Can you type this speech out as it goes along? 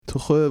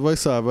خود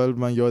وایس اول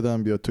من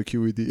یادم بیاد تو کی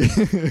بودی؟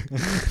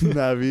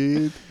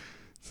 نوید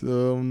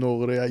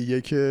نقره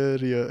 1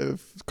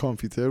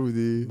 کامپیوتر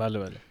بودی؟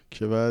 بله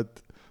که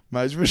بعد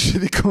مجبور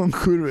شدی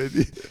کنکور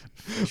بدی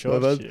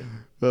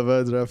و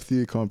بعد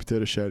رفتی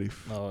کامپیوتر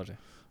شریف.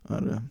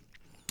 آره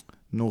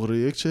نقره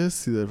 1 چه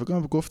حسی داره؟ فکر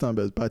کنم گفتم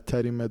بهت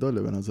بدترین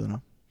مداله به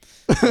نظرم.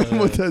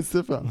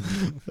 متاسفم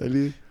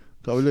ولی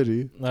قبول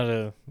داری؟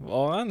 آره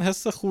واقعا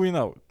حس خوبی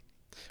نبود.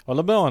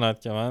 حالا بماند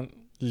که من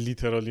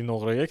لیترالی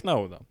نقره 1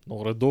 نبودم،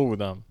 نقره 2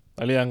 بودم،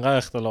 ولی انقدر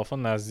اختلافا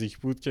نزدیک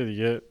بود که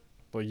دیگه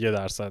با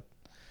 1%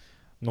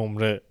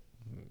 نمره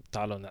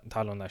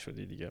طلا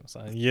نشدی دیگه.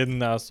 مثلا یه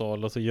نه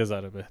سوالاتو یه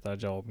ذره بهتر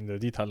جواب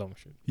میدادی طلا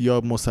میشد،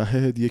 یا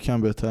مصححت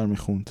یکم بهتر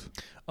میخوند.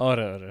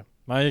 آره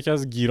من یکی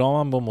از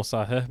گیرامم با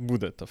مصحح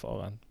بود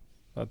اتفاقا.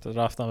 بعد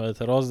رفتم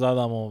اعتراض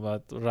زدم و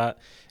بعد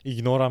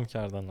ایگنورم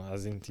کردن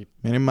از این تیپ.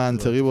 یعنی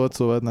منطقی باهات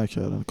صحبت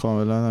نکردن،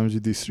 کاملا همینجوری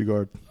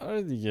دیسریگارد.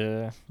 آره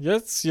دیگه یه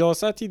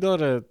سیاستی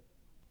داره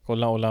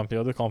کلا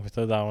المپیاد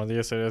کامپیوتر در مورد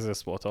یه سری از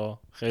اثبات‌ها،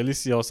 خیلی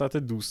سیاست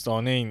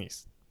دوستانه ای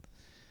نیست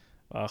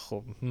و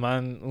خب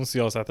من اون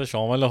سیاست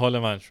شامل حال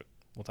من شد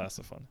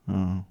متاسفانه.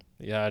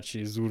 یه هر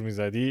چی زور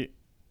میزدی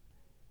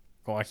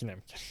کمکی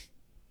نمیکرد.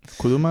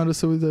 کدوم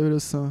مدرسه بودی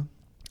دبیرستان؟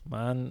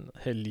 من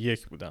خیلی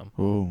 1 بودم.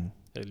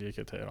 خیلی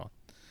 1 تهران.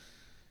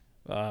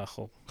 و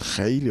خب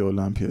خیلی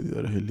المپیادی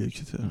داره خیلی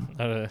 1 تهران.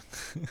 آره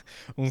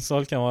اون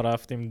سال که ما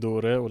رفتیم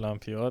دوره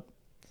المپیاد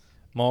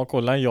ما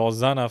کلا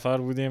 11 نفر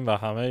بودیم و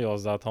همه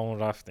 11 تامون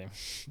رفتیم.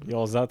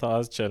 11 تا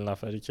از 40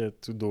 نفری که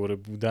تو دوره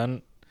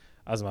بودن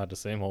از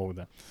مدرسه ما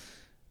بودن.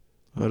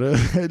 آره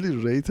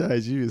خیلی ریت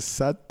عجیبه. 100%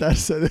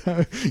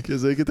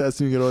 کسایی که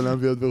تصمیم گرفتن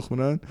المپیاد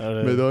بخونن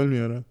مدال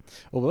میارن.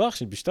 او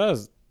ببخشید بیشتر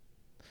از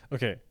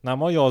اوکی نه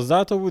ما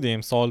 11 تا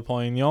بودیم، سال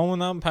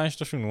پایینیامون هم 5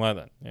 تاشون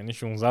اومدن، یعنی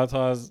 16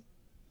 تا از.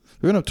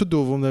 ببینم تو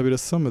دوم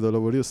دبیرستان مدال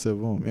آوردی یا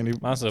سوم؟ یعنی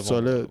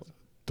سال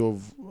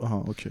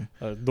اوکی.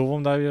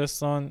 دوم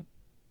دبیرستان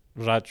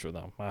رد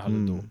شدم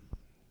مرحله 2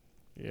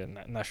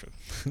 نشد.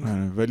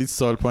 ولی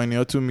سال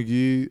پایینیاتون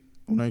میگی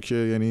اونایی که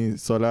یعنی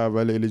سال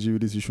اول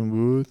الیجیبیلیتیشون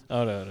بود؟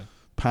 آره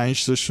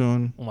 5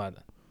 تاشون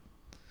اومدن.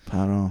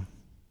 پرام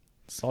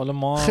سال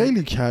ما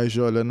خیلی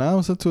کژواله نه؟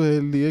 مثلا تو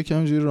هلیه که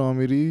همینجوری راه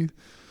میری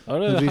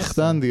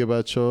ریختن دیگه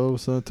بچه‌ها.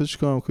 مثلا تو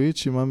چیکار می‌کنی؟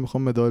 چی من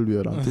میخوام مدال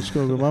بیارم. تو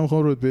چیکار می‌کنی؟ من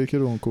میخوام رتبه 1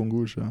 رو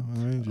کنکور شم.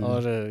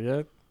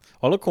 آره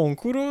حالا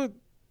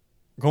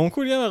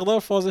کنکور یه مقدار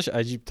فازش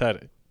عجیب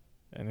تره،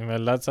 یعنی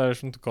ملت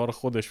سرشون تو کار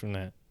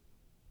خودشونه،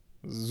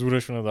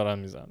 زورشونو دارن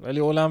میزنن. ولی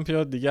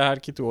المپیاد دیگه هر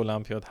کی تو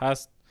المپیاد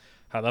هست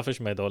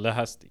هدفش مداله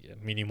هست دیگه،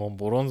 مینیمم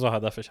برنز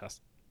هدفش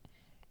هست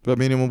و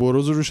مینیمم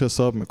برنز رو روش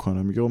حساب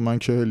میکنه. میگه من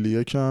که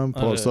هلیه کم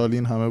پارسال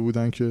این همه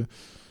بودن که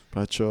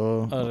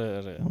بچه‌ها.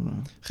 آره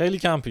خیلی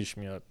کم پیش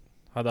میاد.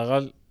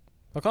 حداقل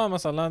بکنم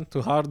مثلا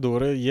تو هر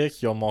دوره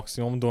 1 یا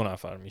ماکسیموم 2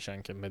 نفر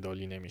میشن که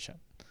مدالی نمیشن.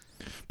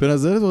 به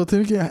نظرت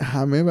خاطر که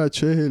همه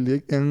بچه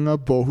هلیه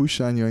انقدر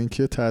باهوشن یا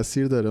اینکه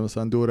تاثیر داره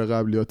مثلا دوره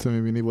قبلیاتو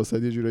میبینی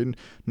واسه یه جورایی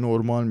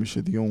نورمال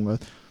میشه دیگه،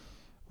 اونقدر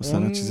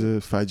مثلا چیز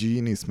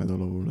فجیعی نیست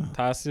مدال آوردن؟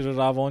 تاثیر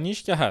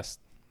روانیش که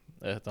هست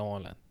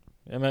احتمالاً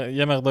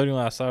یه مقداری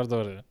اون اثر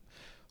داره.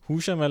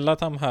 هوش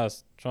ملت هم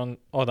هست چون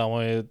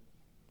آدمای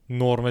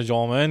نرم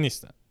جامعه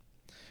نیستن.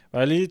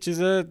 ولی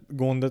چیز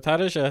گنده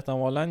ترش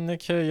احتمالاً اینه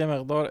که یه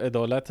مقدار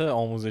عدالت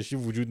آموزشی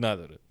وجود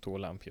نداره تو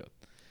المپیاد.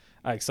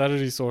 اکثر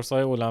ریسورس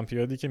های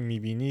المپیادی که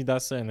میبینی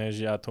دست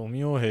انرژی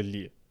اتمی و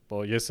هلیه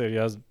با یه سری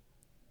از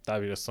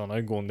دبیرستان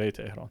های گنده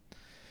تهران.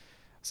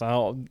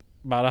 مثلا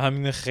برای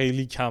همین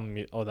خیلی کم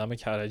آدم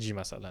کرجی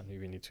مثلا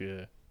میبینی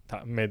توی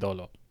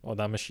مدالا،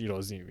 آدم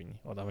شیرازی میبینی،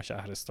 آدم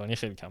شهرستانی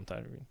خیلی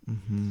کمتر میبینی.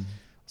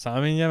 مثلا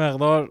همین یه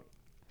مقدار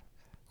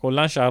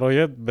کلا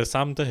شرایط به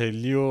سمت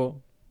هلی و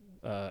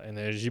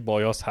انرژی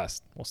بایاس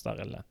هست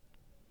مستقلا.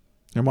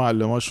 یه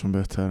معلماشون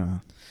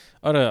بهترن.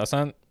 آره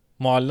اصلا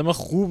معلم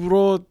خوب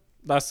رو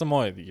دست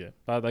ماه دیگه.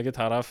 بعد اگه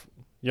طرف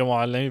یه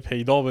معلمی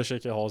پیدا بشه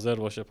که حاضر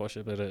باشه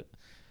پاشه بره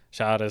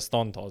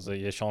شهرستان، تازه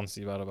یه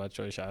شانسی برای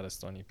بچهای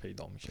شهرستانی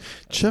پیدا میشه.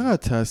 چقدر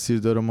تاثیر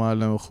داره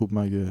معلم خوب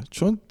مگه؟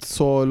 چون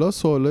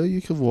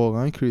سوالاییه که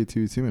واقعا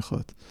کریتیویتی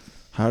میخواد.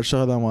 هر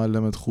چقدر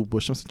معلمت خوب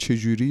باشه مثلا چه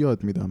جوری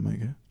یاد میدم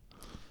مگه؟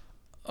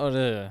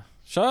 آره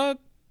شاید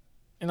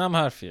اینم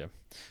حرفیه،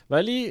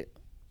 ولی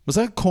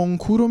مثلا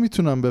کنکور رو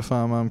میتونم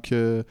بفهمم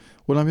که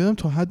المپیادم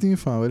تا حدی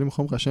میفهمم، ولی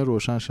میخوام قشنگ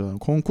روشن شدم.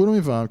 کنکور رو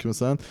میفهمم که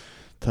مثلا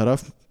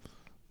طرف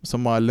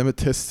مثلا معلم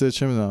تست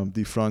چه میدونم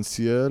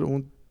دیفرانسیل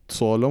اون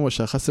سوالا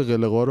مشخص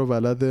قلقا رو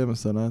بلده،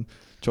 مثلا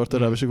 4 تا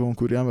روش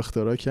کنکوری هم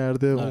اختراع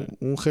کرده.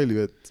 اون خیلی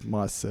بهت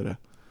موثره.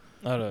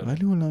 آره.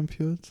 ولی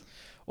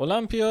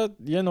المپیاد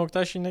یه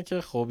نکتهش اینه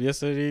که خب یه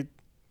سری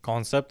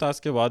کانسپت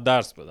هست که باید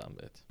درس بدن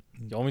بهت،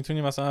 یا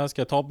میتونی مثلا از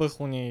کتاب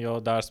بخونی یا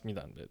درس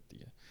میدن بهت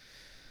دیگه.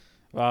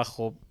 و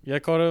خب یه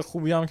کار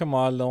خوبی هم که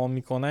معلم‌ها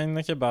میکنن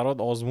اینه که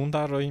برات آزمون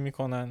طراحی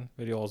میکنن،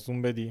 بری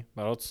آزمون بدی،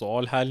 برات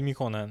سوال حل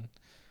میکنن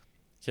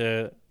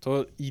که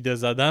تو ایده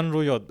زدن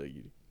رو یاد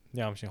بگیری.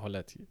 یه همچین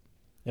حالتیه.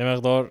 یه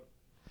مقدار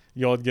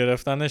یاد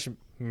گرفتنش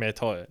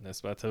متاه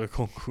نسبت به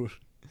کنکور.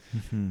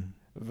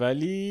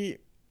 ولی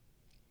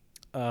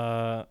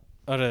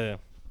آره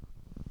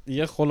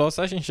یه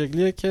خلاصش این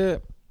شکلیه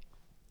که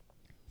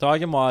تا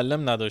اگه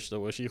معلم نداشته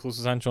باشی،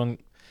 خصوصا چون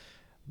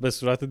به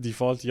صورت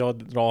دیفالت یا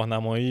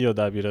راهنمایی یا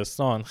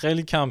دبیرستان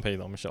خیلی کم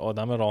پیدا میشه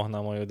آدم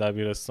راهنمایی و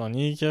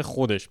دبیرستانی که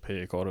خودش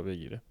پی کارو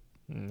بگیره.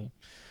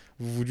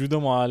 وجود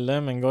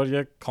معلم انگار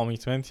یک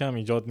کامیتمنتی هم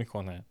ایجاد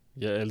میکنه،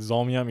 یه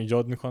الزامی هم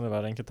ایجاد میکنه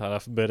برای اینکه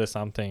طرف بره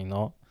سمت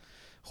اینا،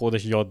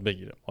 خودش یاد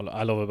بگیره. حالا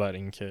علاوه بر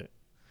این که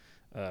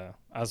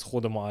از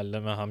خود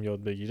معلم هم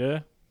یاد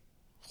بگیره،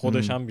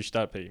 خودش هم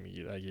بیشتر پی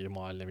میگیره اگه یه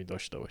معلمی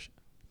داشته باشه.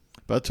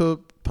 بعد تو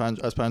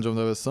از پنجم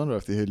دبستان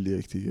رفتی هلی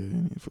یک دیگه،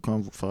 یعنی فکر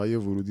کنم فقط یه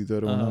ورودی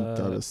داره، اونم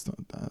دبستان،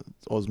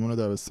 آزمون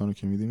دبستانو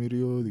که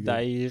میری و دیگه.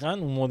 دقیقاً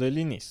اون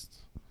مدلی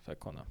نیست فکر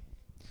کنم.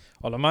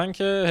 حالا من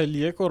که هلی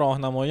یک و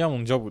راهنمایی هم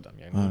اونجا بودم،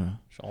 یعنی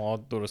شما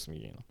درست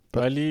میگی اینو،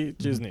 ولی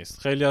چیز نیست.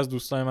 خیلی از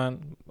دوستای من،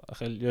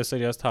 خیلی یه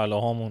سری از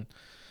طلاهامون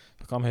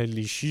فکر کنم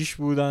هلی 6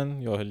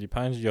 بودن یا هلی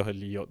 5 یا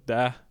هلی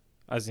 10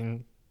 از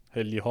این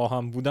هلی ها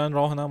هم بودن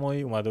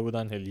راهنمایی، اومده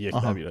بودن هلی یک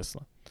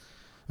دبیرستان.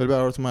 ولی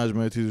برای تو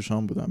مجموعه تیزوش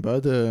هم بودن.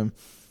 بعد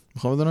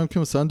میخوام بدونم که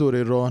مثلا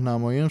دوره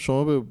راهنمایی هم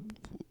شما به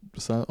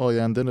مثلا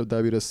آینده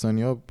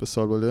دبیرستانی‌ها به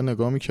سال بالا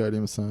نگاه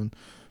می‌کردین، مثلا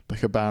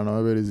که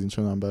برنامه بریزین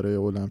چون برای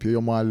المپیا،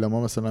 یا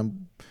معلم‌ها مثلا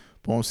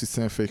با اون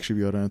سیستم فکری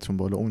بیارنتون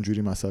بالا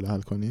اونجوری مسئله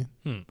حل کنین؟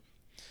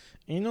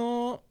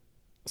 اینو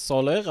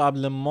سالهای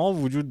قبل ما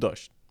وجود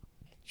داشت،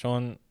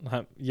 چون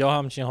یا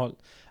همچین حال،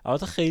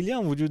 البته خیلی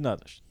هم وجود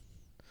نداشت.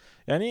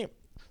 یعنی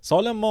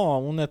سال ما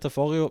اون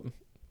اتفاقی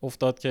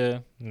افتاد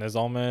که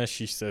نظام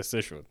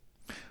 633 شد.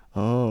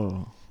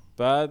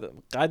 بعد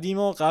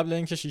قدیما قبل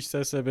اینکه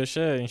 633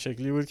 بشه این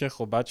شکلی بود که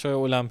خب بچهای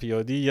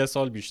المپیادی یه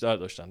سال بیشتر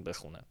داشتن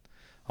بخونن،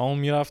 همون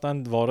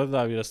میرفتن وارد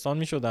دبیرستان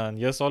میشدن،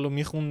 یه سالو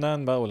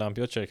میخوندن و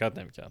المپیاد شرکت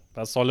نمیکردن،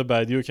 بعد سال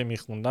بعدیو که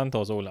میخوندن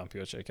تازه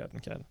المپیاد شرکت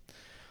میکردن.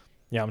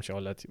 یه همچین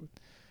حالتی بود.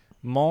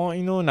 ما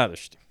اینو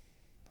نداشتیم.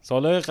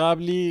 سال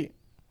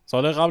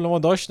قبل ما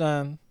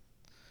داشتن،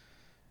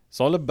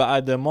 سال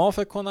بعد ما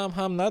فکر کنم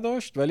هم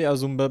نداشت، ولی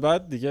از اون به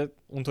بعد دیگه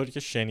اونطوری که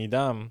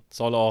شنیدم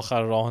سال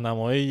آخر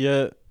راهنمایی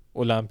یه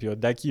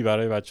المپیادکی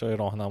برای بچهای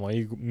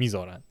راهنمایی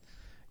میذارن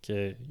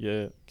که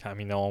یه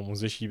کمینه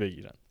آموزشی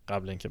بگیرن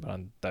قبل اینکه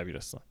برن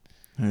دبیرستان.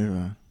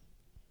 ایوه.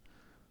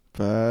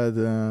 بعد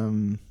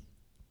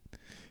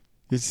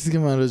یه چیزی که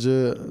من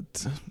راجع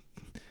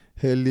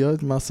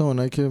هلیات مثلا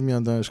اونایی که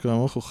میان دانشگاه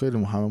ما خب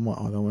خیلی همه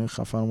آدمای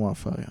خفن و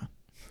موفقی هن.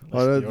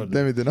 آره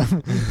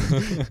نمیدونم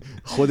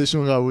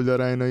خودشون قبول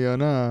دارن اینا یا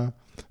نه،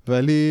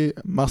 ولی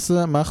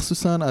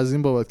مخصوصا از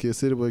این بابت که یه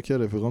سری با که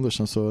رفیقام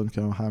داشتن صحبت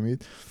می‌کردم،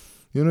 حمید،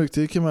 یه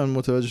نکته‌ای که من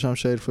متوجه شدم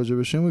شریف راجع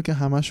بهش بود که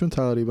همشون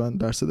تقریبا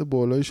درصد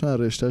بالایشون از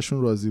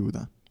رشتهشون راضی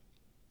بودن.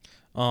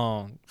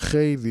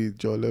 خیلی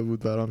جالب بود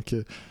برام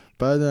که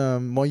بعد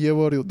ما یه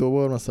بار دو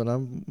بار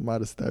مثلا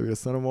مدرسه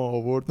دبیرستان ما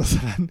آورد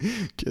مثلا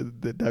که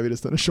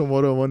دبیرستان شما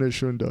رو ما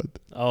نشون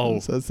داد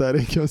مثلا سر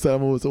اینکه مثلا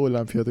ما واسه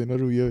المپیاد اینا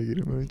رویه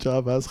بگیریم، ببین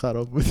چقدر بس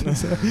خراب بود،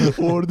 مثلا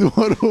اردو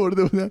ما رو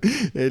آورده بودن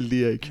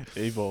یک.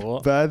 ای بابا.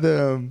 بعد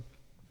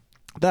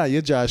نه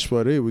یه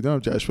جشنواره بودم،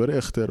 جشنواره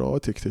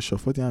اختراعات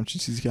اکتشافات، یه همچین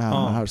چیزی که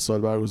هر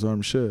سال برگزار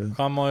میشه.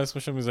 ما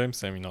اسمشو میذاریم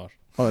سمینار.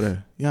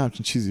 آره یه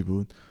همچین چیزی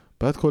بود.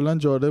 بعد کلا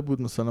جالب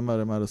بود، مثلا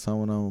برای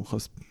مدرسه‌مون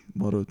خواست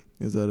ما رو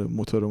یه ذره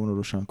موتورمون رو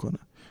روشن کنه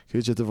که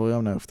هیچ اتفاقی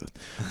هم نیفتاد،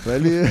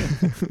 ولی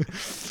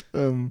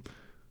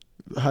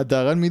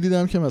حداقل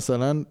میدیدم که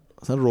مثلا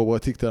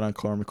رباتیک دارن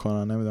کار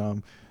میکنن،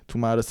 نمیدونم تو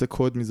مدرسه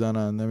کد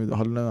میزنن، نمیدونم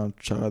حالا نمیدونم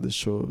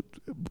چقدرش شد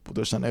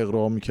داشتن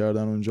اقراء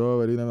میکردن اونجا،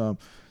 ولی نمیدونم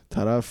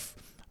طرف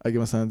اگه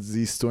مثلا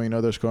زیست و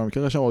اینا داشت کار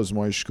میکرد قشنگ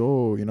آزمایشگاه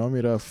و اینا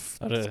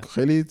میرفت. آره.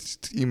 خیلی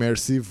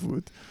ایمرسیو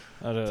بود.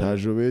 آره.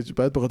 تجربه.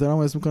 بعد بخاطر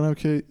هم حس میکنم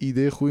که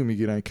ایده خوبی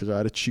میگیرن که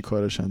قراره چی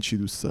کارشن، چی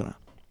دوست دارن.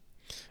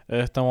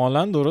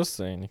 احتمالاً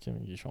درسته اینی که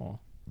میگی شما،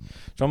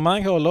 چون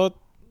من که حالا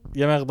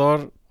یه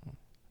مقدار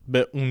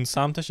به اون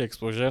سمتش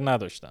اکسپوژر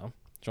نداشتم،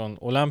 چون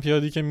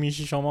المپیادی که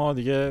میشی شما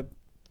دیگه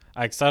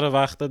اکثر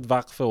وقتت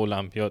وقف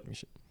المپیاد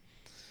میشه.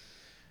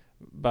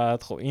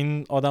 بعد خب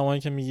این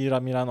آدمایی که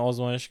میرن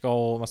آزمایشگاه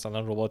و مثلا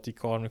رباتیک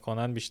کار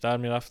میکنن بیشتر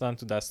میرفتن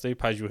تو دسته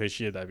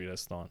پژوهشی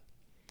دبیرستان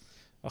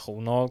و خب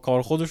اونا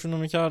کار خودشونو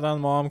میکردن،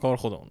 ما هم کار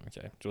خودمون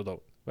میکردیم، جدا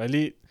بود.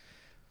 ولی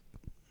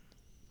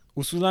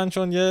اصولا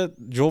چون یه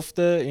جفت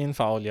این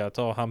فعالیت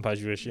ها هم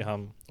پژوهشی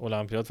هم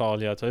المپیاد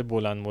فعالیت های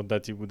بلند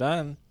مدتی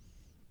بودن،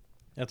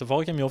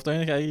 اتفاقی که میافتاد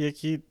اینه که اگه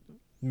یکی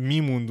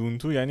میموندون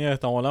تو یعنی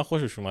احتمالا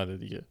خوشش اومده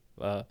دیگه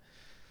و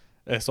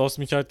احساس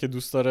میکرد که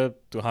دوست داره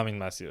تو همین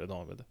مسیر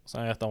ادامه بده.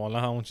 مثلا احتمالا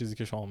همون چیزی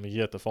که شما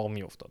میگی اتفاق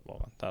میافتاد،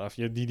 واقعا طرف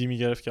یه دیدی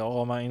میگرفت که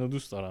آقا من اینو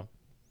دوست دارم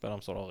برم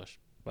سراغش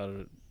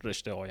برای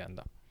رشته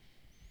آیندم.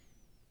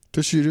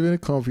 تو شیری بین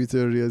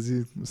کامپیوتر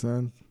ریاضی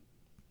مثلا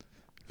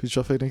پیش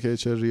فکر نکردی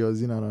چه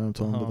ریاضی نرم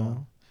امتحان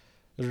بدم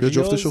یا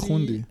جفتشو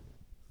خوندی؟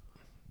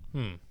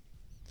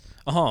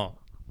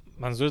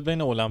 منظورت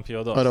بین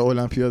المپیاد هست؟ آره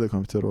المپیاد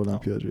کامپیوتر و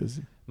المپیاد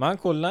ریاضی. من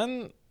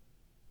کلا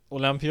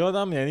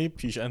المپیادم یعنی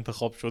پیش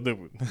انتخاب شده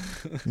بود.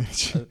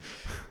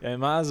 یعنی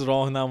من از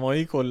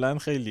راهنمایی کلا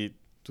خیلی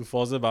تو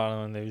فاز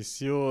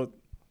برنامه‌نویسی و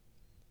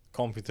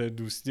کامپیوتر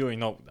دوستی و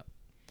اینا بودم.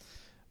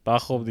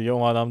 بعد خب دیگه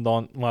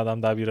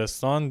اومدم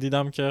دبیرستان،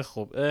 دیدم که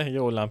خب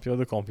یه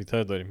المپیاد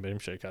کامپیوتر داریم، بریم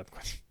شرکت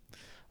کنیم.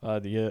 و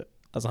دیگه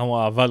از همون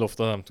اول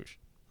افتادم توش.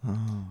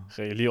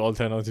 خیلی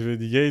آلترناتیو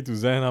دیگه ای تو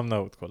ذهنم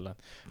نبود کلا.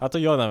 حتی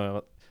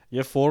یادمه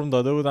یه فرم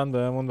داده بودن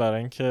بهمون برای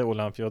اینکه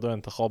المپیاد رو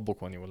انتخاب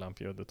بکنی،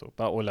 المپیاد تو،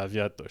 بعد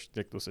اولویت داشت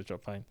 1 2 3 4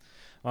 5.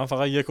 من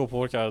فقط یکو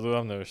پر کرده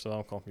بودم، نوشته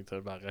بودم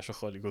کامپیوتر، بقیه‌شو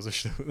خالی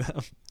گذاشته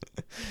بودم.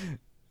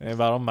 یعنی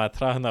برام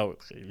مطرح نبود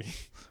خیلی.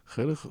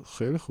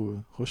 خیلی خوبه،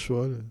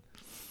 خوشحاله.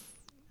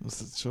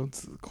 مثلا چون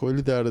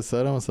کلی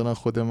دردسر مثلا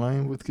خود من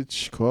این بود که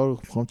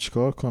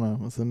چیکار کنم،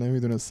 مثلا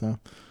نمیدونستم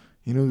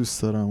اینو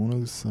دوست دارم اونو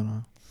دوست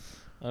دارم.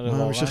 آره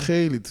من همیشه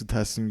خیلی تو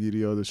تصمیم گیری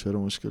یادشاره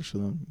مشکل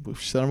شدم،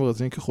 بیشترم به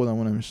خاطر اینکه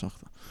خودمو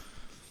نمیشناختم.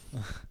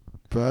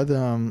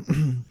 بعدم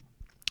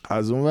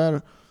از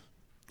اونور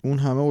اون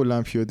همه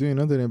المپیادی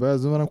اینا داریم، بعد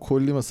از اونورم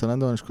کلی مثلا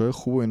دانشگاه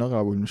خوب و اینا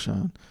قبول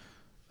میشن.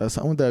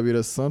 اصلا اون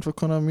دبیرستان فکر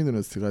کنم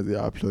میدونستی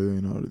قضیه اپلای و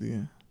اینا رو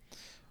دیگه.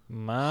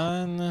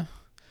 من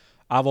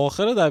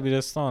اواخر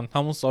دبیرستان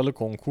همون سال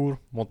کنکور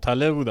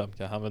مطلع بودم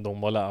که همه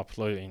دنبال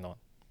اپلای اینا.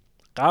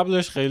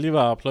 قبلش خیلی به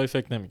اپلای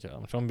فکر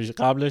نمی‌کردم، چون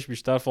قبلش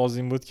بیشتر فاز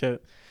این بود که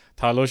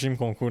تلاشیم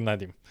کنکور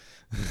ندیم.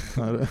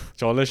 آره.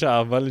 چالش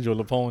اول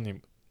جلو پامون این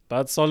بود.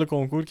 بعد سال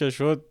کنکور که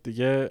شد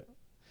دیگه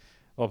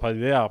با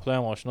پدیده اپلای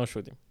هم آشنا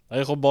شدیم.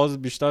 ولی خب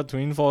باز بیشتر تو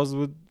این فاز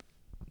بود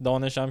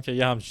دانشم که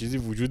یه همچین چیزی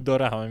وجود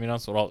داره، همه میرن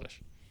سراغش.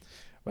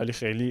 ولی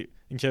خیلی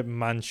اینکه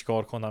من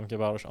چیکار کنم که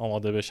براش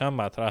آماده بشم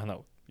مطرح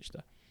نبود بیشتر.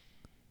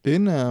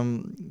 این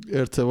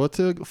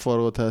ارتباط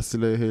فارغ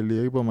التحصیل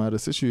حلیه با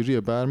مدرسه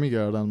چجوریه؟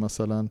 برمیگردن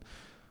مثلا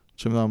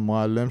چه میدونم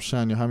معلم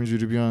شن یا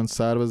همینجوری بیان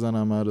سر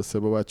بزنن مدرسه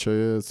با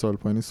بچهای سال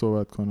پایینی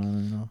صحبت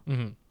کنن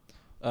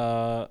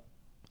اینا؟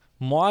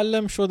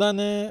 معلم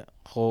شدن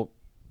خب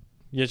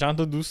یه چند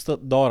تا دوست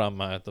دارم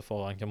من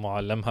اتفاقا که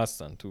معلم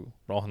هستن تو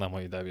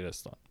راهنمایی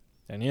دبیرستان،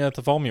 یعنی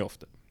اتفاق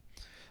میفته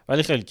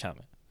ولی خیلی کمه.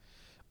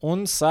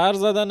 اون سر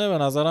زدنه به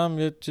نظرم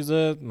یه چیز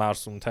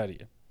مرسوم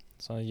تریه.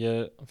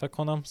 مثلا فکر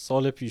کنم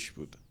سال پیش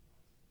بود،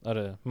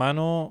 آره، من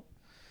و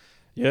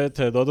یه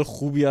تعداد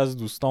خوبی از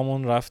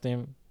دوستامون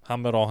رفتیم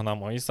هم به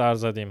راهنمایی سر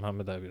زدیم هم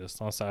به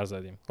دبیرستان سر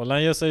زدیم.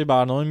 کلا یه سری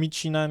برنامه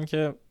میچینن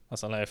که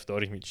مثلا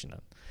افطاری میچینن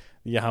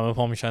دیگه، همه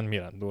پا میشن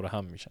میرن دور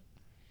هم میشن.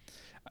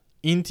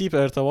 این تیپ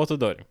ارتباطو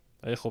داریم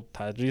ولی خب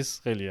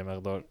تدریس خیلی یه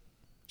مقدار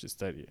چیز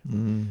تریه،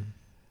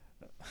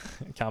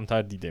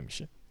 کمتر دیده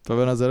میشه. و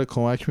به نظر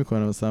کمک میکنه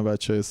مثلا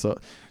بچهای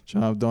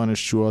چون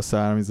دانشجوها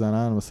سر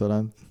میزنن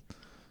مثلا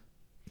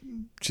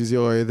چیزی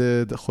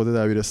عاید خود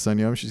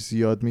دبیرستانی هم چیزی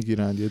یاد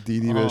میگیرن یا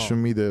دیدی بهشون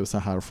میده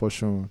مثلا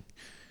حرفاشون،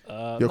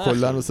 یا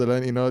کلا مثلا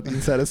اینا این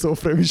سر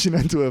سفره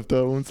میشینن تو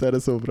افطار اون سر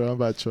سفره هم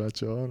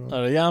بچه‌ها.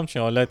 آره یه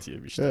همچین حالتیه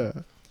بیشتر.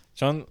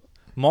 چون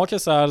ما که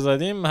سر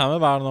زدیم همه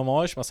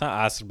برنامه‌هاش مثلا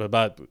عصر به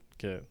بعد بود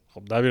که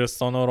خب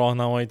دبیرستان و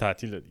راهنمایی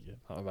تعطیله دیگه،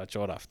 همه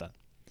بچه‌ها رفتن.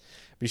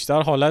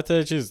 بیشتر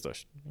حالت چیز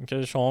داشت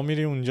اینکه شما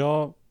میری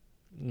اونجا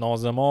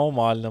ناظما و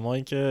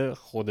معلمایی که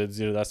خودت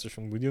زیر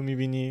دستشون بودی و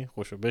میبینی،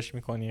 خوشو بش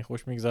میکنی،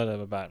 خوش میگذره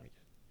و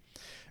برمیگردی.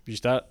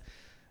 بیشتر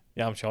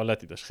یه همچین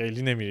حالتی داشت،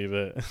 خیلی نمیری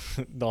به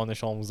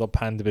دانش آموزا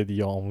پند بدی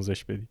یا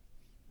آموزش بدی.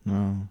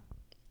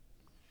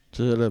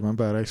 چرا من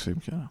برعکس فکر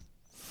می‌کردم.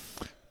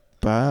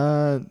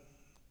 بعد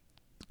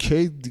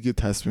کی دیگه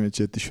تصمیم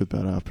جدی شد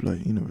برای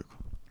اپلای؟ اینو بگو.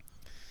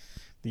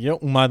 دیگه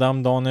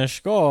اومدم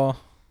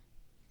دانشگاه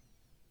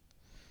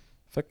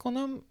فکر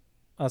کنم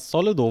از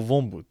سال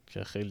دوم بود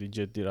که خیلی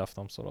جدی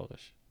رفتم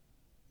سراغش.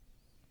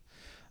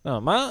 نه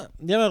من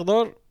یه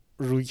مقدار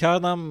روی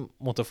کردم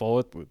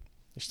متفاوت بود،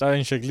 بیشتر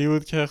این شکلی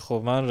بود که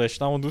خب من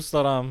رشته‌مو دوست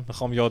دارم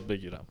میخوام یاد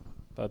بگیرم.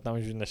 بعد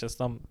همینجوری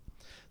نشستم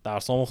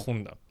درسامو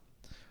خوندم.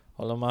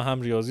 حالا من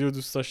هم ریاضی رو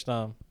دوست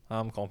داشتم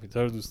هم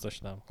کامپیوتر رو دوست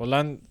داشتم.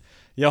 کلا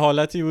یه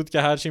حالتی بود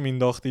که هرچی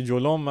مینداختی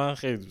جلوم من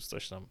خیلی دوست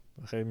داشتم،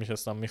 خیلی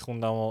میشستم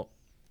میخوندم و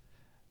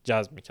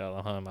جذب میکردم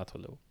همه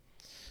مطالب.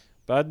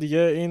 بعد دیگه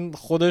این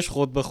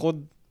خود به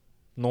خود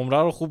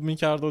نمره رو خوب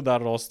میکرد و در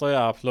راستای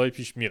اپلای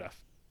پیش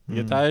میرفت.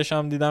 یه تهش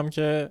هم دیدم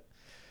که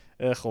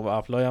خب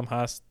اپلای هم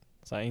هست،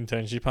 مثلا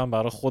اینترنشیپ هم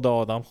برای خود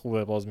آدم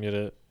خوبه، باز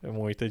میره به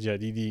محیط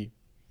جدیدی،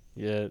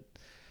 یه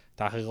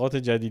تحقیقات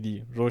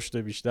جدیدی، رشد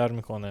بیشتر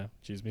میکنه،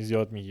 چیز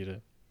زیاد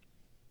میگیره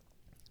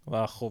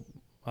و خب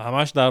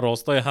همش در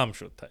راستای هم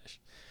شد تهش.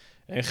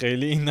 یعنی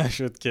خیلی این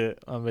نشد که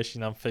من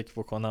بشینم فکر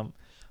بکنم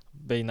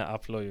بین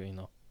اپلای و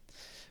اینا.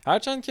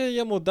 هرچند که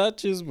یه مدت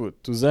چیز بود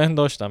تو ذهن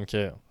داشتم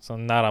که مثلا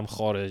نرم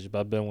خارج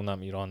و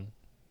بمونم ایران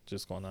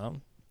چیز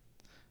کنم،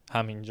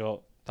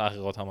 همینجا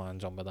تحقیقاتم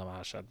انجام بدم،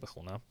 ارشد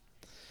بخونم.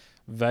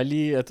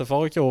 ولی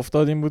اتفاقی که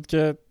افتاد این بود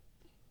که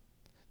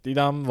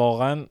دیدم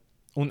واقعا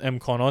اون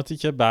امکاناتی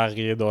که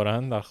بقیه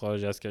دارن در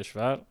خارج از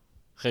کشور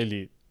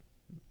خیلی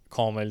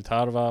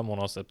کاملتر و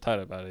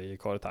مناسبتره برای یه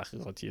کار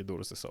تحقیقاتی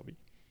درست حسابی.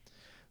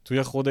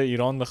 توی خود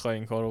ایران بخوای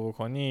این کارو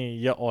بکنی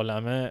یه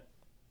عالمه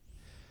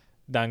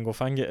دنگ و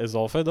فنگ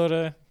اضافه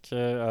داره که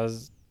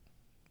از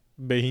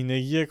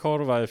بهینگی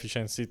کار و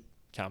افیشنسی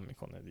کم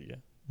میکنه دیگه.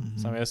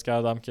 مثلا حس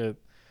کردم که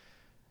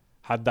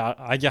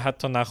اگه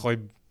حتی نخوای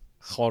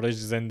خارج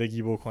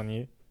زندگی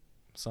بکنی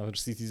مثلا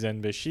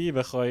سیتیزن بشی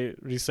بخوای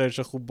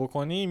ریسرچ خوب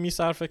بکنی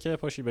میصرفه که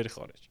پاشی بری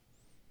خارج.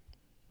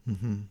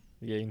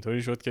 دیگه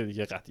اینطوری شد که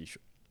دیگه قطعی شد.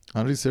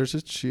 الان ریسرچ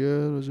چیه؟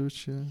 راجع به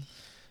چیه؟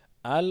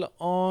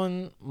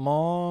 الان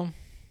ما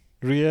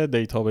روی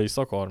دیتابیس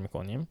ها کار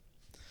میکنیم.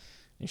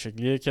 این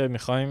شکلیه که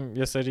میخوایم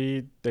یه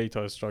سری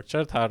دیتا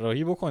استراکچر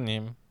طراحی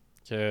بکنیم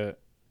که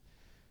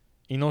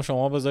اینو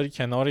شما بذاری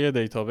کنار یه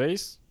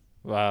دیتابیس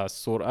و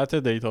سرعت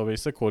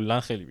دیتابیس کلا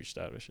خیلی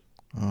بیشتر بشه.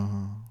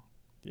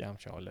 یه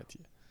همچه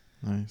حالتیه.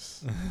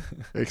 Nice.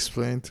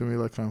 Explain to me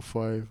like I'm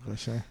 5.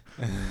 قشنگ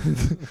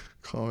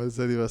کامل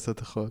زدی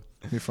وسط خود.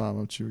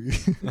 میفهمم چی میگی.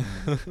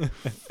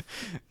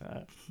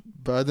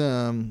 بعد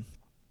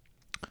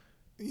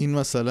این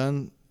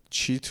مثلا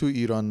چی تو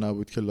ایران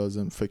نبود که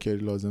فکری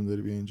لازم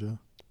داری بیا اینجا؟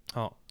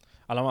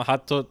 الان من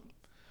حتی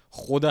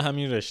خود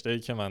همین رشته‌ای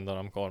که من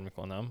دارم کار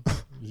میکنم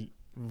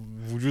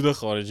وجود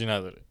خارجی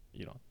نداره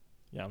ایران.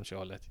 یه همچه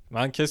حالتی.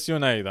 من کسی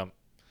رو ندیدم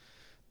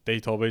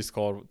دیتابیس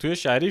کار توی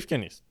شریف که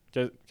نیست.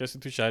 کسی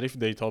توی شریف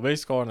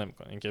دیتابیس کار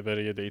نمیکنه. اینکه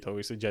بره یه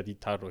دیتابیس جدید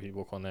طراحی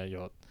بکنه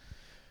یا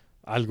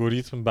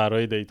الگوریتم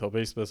برای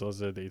دیتابیس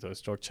بسازه، دیتا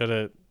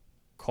استراکچر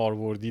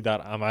کاربردی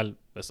در عمل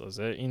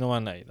بسازه، اینو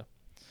من ندیدم.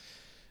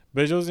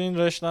 به جز این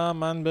رشته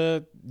من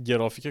به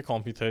گرافیک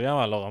کامپیوتری هم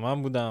علاقه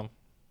من بودم،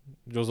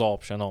 جزء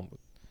آپشنام بود،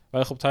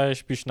 ولی خب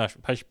تهش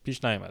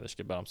پیش نیومدش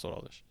که برم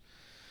سراغش.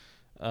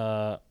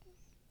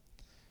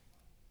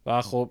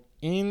 و خب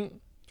این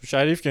تو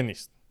شریف که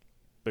نیست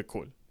به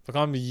کل. فکر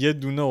کنم یه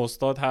دونه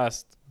استاد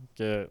هست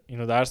که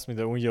اینو درس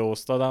میده، اون یه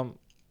استادم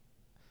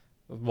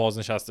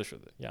بازنشسته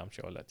شده یه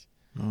همچین حالتی.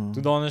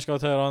 تو دانشگاه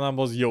تهران هم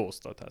باز یه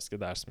استاد هست که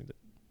درس میده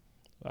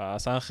و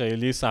اصلا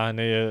خیلی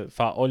صحنه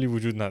فعالی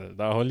وجود نداره،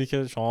 در حالی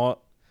که شما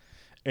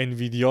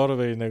انویدیا رو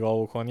برید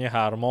نگاه بکنی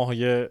هر ماه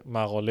یه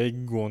مقاله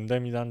گنده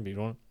میدن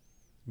بیرون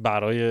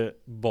برای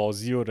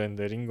بازی و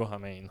رندرینگ و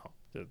همه اینها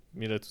که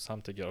میره تو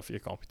سمت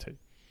گرافیک کامپیوتری.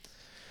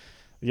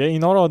 یه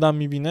اینا رو آدم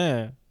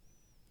میبینه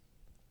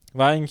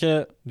و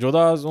اینکه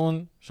جدا از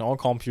اون شما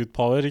کامپیوت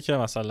پاوری که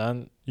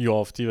مثلا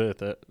یافتی به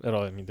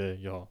ارائه میده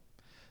یا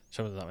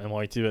چه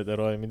میدونم MIT به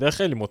ارائه میده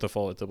خیلی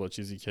متفاوته با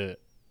چیزی که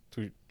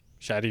تو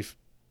شریف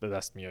به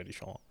دست میاری.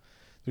 شما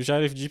تو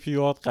شریف جی پی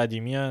یوات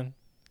قدیمی هن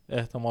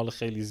احتمال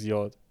خیلی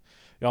زیاد،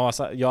 یا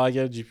مثلا یا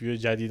اگر جی پی یو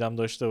جدیدم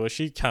داشته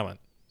باشی کمن،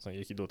 مثلا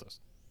یکی دو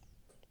تاست.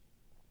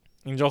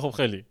 اینجا خب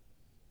خیلی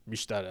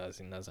بیشتره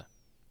از این نظر.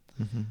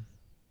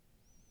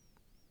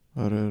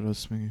 آره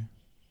راست میگی.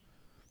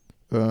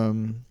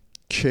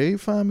 کی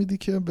فهمیدی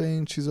که به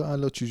این چیزا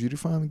علاقه؟ چجوری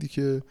فهمیدی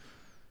که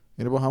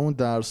یعنی با همون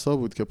درسا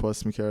بود که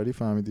پاس میکردی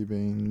فهمیدی به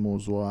این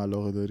موضوع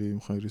علاقه داری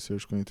میخوای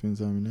ریسرچ کنی تو این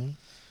زمینه؟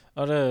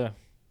 آره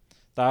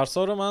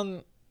درسا رو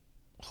من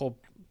خب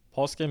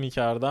پاس که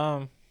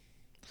میکردم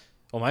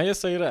و من یه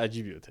سیر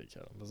عجیبی رو طی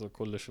کردم، بذار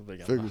کلش رو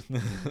بگم.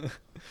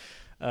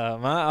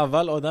 من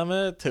اول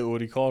آدم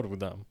تئوری کار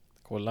بودم،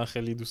 کلا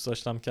خیلی دوست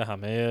داشتم که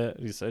همه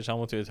ریسرچ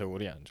همو توی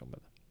تئوری انجام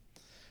بدم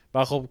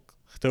و خب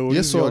تئوری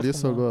یه سوال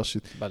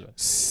ببخشید. بله.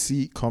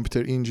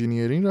 کامپیوتر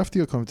انجینیرینگ رفتی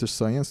یا کامپیوتر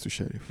ساینس تو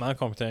شریف؟ من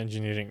کامپیوتر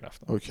انجینیرینگ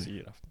رفتم. اوکی. سی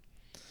رفتم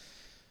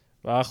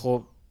و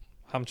خب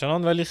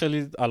همچنان ولی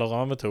خیلی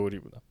علاقه‌مند به تئوری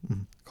بودم.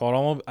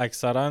 کارامو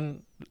اکثرا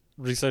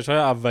ریسرچ های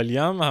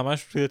اولیه‌ام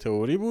همش توی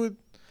تئوری بود.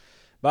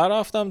 بعد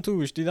رفتم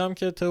توش دیدم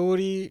که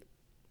تئوری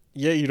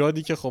یه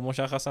ایرادی که خب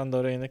مشخصا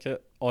داره اینه که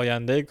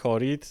آینده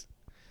کاریت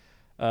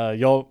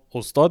یا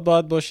استاد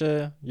باید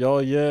باشه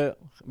یا یه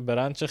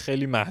برنچ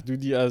خیلی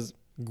محدودی از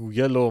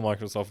گوگل و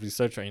مایکروسافت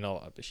ریسرچ و اینا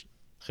باید بشی.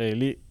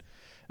 خیلی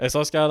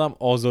احساس کردم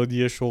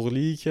آزادی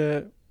شغلی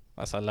که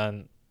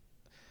مثلا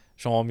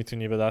شما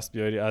میتونی به دست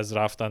بیاری از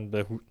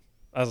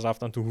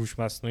رفتن تو هوش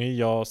مصنوعی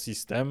یا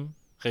سیستم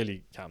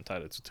خیلی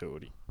کمتره تو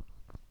تئوری.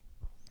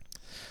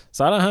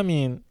 سر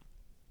همین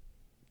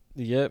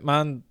دیگه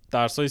من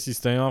درسای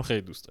سیستمی هم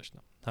خیلی دوست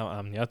داشتم، هم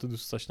اهمیت رو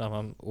دوست داشتم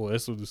هم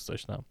OS رو دوست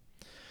داشتم.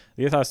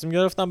 دیگه تصمیم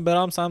گرفتم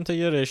برم سمت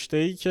یه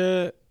رشته‌ای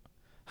که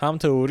هم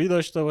تئوری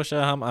داشته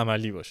باشه هم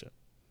عملی باشه،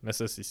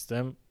 مثل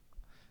سیستم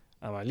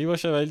عملی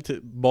باشه ولی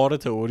بار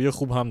تئوری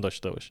خوب هم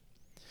داشته باشه.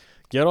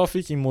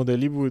 گرافیک این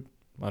مدلی بود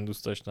من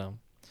دوست داشتم.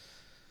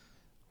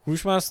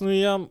 هوش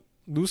مصنوعی هم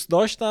دوست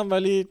داشتم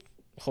ولی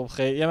خب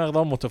خیلی یه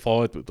مقدار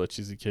متفاوت بود با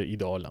چیزی که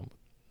ایدئالم بود.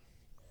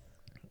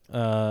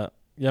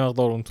 یه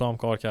مقدار اون تو هم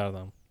کار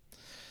کردم.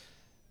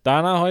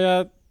 در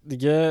نهایت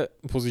دیگه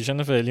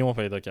پوزیشن فعلیمو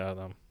پیدا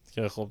کردم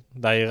که خب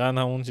دقیقاً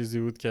همون چیزی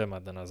بود که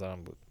مد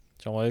نظرم بود.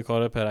 شما یه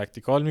کار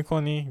پرکتیکال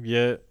میکنی،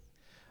 یه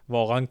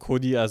واقعاً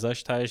کدی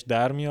ازش تهش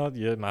در میاد،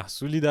 یه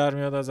محصولی در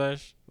میاد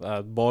ازش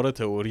و بار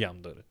تئوری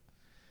هم داره.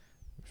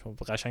 شما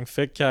قشنگ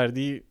فکر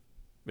کردی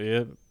به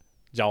یه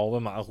جواب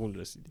معقول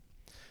رسیدی.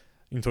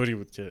 اینطوری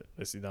بود که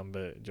رسیدم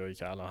به جایی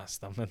که الان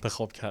هستم،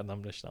 انتخاب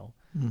کردم رشته‌مو.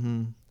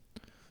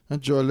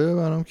 جالبه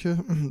برام که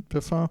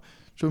بفهم،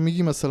 چون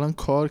میگی مثلا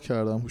کار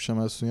کردم هوش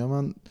مصنوعی،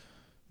 من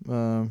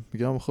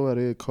میگم خب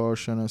برای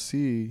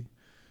کارشناسی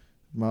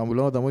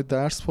معمولا آدمای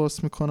درس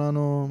پاس میکنن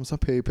و مثلا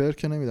پیپر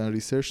که نمیدن،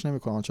 ریسرچ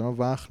نمیکنن، چون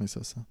وقت نیست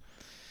اصلا.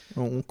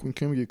 اون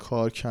که میگه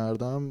کار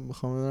کردم،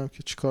 میخوام بدونم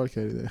که چی کار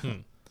کردی.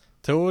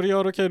 تئوری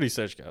ها رو که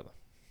ریسرچ کردم،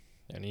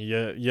 یعنی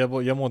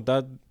یه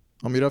مدت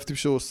میرفتی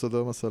پیش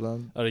استادا مثلا؟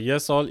 آره 1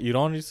 سال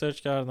ایران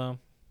ریسرچ کردم،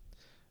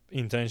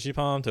 اینترنشیپ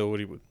هم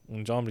تئوری بود،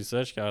 اونجا هم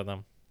ریسرچ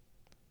کردم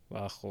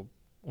و خب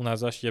اون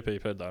ازش یه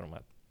پیپر در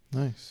اومد.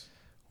 نایس.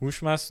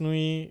 هوش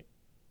مصنوعی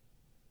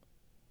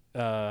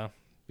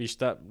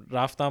بیشتر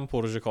رفتم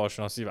پروژه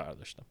کارشناسی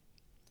برداشتم،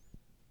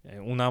 یعنی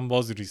اونم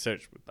باز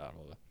ریسرچ بود در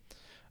واقع.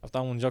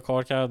 رفتم اونجا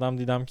کار کردم،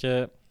 دیدم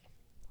که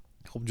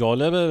خب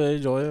جالبه، به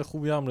جای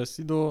خوبی هم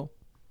رسید و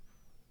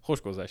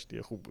خوش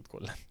گذشت، خوب بود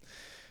کلا.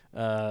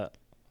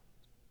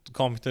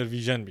 کامپیوتر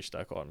ویژن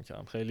بیشتر کار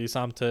میکردم، خیلی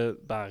سمت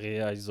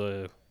بقیه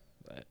اجزای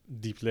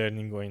دیپ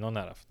لرنینگ و اینا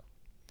نرفتم.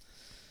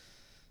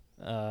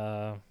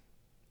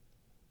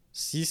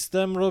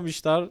 سیستم رو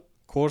بیشتر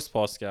کورس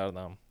پاس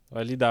کردم،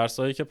 ولی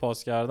درسایی که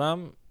پاس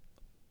کردم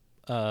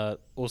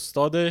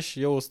استادش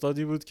یه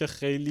استادی بود که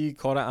خیلی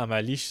کار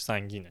عملیش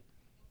سنگینه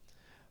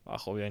و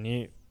خب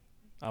یعنی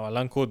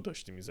عملا کد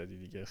داشتی میزدی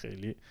دیگه،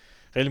 خیلی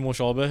خیلی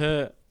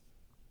مشابه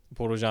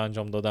پروژه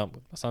انجام دادن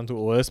بود. مثلا تو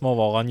او اس ما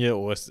واقعا یه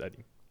او اس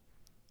زدیم،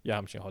 یه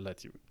همچین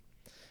حالتی بود،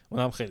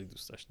 اونم خیلی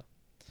دوست داشتم.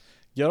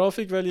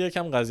 گرافیک ولی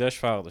یکم قضیهش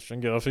فرق داشت، چون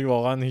گرافیک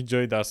واقعا هیچ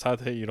جایی در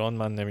سطح ایران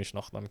من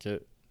نمیشناختم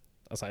که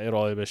اصلا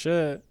ارائه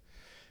بشه.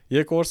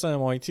 یه کورس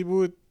MIT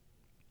بود،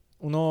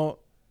 اونو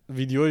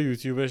ویدیو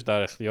یوتیوبش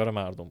در اختیار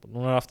مردم بود،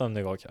 اونو رفتم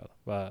نگاه کردم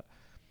و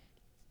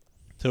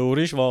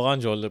تئوریش واقعا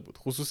جالب بود،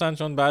 خصوصا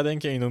چون بعد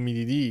اینکه اینو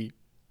میدیدی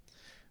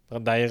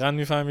دقیقاً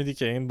میفهمیدی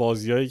که این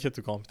بازیایی که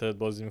تو کامپیوتر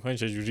بازی میکنی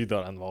چجوری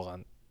دارن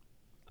واقعا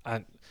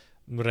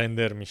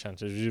رندر میشن،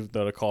 چجوری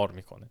داره کار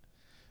میکنه،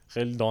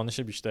 خیلی دانش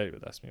بیشتری به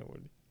دست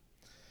میآوردی.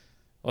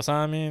 واسه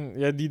همین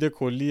یه دید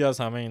کلی از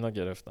همه اینا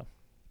گرفتم.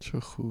 چه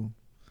خوب.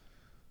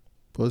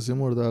 بازی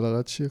مورد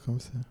علاقت چیه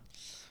کامپیوتر؟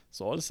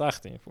 سوال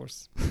سختی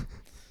میپرسی.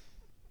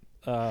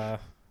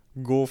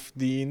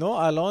 گفتی اینو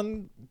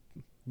الان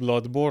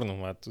بلادبورن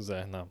اومد تو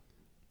ذهنم،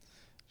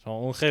 چون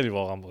اون خیلی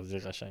واقعا بازی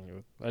قشنگی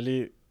بود،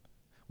 ولی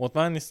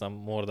مطمئن نیستم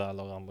مورد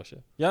علاقم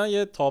باشه. یعنی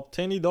یه تاپ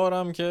 10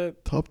 دارم که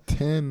تاپ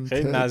 10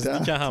 خیلی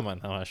نزدیک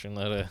همشون.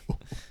 آره.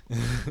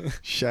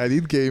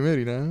 شدید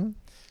گیمری نه؟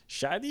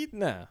 شدید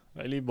نه،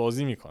 ولی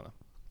بازی میکنم.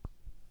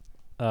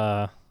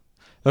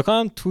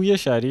 بکنم توی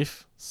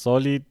شریف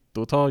سالی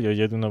 2 تا یا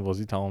 1 دونه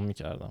بازی تمام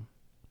میکردم.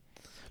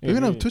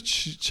 ببینم تو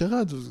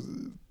چقدر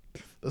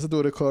اصلا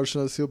دوره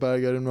کارشناسی رو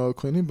برگردیم نگاه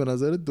کنیم، به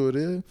نظر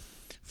دوره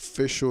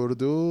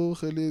فشرده و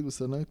خیلی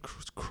مثلا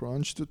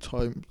کرانچ تو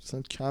تایم،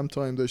 مثلا کم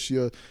تایم داشتی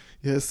یا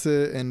یه حس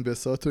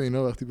انبساط و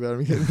اینا وقتی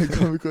برمیگردی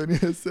نگاه میکنی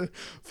حس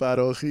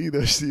فراخی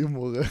داشتی اون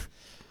موقع؟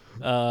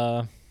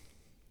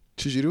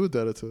 چجوری بود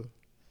برای تو؟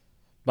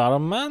 برای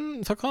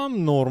من فکر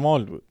کنم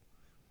نرمال بود،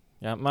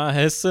 یعنی من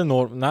حس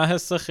نه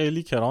حس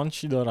خیلی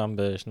کرانچی دارم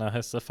بهش، نه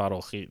حس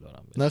فراخی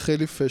دارم بهش، نه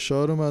خیلی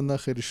فشار اومد نه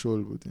خیلی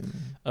شل بود یعنی.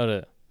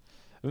 آره.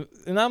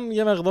 اینم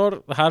یه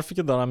مقدار حرفی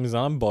که دارم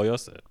میزنم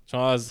بایاسه، چون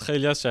از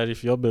خیلی از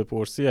شریفی‌ها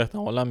بپرسی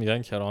احتمالاً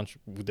میگن کرانچ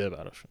بوده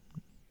براشون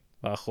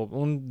و خب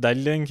اون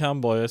دلیل این که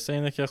هم بایاسه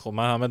اینه که خب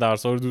من همه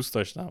درس‌ها رو دوست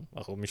داشتم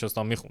و خب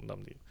میشستم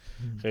میخوندم دیگه،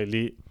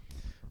 خیلی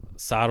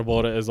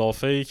سربار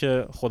اضافه‌ای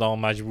که خودمو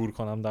مجبور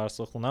کنم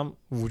درس بخونم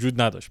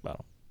وجود نداشت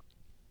برام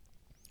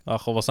و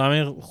خب واسه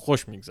همین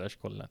خوش میگذشت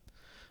کلا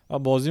و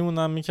بازیمون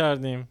هم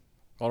میکردیم،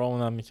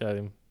 کارامون هم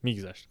میکردیم،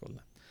 میگذشت کلا.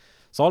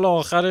 سال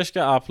آخرش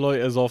که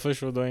اپلای اضافه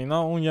شد و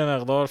اینا، اون یه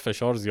مقدار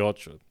فشار زیاد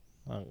شد،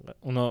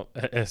 اونو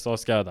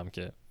احساس کردم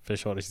که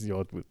فشارش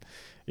زیاد بود،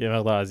 یه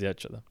مقدار اذیت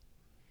شدم،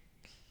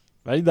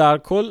 ولی در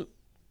کل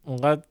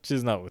اونقدر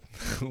چیز نبود.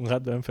 اونقدر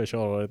بهم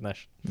فشار وارد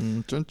نشد،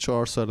 چون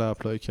 4 سال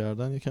اپلای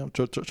کردن یکم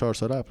 4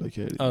 سال اپلای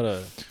کردی. آره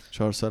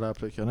 4 سال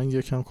اپلای کردن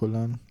یکم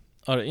کلا.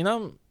 آره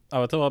اینم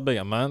البته باید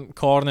بگم من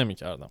کار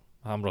نمی‌کردم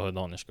همراه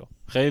دانشگاه،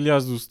 خیلی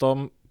از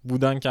دوستام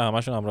بودن که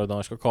همشون همراه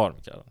دانشگاه کار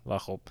می‌کردن و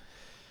خب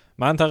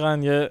منطقاً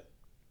یه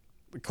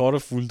کار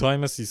فول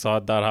تایم 30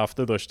 ساعت در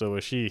هفته داشته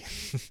باشی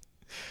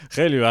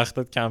خیلی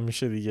وقتت کم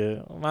میشه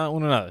دیگه. من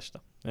اونو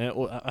نداشتم،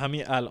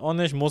 همین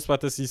الانش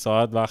مثبت 30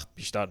 ساعت وقت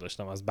بیشتر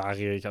داشتم از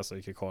بقیه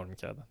کسایی که کار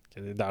میکردن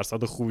که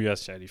درصد خوبی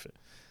از شریفه.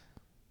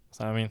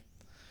 مثلا همین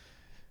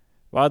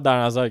باید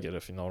در نظر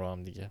گرفت اینا رو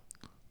هم دیگه.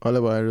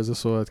 حالا با اجازه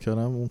صحبت کردم،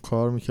 اون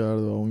کار میکرد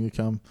و اون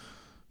یکم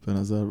به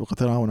نظر به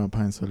خاطر همونم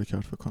 5 سال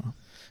کرد فکر کنم.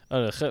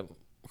 آره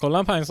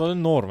کلا 5 سال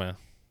نرمه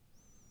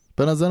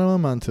به نظر من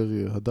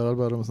منطقیه، حداقل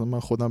برای مثلا من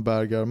خودم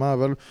برگردم. من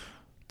اول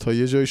تا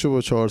یه جاییشو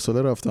با 4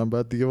 ساله رفتم،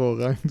 بعد دیگه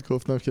واقعا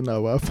گفتم که نه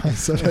باید 5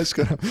 سالش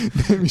کنم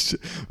نمیشه،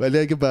 ولی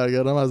اگه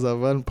برگردم از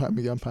اول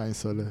میگم 5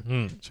 ساله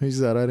چون هیچ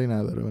ضرری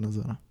نداره به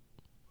نظرم.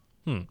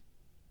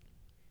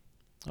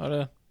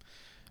 آره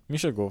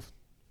میشه گفت،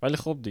 ولی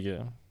خب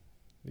دیگه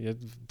یه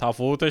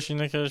تفاوتش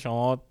اینه که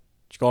شما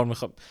چیکار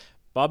میخواد،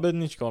 باید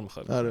بدونی چیکار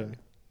میخواد. آره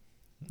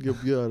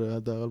یا آره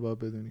حداقل باید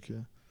بدونی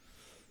که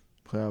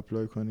میخوای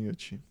اپلای کنی یا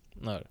چی.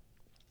 آره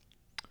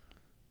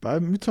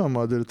بعد میتونم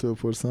مادر تو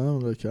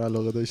بپرسم که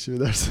علاقه داشتی به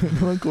درس؟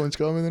 من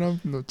کنجکاو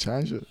میدونم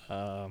چند شد.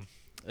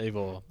 ای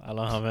بابا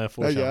الان همه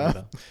فوشم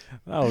میدم.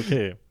 نه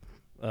اوکی.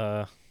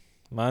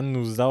 من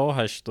 19 و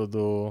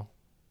 82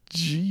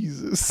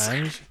 جیزس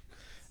 5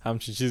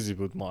 همچین چیزی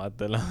بود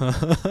معدلم.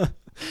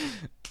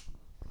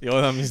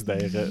 یادم نیست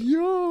دقیقه.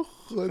 یا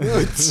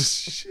خدا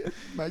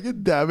مگه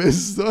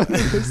دبستان؟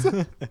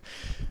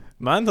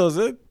 من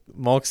تازه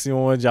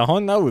ماکسیموم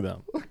جهان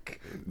نبودم.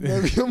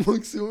 نبیا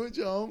ماکسیموم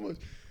جهان باش.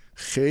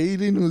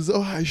 خیلی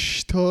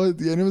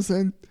 1980 یعنی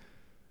مثلا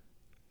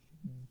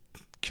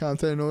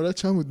کمترین نمره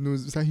چند بود؟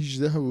 مثلا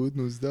 18 بود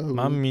 19 بود.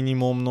 من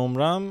مینیمم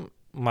نمرم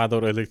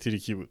مدار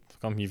الکتریکی بود،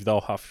 فکرم 17 و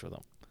 7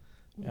 شدم.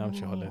 یه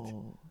همچین حالتی.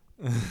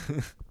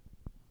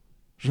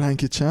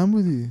 رنگ چند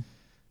بودی؟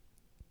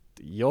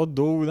 یا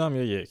 2 بودم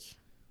یا 1.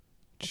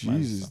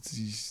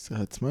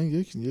 حتما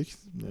یک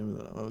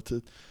نمیدونم.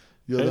 البته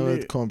یادم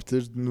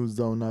کامپیوتر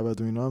 19 و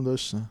 90 و اینا هم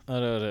داشتن.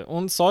 آره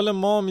اون سال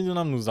ما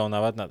میدونم 19 و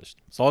 90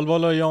 نداشتیم. سال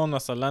بالا یا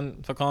مثلا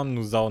فکر کنم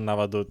 19 و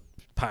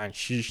 95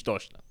 6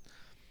 داشتن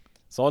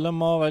سال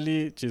ما،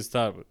 ولی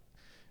چیزتر بود،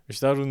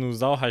 بیشتر رو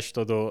 19 و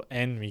 80 و n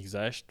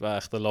میگذشت و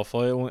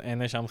اختلافای اون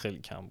nش هم خیلی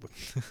کم بود.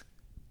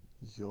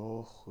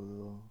 یا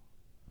خدا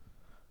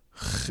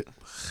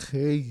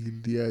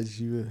خیلی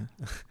عجیبه.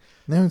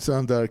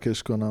 نمیتونم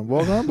درکش کنم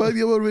واقعا. باید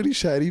یه بار بری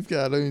شریف که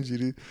الان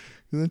اینجوری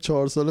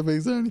 4 ساله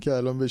بگذارنی که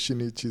الان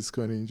بشینی چیز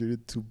کنی اینجوری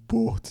تو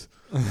بوت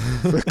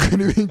فکر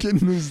کنی این که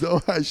 19 و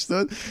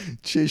 80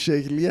 چه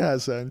شکلی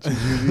هستن چه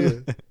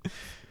جوریه.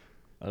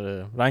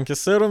 آره رنک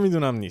 3 رو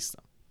میدونم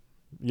نیستم،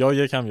 یا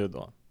 1 یا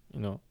 2.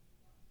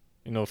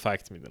 اینو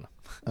فکت میدونم.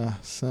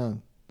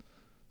 احسن.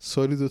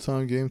 سالی 2 تا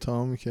هم گیم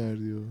تمام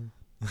میکردی و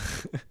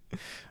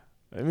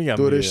میگم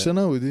دورشته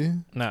نبودی؟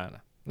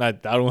 نه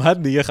در اون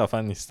حد دیگه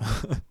خفن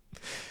نیستم.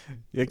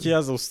 یکی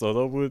از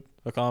استادا بود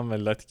بکنم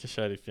ملتی که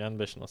شریفیان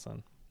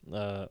بشناسن،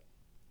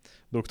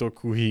 دکتر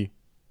کوهی.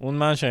 اون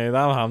من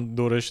شنیدم هم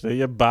دو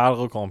رشته برق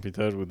و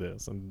کامپیوتر بوده،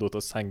 اصلا 2 تا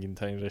سنگین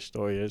ترین رشته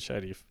های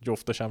شریف،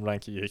 جفتش هم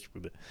رنک 1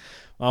 بوده.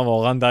 من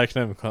واقعا درک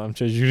نمیکنم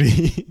چه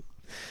جوری.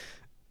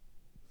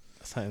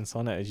 اصلا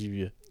انسان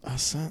عجیبیه.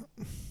 اصلا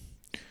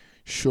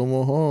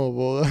شماها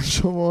واقعا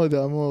شما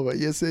آدم‌ها و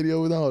یه سریا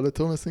بودن، حالا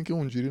تو مثلا که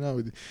اونجوری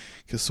نبودی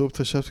که صبح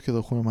تا شب تو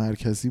کتابخونه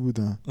مرکزی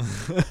بودن.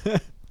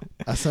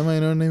 اصلا من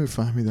اینا رو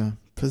نمیفهمیدم.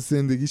 پس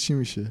زندگی چی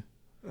میشه؟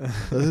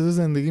 تو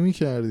زندگی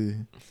میکردی؟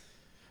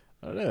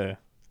 آره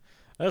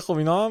خب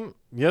اینا هم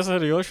یه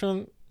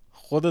سریاشون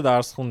خود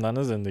درس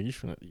خوندن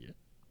زندگیشونه دیگه،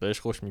 بهش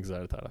خوش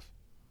میگذره طرف.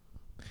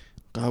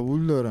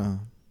 قبول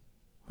دارم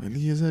ولی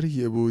یه ذره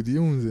یه بودی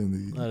اون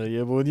زندگی. آره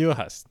یه بودیو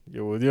هست،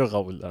 یه بودیو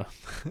قبول دارم.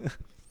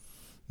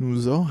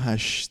 19 و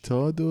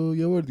 80 و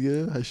یه بار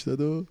دیگه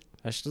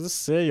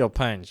 83 یا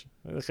 5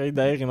 خیلی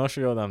دقیق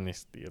ایناشو یادم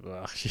نیست دیگه،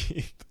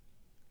 ببخشید.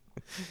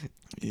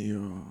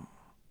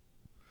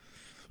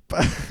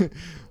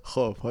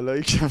 خب حالا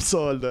یکم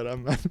سوال دارم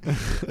من.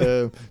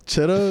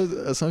 چرا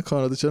اصلا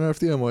کانادا، چرا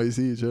نرفتی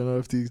MIT، چرا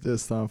نرفتی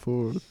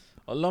استنفورد؟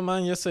 حالا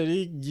من یه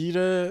سری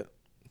گیر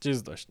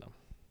چیز داشتم.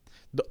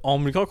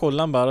 آمریکا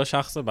کلا برای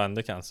شخص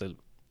بنده کنسل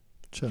بود.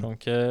 چون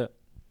که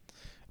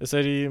یه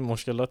سری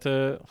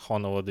مشکلات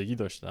خانوادگی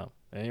داشتم.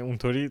 یعنی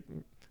اونطوری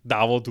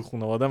دعوا تو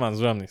خانواده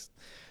منظورم نیست،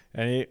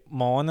 یعنی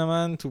مامان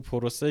من تو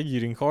پروسه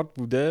گرین کارت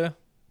بوده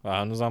و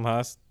هنوزم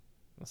هست،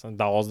 مثلا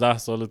 12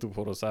 سال تو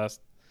پروسه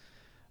است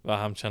و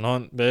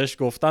همچنان بهش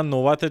گفتن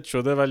نوبتت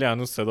شده ولی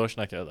هنوز صداش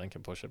نکردن که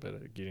پاشه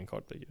بره گرین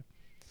کارت بگیره.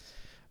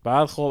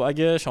 بعد خب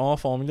اگه شما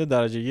فامیل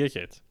درجه 1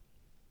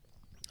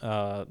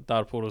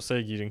 در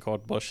پروسه گرین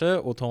کارت باشه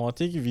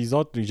اتوماتیک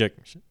ویزات ریجکت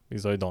میشه،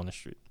 ویزای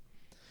دانشجویی.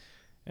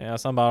 یعنی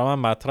اصلا برای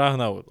من مطرح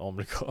نبود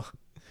آمریکا.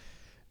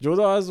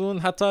 جدا از اون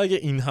حتی اگه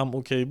این هم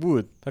اوکی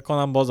بود فکر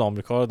کنم باز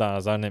آمریکا رو در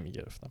نظر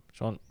نمیگرفتم،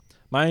 چون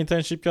من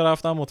اینترنشیپ که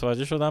رفتم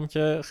متوجه شدم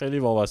که خیلی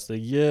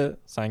وابستگی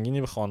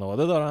سنگینی به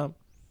خانواده دارم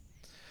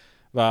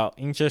و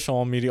اینکه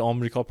شما میری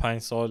آمریکا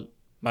 5 سال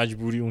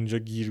مجبوری اونجا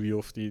گیر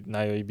بیفتی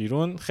نیایی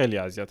بیرون خیلی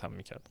اذیتم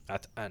میکرد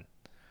قطعاً.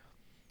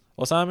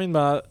 واسه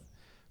همین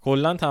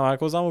کلا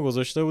تمرکزم رو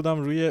گذاشته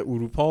بودم روی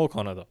اروپا و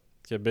کانادا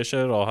که بشه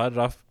راحت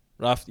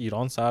رفت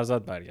ایران سر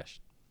زد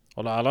برگشت.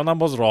 حالا الانم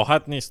باز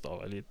راحت نیست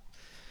ولی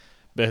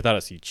بهتر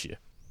از هیچیه.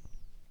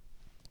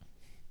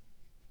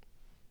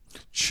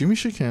 چی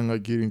میشه که انقدر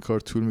گرین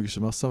کارت طول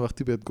میکشه؟ مثلا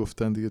وقتی بهت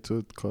گفتن دیگه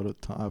تو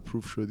کارت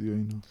اپروف شدی و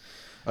اینا،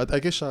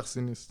 اگه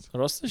شخصی نیست.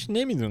 راستش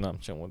نمیدونم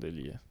چه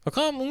مدلیه. فکر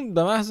کنم اون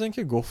به محض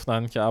اینکه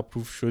گفتن که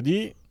اپروف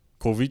شدی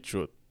کووید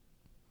شد،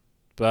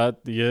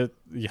 بعد دیگه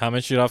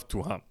همه چی رفت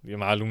تو هم دیگه،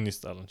 معلوم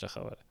نیست الان چه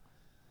خبره.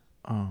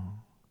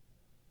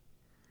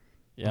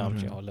 یه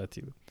همچین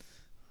حالتی بود.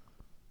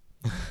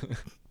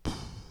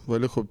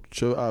 ولی خب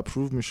چه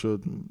اپروف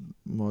میشد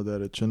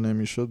مادرت چه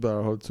نمیشد، به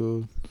هر حال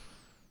تو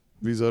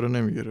ویزا رو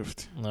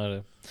نمیگرفتی.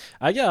 آره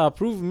اگه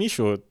اپروف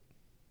میشد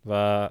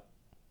و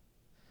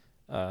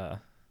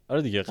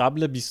آره دیگه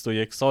قبل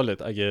 21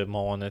 سالت اگه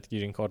مامانت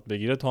گرین کارت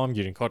بگیره تو هم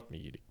گرین کارت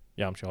میگیری،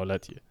 یه همچین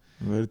حالتیه.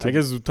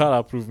 اگه زودتر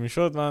اپروف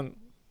میشد من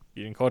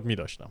گرین کارت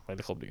میداشتم،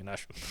 ولی خب دیگه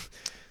نشد.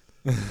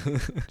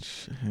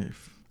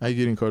 اگه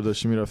گرین کارت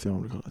داشتی میرفتی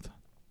آمریکا قطعا.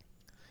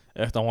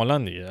 احتمالاً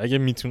دیگه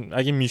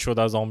اگه میشد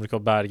از آمریکا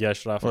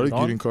برگشت رفت ایران.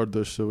 آره گرین کارت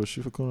داشته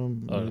باشی فکر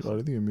کنم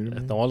آره دیگه میریم.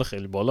 احتمال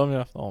خیلی بالا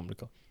میرفت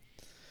آمریکا.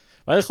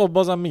 ولی خب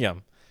بازم میگم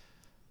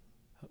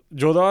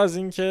جدا از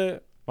این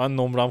که من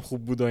نمرم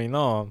خوب بود و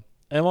اینا،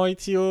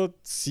 MIT و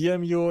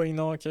CMU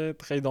اینا که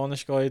خیلی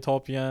دانشگاه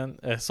تاپیان،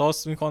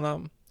 احساس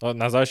میکنم،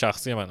 نظر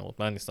شخصی منه،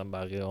 مطمئن نیستم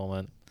بقیه ها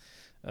من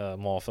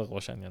موافق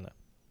باشن یا نه،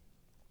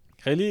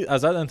 خیلی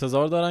ازت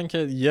انتظار دارن که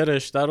یه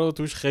رشته رو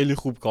توش خیلی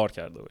خوب کار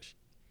کرده باشی.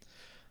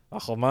 و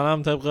خب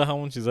منم طبق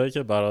همون چیزایی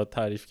که برات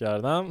تعریف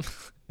کردم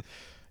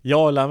یه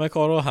عالمه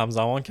کار رو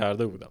همزمان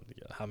کرده بودم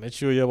دیگه، همه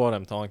چی رو یه بار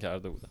امتحان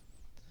کرده بودم.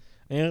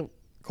 این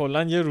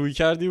کلا یه روی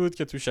کردی بود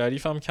که تو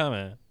شریف هم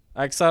کمه.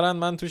 اکثرا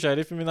من تو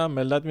شریف میبینم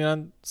ملت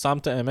میرن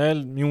سمت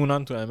امل،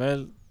 میمونن تو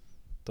امل،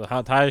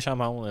 تا تهش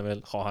هم همون امل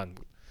خواهند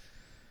بود.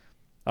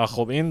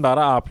 خب این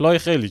برای اپلای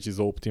خیلی چیز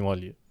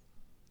اپتیمالیه،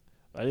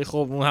 ولی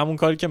خب اون همون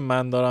کاری که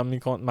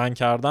من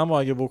کردم و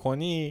اگه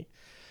بکنی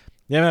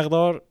یه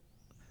مقدار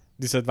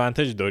دیس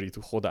ادوانتج داری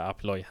تو خود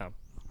اپلای هم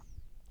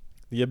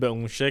دیگه، به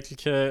اون شکل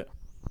که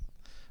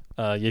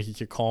یکی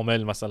که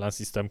کامل مثلا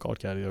سیستم کار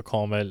کرده یا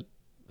کامل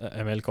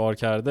امل کار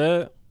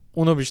کرده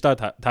اونو بیشتر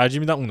ترجیح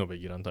میدن اونو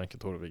بگیرن تا اینکه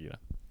تو رو بگیرن.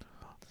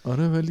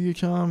 آره ولی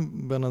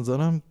یکم به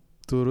نظرم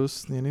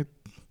درست، یعنی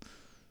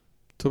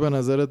تو به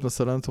نظرت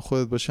مثلا تو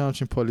خودت باشی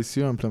همچین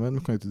پالیسی رو امپلمنت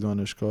میکنی تو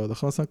دانشگاه،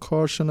 داخل مثلا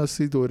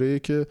کارشناسی دوره‌ای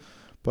که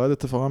باید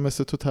اتفاقا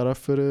مثل تو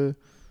طرف بره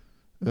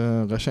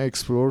قشنگ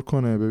اکسپلور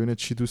کنه، ببینه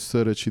چی دوست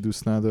داره چی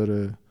دوست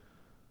نداره،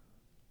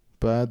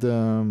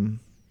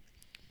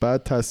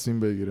 بعد تصمیم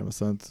بگیره.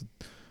 مثلا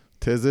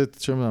تزت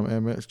چه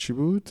میدونم چی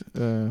بود؟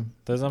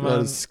 تز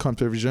من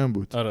کامپیوتر ویژن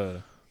بود.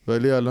 آره.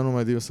 ولی الان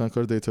اومدی مثلا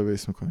کار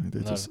دیتابیس میکنی،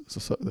 دیتا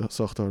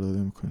ساختار داده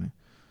میکنی.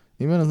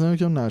 این به نظرم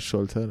یکم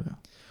نشالتره.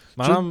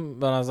 منم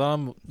به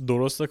نظرم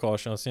درسته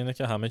کارشناسی اینه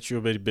که همه چی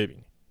رو بری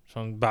ببینی،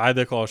 چون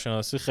بعد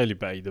کارشناسی خیلی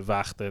بعیده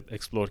وقت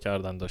اکسپلور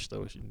کردن داشته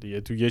باشی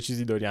دیگه، تو یه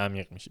چیزی داری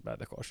عمیق میشی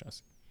بعد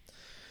کارشناسی.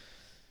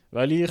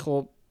 ولی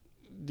خب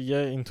دیگه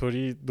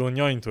اینطوری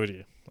دنیا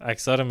اینطوریه،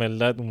 اکثر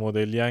ملت اون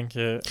مدلی ان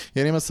که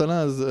یعنی مثلا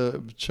از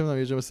چه میدونم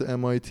یه جا مثل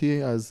MIT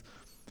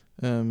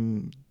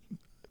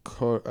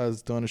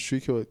از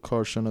دانشجویی که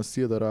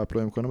کارشناسی داره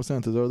اپلای میکنه مثلا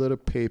انتظار داره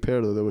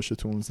پیپر داده باشه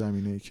تو اون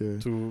زمینه‌ای که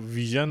تو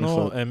ویژن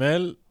و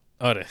امل.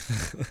 آره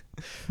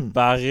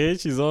بقیه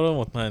چیزا رو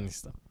مطمئن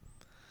نیستم.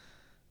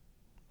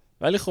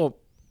 ولی خب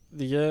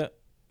دیگه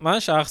من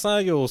شخصا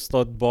اگه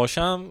استاد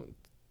باشم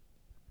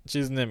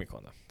چیز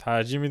نمیکنم،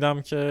 ترجیح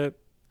میدم که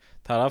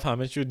طرف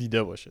همه چی رو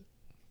دیده باشه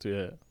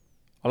توی،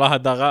 حالا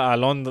حداقل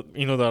الان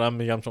اینو دارم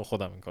میگم چون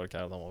خودم این کار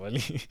کردم،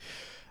 ولی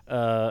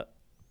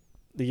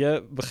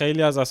دیگه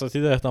خیلی از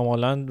اساتید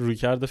احتمالاً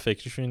رویکرد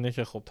فکریشون اینه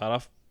که خب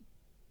طرف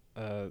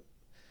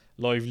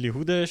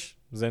لایولیهودش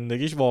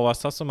زندگیش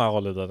وابسته است به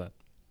مقاله دادن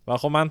و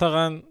خب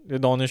منطقاً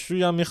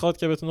دانشجویی هم میخواد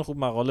که بتونه خوب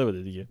مقاله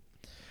بده دیگه.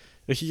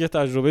 یکی که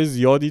تجربه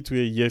زیادی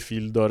توی یه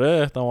فیلد داره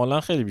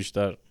احتمالاً خیلی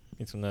بیشتر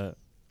میتونه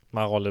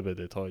مقاله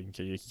بده تا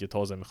اینکه یکی که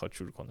تازه میخواد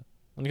شروع کنه.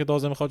 اونی که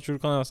تازه میخواد شروع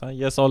کنه مثلا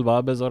یه سال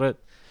بعد بذاره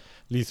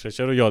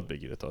لیترچر رو یاد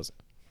بگیره تازه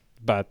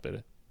بعد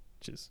بره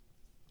چیز.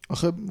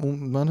 آخه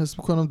من حس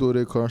میکنم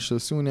دوره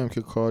کارشناسی اونی هم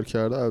که کار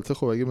کرده، البته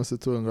خب اگه مثل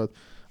تو اینقدر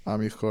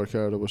عمیق کار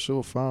کرده باشه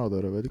و فرق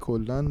داره، ولی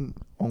کلا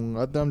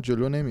اونقدر هم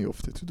جلو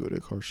نمیافته تو دوره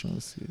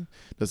کارشناسی.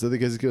 مثلا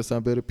کسی که مثلا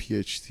بره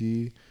PhD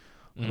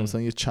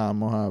مثلا یه چند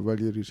ماه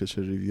اول یه ریسرچ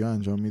ریویو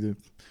انجام میده،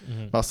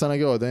 مثلا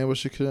اگه آدمی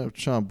باشه که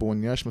چون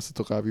بنیه‌اش مثل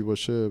تو قوی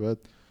باشه، بعد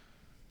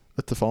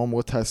اتفاقا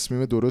موقع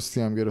تصمیم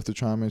درستی هم گرفته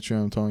چون همه چی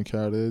امتحان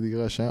کرده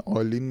دیگه، قشنگ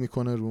آلین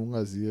میکنه رو اون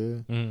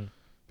قضیه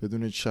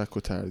بدون شک و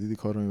تردیدی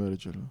کار رو میبره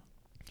جلو.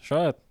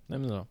 شاید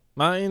نمیدونم،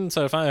 من این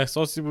صرفا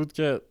احساسی بود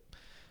که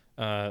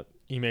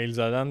ایمیل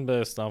زدن به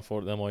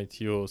استنفورد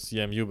MIT و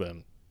CMU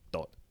بهم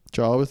داد.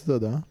 جوابت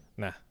دادم؟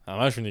 نه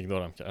همشون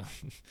ایگنورم کردم.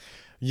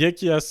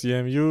 یکی از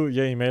CMU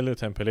یه ایمیل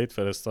تمپلیت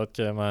فرستاد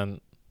که من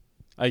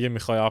اگه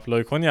میخوای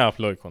اپلای کنی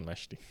اپلای کن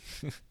مشتی.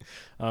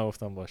 من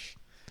گفتم باش.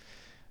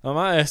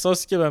 من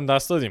احساسی که بهم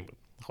دست داد این بود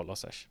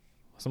خلاصش.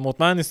 اصلا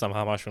مطمئن نیستم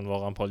همشون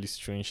واقعا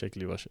پالیسیشون این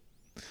شکلی باشه.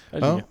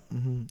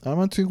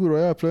 من توی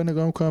گروهای اپلای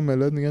نگاه میکنم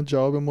ملت میگن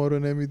جواب ما رو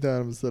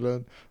نمیدن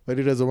مثلا،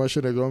 ولی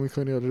رزومه‌شو نگاه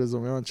میکنی آره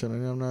رزومه من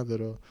چنانی هم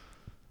نداره.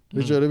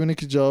 به جالب اینه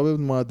که جواب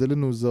معدل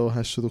 19 و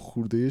 80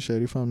 خورده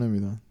شریف هم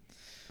نمیدن.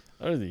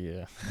 آره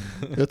دیگه.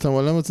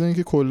 احتمالاً مثلا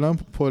اینکه کلا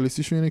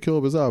پالیسیشون اینه که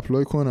بذار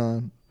اپلای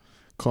کنن،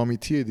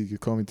 کامیتیه دیگه،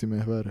 کامیتی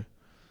محوره،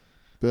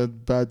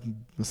 بعد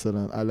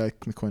مثلا الک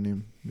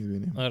میکنیم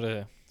میبینیم.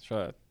 آره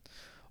شاید.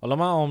 حالا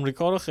من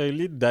آمریکا رو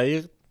خیلی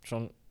دقیق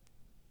چون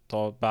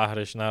تا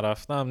بحرش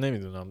نرفتم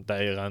نمیدونم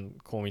دقیقاً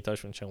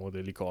کمیتهشون چه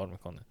مدلی کار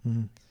میکنه،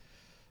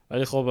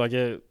 ولی خب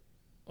اگه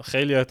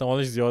خیلی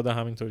احتمالش زیاده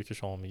همینطوری که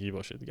شما میگی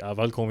باشه دیگه،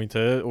 اول کمیته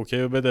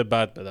اوکی بده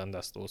بعد بدن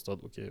دست استاد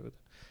اوکی بده،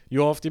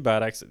 یا هفتی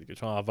برعکس دیگه،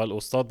 چون اول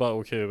استاد بعد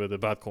اوکی بده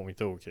بعد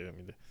کمیته اوکی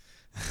میده.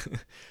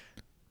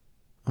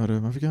 آره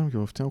من فکر کنم که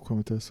گفتم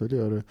کمیته اصلی.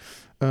 آره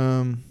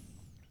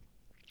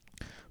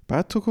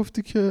بعد تو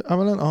گفتی که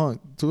اولا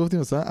تو گفتی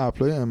مثلا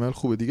اپلای ML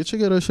خوبه دیگه، چه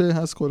گرایشی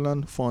هست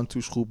کلا فانت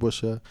توش خوب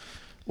باشه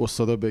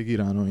استادا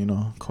بگیرن و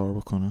اینا کار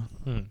بکنن؟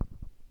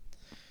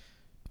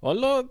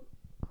 والا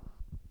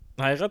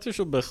حقیقتش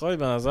رو بخوای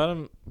به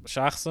نظر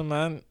شخص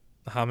من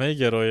همه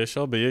گرایش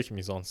ها به یک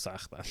میزان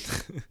سختن.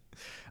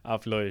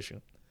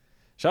 اپلایشون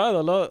شاید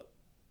حالا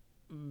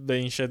به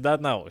این شدت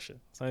نباشه،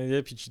 مثلا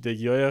یه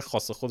پیچیدگی‌های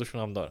خاص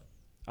خودشون هم داره.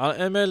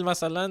 ML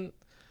مثلا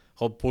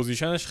خب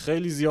پوزیشنش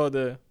خیلی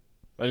زیاده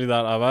ولی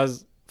در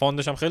عوض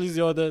فاندش هم خیلی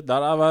زیاده،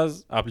 در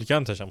عوض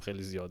اپلیکانتش هم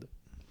خیلی زیاده.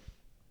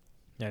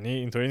 یعنی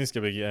اینطوری نیست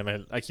که بگی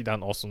ML اکیداً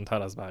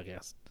آسان‌تر از بقیه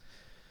است.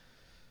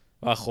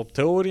 و خب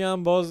تئوری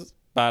هم باز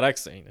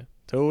برعکس اینه.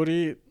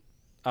 تئوری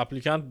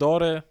اپلیکانت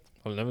داره،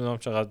 حالا نمیدونم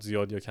چقدر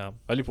زیاد یا کم،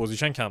 ولی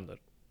پوزیشن کم داره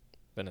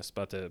به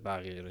نسبت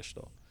بقیه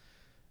رشته.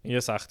 این یه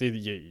سختی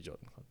دیگه ایجاد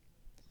میکنه.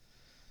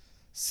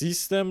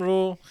 سیستم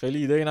رو خیلی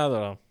ایده‌ای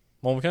ندارم.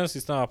 ممکنه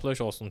سیستم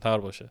اپلایش آسان‌تر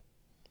باشه،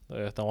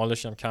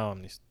 احتمالش هم کم هم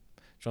نیست،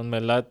 چون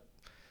ملت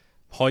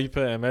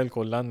هایپ ML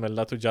کلا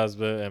ملت رو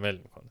جذب ML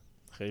میکنه،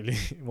 خیلی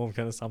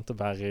ممکنه سمت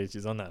بقیه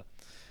چیزا نره.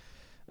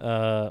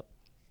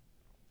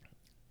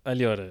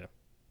 ولی آره،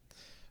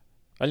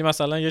 ولی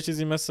مثلا یه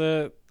چیزی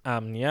مثل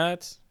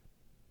اهمیت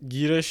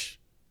گیرش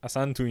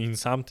اصلا تو این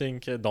سمت این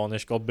که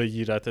دانشگاه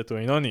بگیرته تو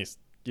اینا نیست،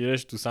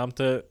 گیرش تو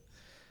سمت،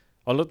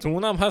 حالا تو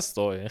اونم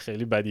هست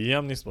خیلی بدیهی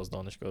هم نیست باز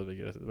دانشگاه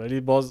بگیرته،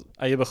 ولی باز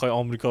اگه بخوای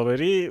آمریکا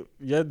بری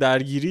یه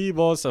درگیری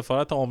با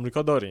سفارت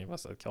آمریکا داری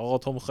مثلا که آقا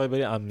تو میخوای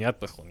بری امنیت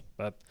بخونی،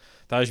 بعد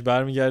تاش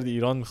برمیگردی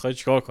ایران میخوای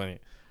چیکار کنی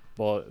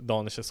با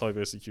دانش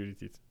سایبر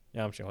سکیوریتی،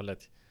 یه همچین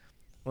حالتی.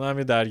 اون هم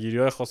یه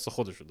درگیری‌های خاص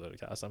خودشو داره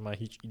که اصلا من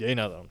هیچ ایده‌ای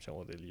ندارم چه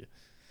مدلیه.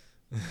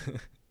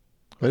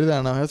 ولی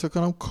در نهایت فکر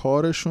کنم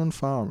کارشون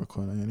فرق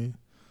میکنه، یعنی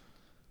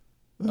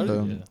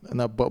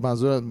نه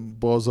منظور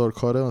بازار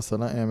کاره،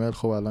 مثلا ML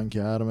خب الان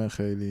گرمه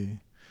خیلی.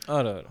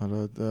 آره.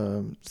 حالا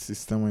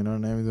سیستم و اینا رو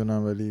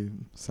نمیدونم ولی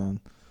مثلا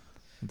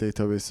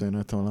دیتابیس و اینا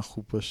احتمالاً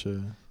خوب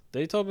باشه.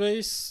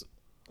 دیتابیس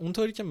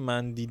اونطوری که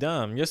من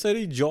دیدم یه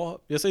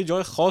سری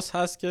جای خاص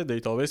هست که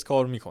دیتابیس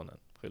کار میکنن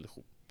خیلی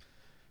خوب،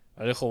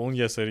 ولی خب اون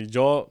یه سری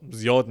جا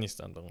زیاد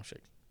نیستن به اون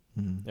شکل،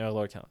 یه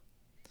مقدار کم.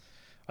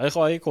 ولی خب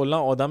اگه کلا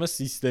آدم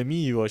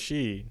سیستمی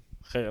باشی،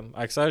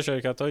 اکثر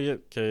شرکت‌ها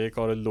که یه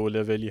کار لو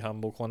لولی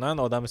هم بکنن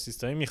آدم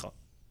سیستمی میخوان،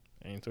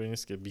 اینطوری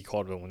نیست که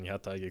بیکار بمونی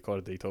حتی اگه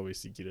کار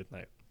دیتابیسی گیرت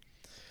نیاد.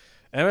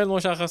 ML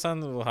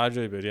مشخصا هر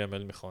جایی بری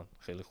ML میخوان،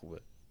 خیلی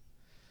خوبه.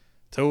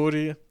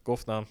 تئوری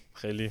گفتم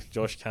خیلی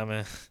جاش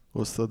کمه.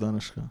 استاد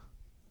دانشگاه.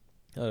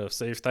 آره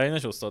سیف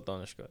ترینش استاد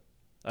دانشگاه،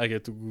 اگه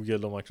تو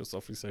گوگل و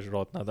مایکروسافت ریسرچ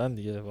رات ندن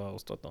دیگه و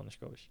استاد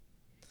دانشگاه بشی.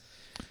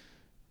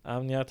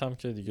 اهمیت هم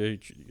که دیگه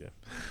هیچی دیگه.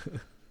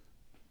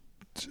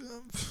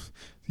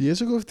 یه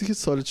جا گفتی که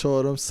سال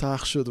 4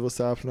 سخت شد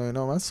واسه اپلای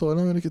اینا، من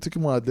سوالم اینه که تو که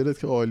معدلت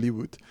که عالی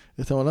بود،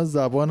 احتمالاً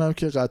زبانم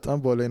که قطعا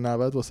بالای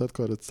 90 واسه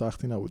کارت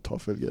سختی نبود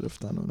تافل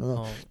گرفتن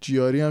و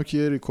جیاری هم که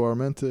یه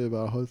ریکوایرمنت به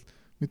هر حال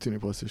میتونی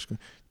پاسش کنی.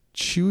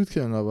 چی بود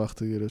که انقدر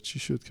وقت گرفت؟ چی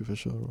شد که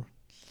فشار آورد؟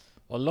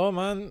 والله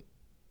من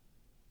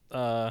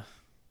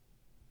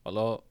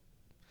حالا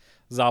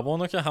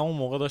زبانو که همون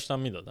موقع داشتم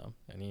میدادم،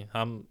 یعنی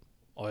هم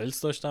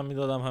آیلتس داشتم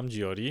میدادم هم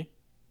جیاری.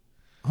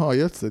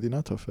 آیلتس دادی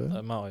نه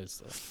تافل؟ من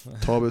آیلتس دادم.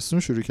 تابستون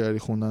شروع کردی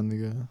خوندن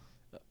دیگه؟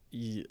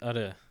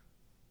 آره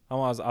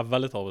اما از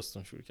اول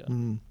تابستون شروع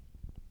کردم.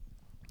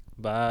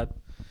 بعد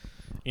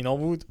اینا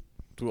بود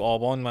تو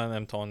آبان من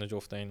امتحان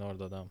جفت اینا رو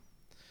دادم.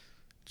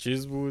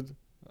 چیز بود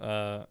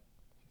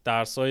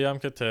درسایی هم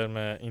که ترم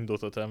این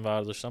دوتا ترم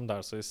برداشتم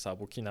درسای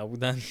سبکی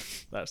نبودن،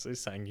 درسای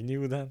سنگینی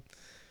بودن.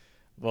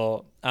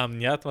 با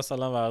اهمیت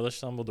مثلا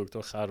برداشتم با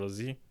دکتر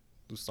خرازی،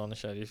 دوستان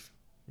شریف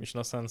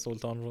میشناسن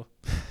سلطان رو.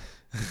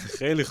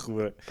 خیلی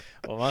خوبه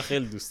و من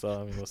خیلی دوست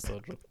دارم این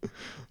استاد رو.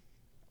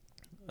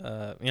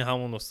 این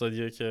همون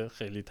استادیه که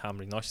خیلی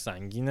تمریناش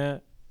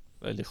سنگینه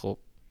ولی خب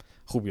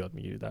خوب یاد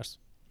میگیری درس.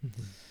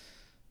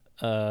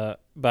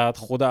 بعد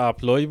خود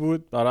اپلای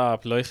بود. برای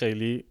اپلای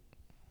خیلی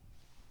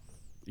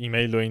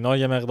ایمیل و اینا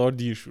یه مقدار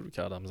دیر شروع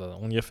کردم زدم،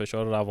 اون یه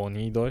فشار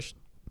روانی داشت.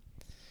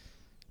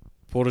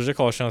 پروژه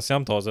کارشناسی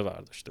هم تازه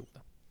برداشته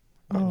بودم،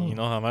 یعنی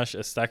اینا همش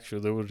استک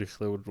شده بود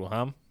ریخته بود رو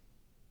هم،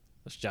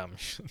 داشت جمع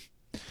میشد.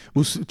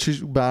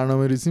 چی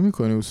برنامه ریزی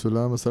میکنی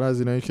اصولا؟ مثلا از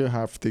اینایی که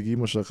هفتگی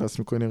مشخص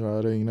میکنی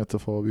قراره این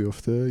اتفاق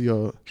بیفته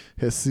یا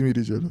حسی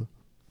میری جلو؟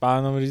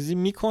 برنامه ریزی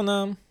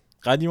میکنم،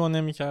 قدیما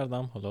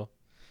نمیکردم، حالا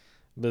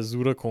به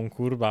زور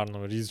کنکور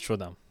برنامه ریز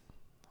شدم،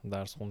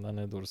 درس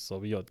خوندن درست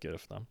حسابی یاد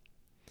گرفتم.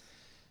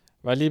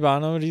 ولی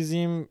برنامه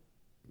ریزیم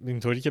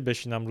اینطوری که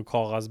بشینم رو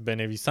کاغذ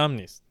بنویسم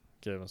نیست،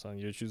 که مثلا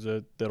یه چیز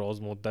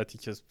دراز مدتی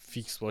که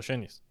فیکس باشه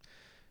نیست.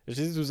 یه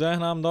چیزی تو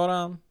ذهنم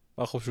دارم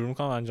و خب شروع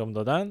میکنم انجام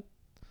دادن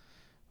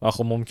و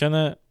خب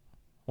ممکنه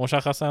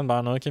مشخصا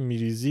برنامه که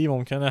میریزی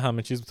ممکنه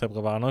همه چیز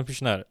طبق برنامه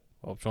پیش نره،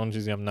 خب چون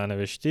چیزی هم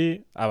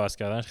ننوشتی عوض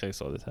کردنش خیلی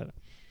ساده تره.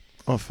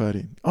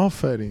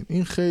 آفرین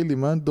این خیلی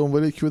من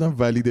دنبال یکی بودم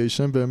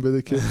ولیدیشن بهم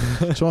بده که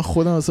چون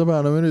خودم اصلا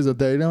برنامه ریزم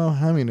دلیلم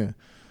هم همینه،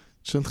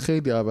 چون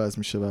خیلی عوض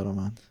میشه برا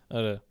من.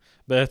 آره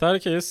بهتره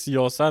که یه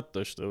سیاست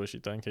داشته باشی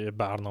تا اینکه یه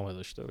برنامه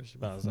داشته باشی.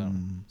 به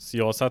نظرم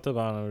سیاست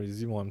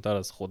برنامه‌ریزی مهمتر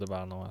از خود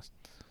برنامه است.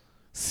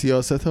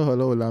 سیاست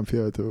حالا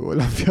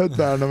المپیاد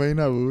برنامه‌ای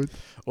نبود.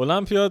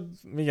 المپیاد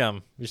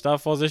میگم بیشتر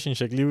فازش این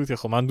شکلی بود که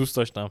خب من دوست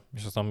داشتم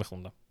میشستم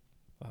میخوندم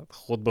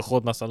خود به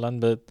خود، مثلا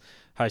به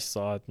 8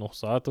 ساعت 9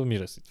 ساعت رو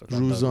میرسید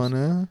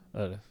روزانه.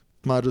 آره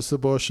مدرسه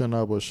باشه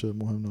نباشه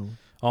مهم نبود.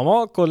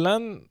 اما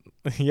کلا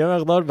یه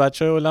مقدار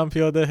بچهای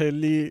المپیاد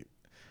خیلی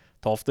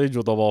تافته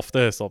جدا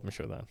بافته حساب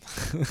میشدن.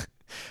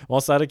 ما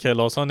سر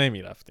کلاس ها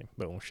نمی رفتیم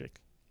به اون شکل،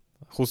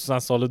 خصوصا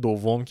سال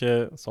دوم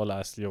که سال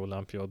اصلی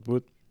المپیاد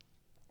بود.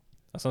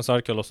 اصلا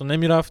سر کلاس ها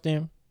نمی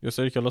رفتیم، یه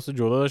سری کلاس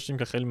جدا داشتیم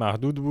که خیلی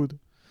محدود بود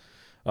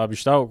و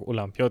بیشتر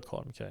المپیاد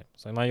کار میکردیم.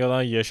 مثلا من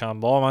یادم یه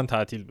شنبه ها من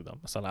تعطیل بودم،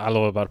 مثلا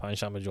علاوه بر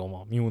پنجشنبه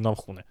جمعه میموندم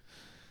خونه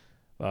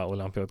و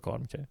المپیاد کار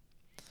میکردیم.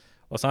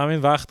 واسه همین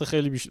وقت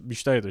خیلی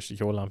بیشتری داشتی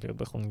که المپیاد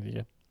بخونی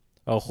دیگه.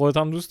 و خودت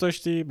هم دوست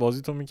داشتی،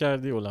 بازی تو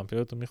میکردی،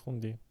 المپیاد تو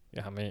میخوندی،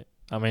 یه همه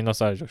اینا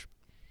سر جاش.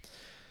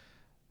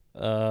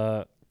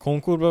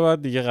 کنکور به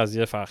بعد دیگه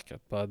قضیه فرق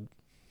کرد. بعد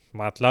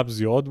مطلب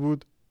زیاد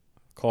بود،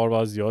 کار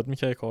باید زیاد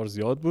میکردی، کار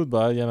زیاد بود،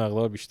 باید یه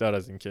مقدار بیشتر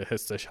از این که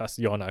حسش هست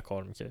یا نه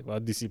کار میکردی،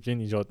 باید دیسیپلین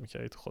ایجاد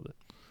میکردی تو خودت.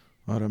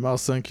 آره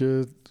مثلا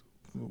که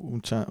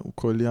اون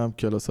کلی هم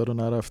کلاسا رو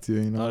نرفتی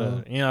و اینا.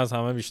 آره این از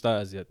همه بیشتر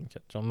اذیت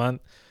میکرد، چون من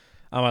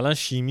عملا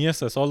شیمی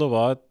 3 سال رو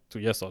باید تو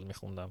 1 سال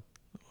میخوندم.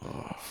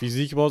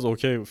 فیزیک باز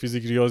اوکی بود،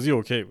 فیزیک ریاضی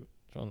اوکی بود،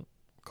 چون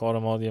کار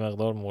ما یه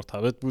مقدار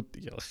مرتبط بود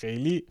دیگه،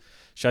 خیلی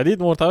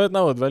شدید مرتبط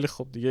نبود ولی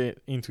خب دیگه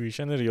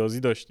اینتویشن ریاضی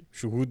داشتی،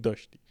 شهود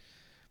داشتی.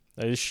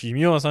 ولی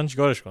شیمی رو مثلا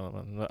چیکارش کنم،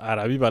 من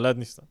عربی بلد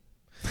نیستم،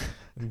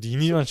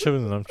 دینی من چه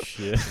بدونم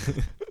چیه.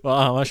 و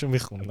همشو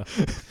میخوندم.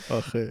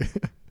 آخه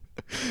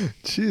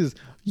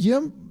یه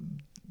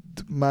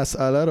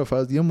مسئله رو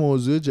فرض، یه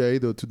موضوع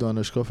جدید رو تو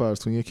دانشگاه فرض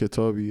کن، یه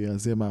کتابی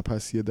از یه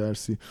مبحث، یه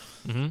درسی،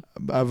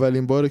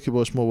 اولین باره که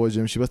باش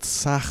مواجه میشی، بعد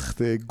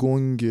سخته،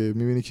 گنگه،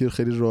 میبینی که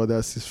خیلی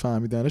رادستی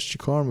فهمیدنش، چی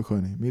کار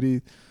میکنی؟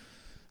 میری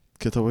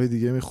کتابای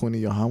دیگه میخونی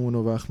یا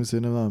همونو وقت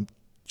میذاری؟ نمیدونم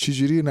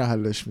چجوری نه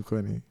حلش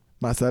میکنی،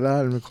 مسئله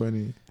حل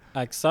میکنی؟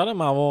 اکثر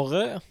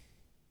مواقع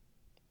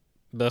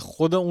به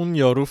خود اون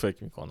یارو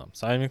فکر میکنم،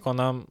 سعی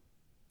میکنم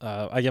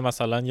اگه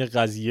مثلا یه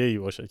قضیه‌ای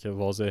باشه که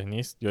واضح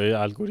نیست یا یه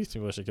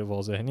الگوریتمی باشه که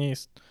واضح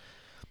نیست،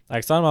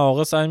 اکثر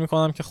مواقع سعی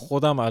میکنم که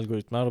خودم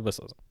الگوریتم رو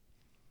بسازم،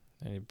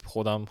 یعنی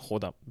خودم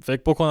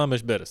فکر بکنم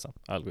بهش برسم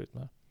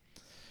الگوریتم.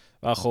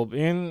 و خب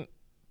این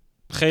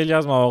خیلی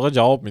از مواقع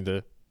جواب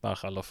میده،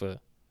 برخلاف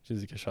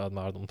چیزی که شاید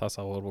مردم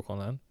تصور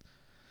بکنن.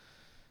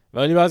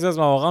 ولی بعضی از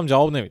مواقع هم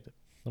جواب نمیده.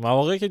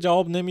 مواقعی که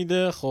جواب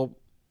نمیده، خب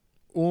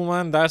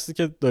من درسی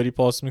که داری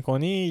پاس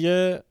میکنی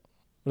یه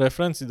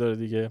رفرنسی داره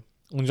دیگه،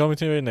 اونجا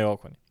میتونی بری نگاه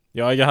کنی،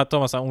 یا اگه حتی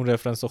مثلا اون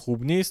رفرنس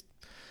خوب نیست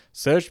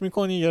سرچ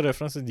میکنی یه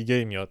رفرنس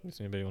دیگه میاد،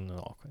 میتونی بری اون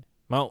نگاه کنی.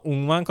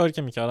 من کاری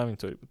که میکردم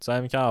اینطوری بود،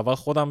 سعی میکردم اول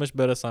خودم بهش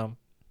برسم،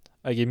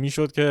 اگه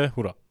میشد که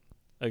هورا،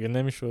 اگه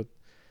نمیشد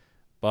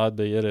بعد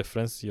به یه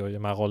رفرنس یا یه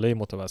مقاله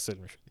متوسل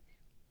میشد.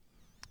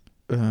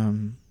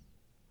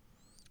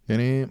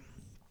 یعنی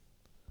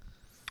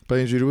با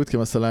اینجوری بود که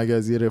مثلا اگه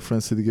از یه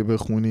رفرنس دیگه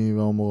بخونی و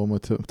اون موقع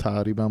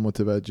تقریبا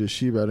متوجه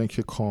شی، برای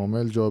اینکه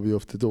کامل جا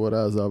بیفته دوباره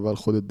از اول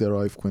خودت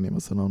درایو کنی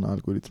مثلا اون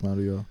الگوریتم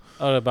رو. یا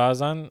آره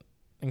بعضن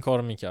این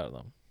کارو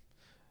میکردم.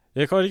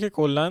 یه کاری که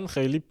کلا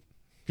خیلی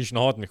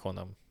پیشنهاد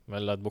میکنم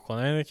ملت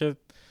بکنن اینه که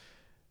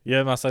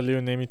یه مسئله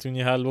رو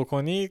نمیتونی حل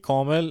بکنی،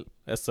 کامل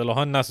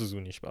اصطلاحا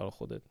نسوزونیش برای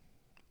خودت.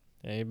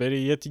 یعنی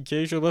بری یه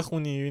تیکه‌ایشو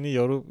بخونی، ببینی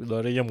یارو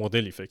داره یه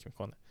مدلی فکر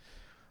میکنه،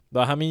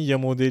 و همین یه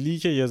مدلی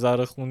که یه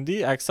ذره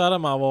خوندی اکثر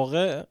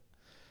مواقع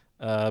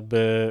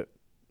به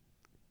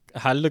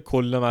حل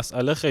کل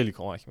مسئله خیلی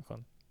کمک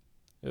میکنه.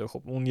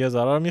 خب اون یه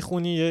ذره رو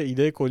میخونی، یه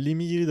ایده کلی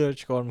میگیری داره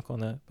چیکار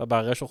میکنه و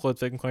بقیه‌شو خودت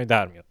فکر میکنی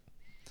در میاد،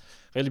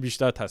 خیلی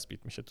بیشتر تثبیت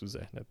میشه تو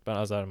ذهنت به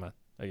نظر من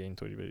اگه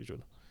اینطوری بری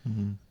جلو.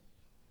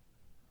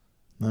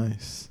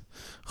 نایس.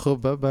 خب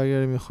بعد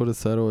برگردیم میخوره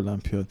سر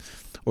المپیاد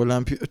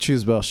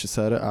چیز بخشی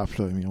سر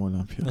اپلای. میگم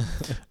المپیاد.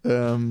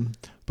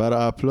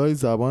 برای اپلای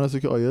زبان هستو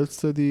که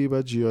آیلتس دادی،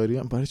 بعد جیاری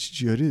هم. برای چی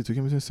جیاری دادی؟ تو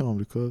که میتونستی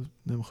آمریکا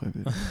نمیخوای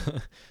بری.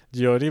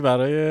 جیاری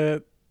برای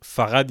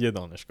فقط یه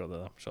دانشگاه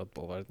دادم، شاید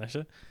باورت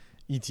نشه.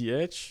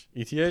 ETH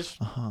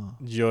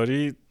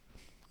جیاری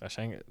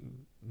قشنگ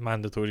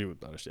منداتوری بود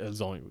براش،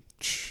 الزامی بود.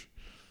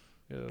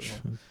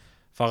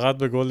 فقط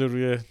به گل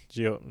روی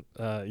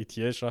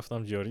ETH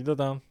رفتم جیاری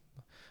دادم.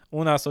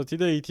 اون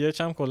اساتید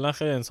ETH هم کلا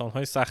خیلی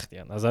انسان‌های سختی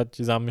هستن، ازت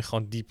چیزام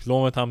میخوان،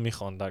 دیپلمت هم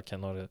میخوان در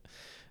کنار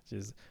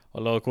چیز.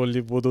 حالا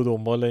کلی بود و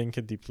دنبال این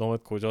که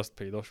دیپلمت کجاست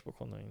پیداش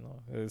بکنه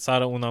اینا،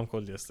 سر اونم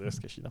کلی استرس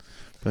کشیدم.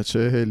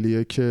 بچه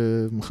خیلیه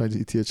که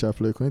میخواید ETH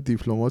اپلای کنید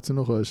دیپلماتتون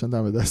رو خواهشاً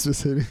دم دست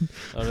بذارین.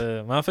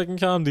 آره من فکر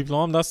می‌کردم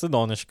دیپلمم دست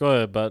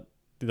دانشگاهه، بعد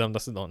دیدم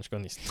دست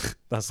دانشگاه نیست،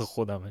 دست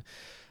خودمه.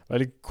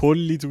 ولی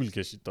کلی طول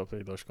کشید تا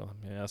پیداش کنم،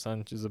 یعنی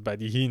اصلا چیز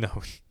بدیهی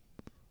نبود.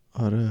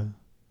 آره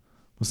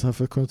مثلا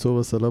فکر کن تو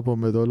مثلا با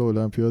مدال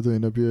المپیاد و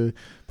اینا بیای،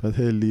 بعد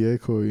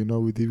هلیک و اینا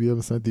بودی، بیا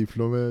مثلا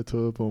دیپلم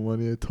تو به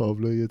عنوان یه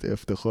تابلو یه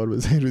افتخار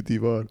بزنی رو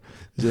دیوار،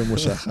 جای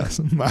مشخص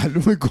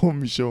معلومه گم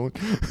میشه اون.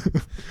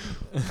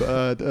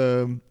 بعد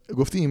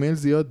گفتی ایمیل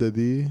زیاد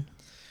دادی؟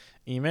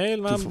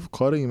 ایمیل من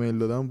کار ایمیل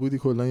دادن بودی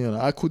کلا یا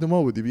نه؟ اکود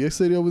ما بودی؟ یک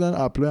سری بودن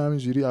اپلای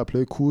همینجوری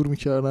اپلای کور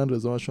میکردن،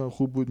 رزومه‌شون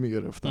خوب بود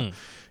میگرفتن.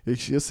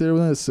 یه سری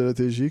بودن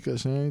استراتژیک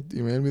قشنگ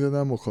ایمیل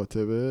میدادن،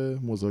 مکاتبه،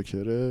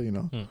 مذاکره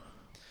اینا.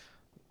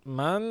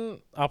 من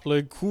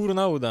اپلای کور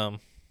نبودم،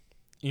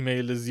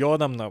 ایمیل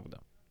زیادم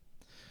نبودم.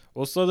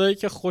 استادایی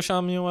که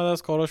خوشم میومد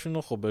از کاراشون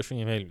رو خب بهشون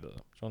ایمیل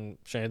میدادم، چون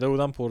شنیده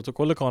بودم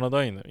پروتکل کانادا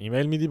اینه،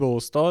 ایمیل میدی به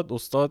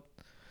استاد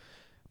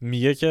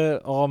میگه که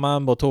آقا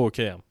من با تو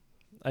اوکی ام،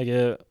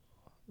 اگه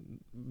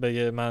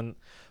بگه من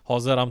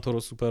حاضرم تو رو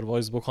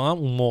سوپروایز بکنم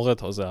اون موقع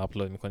تازه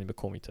اپلای میکنی به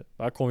کمیته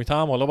و کمیته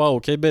هم حالا باید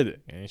اوکی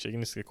بده، یعنی شکلی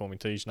نیست که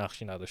کمیته هیچ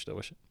نقشی نداشته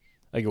باشه،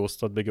 اگه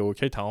استاد بگه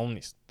اوکی تمام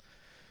نیست،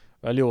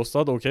 ولی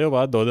استاد اوکی رو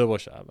باید داده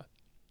باشه اول.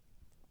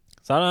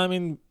 سر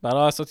همین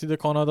برای اساتید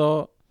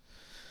کانادا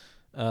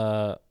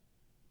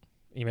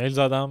ایمیل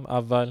زدم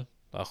اول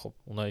و خب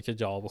اونایی که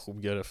جواب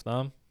خوب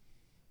گرفتم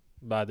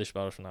بعدش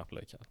براشون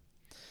اپلای کردم.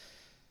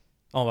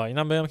 و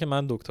اینم بگم که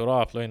من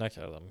دکترا اپلای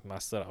نکردم،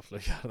 مستر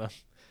اپلای کردم.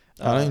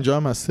 الان اینجا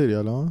هم مستری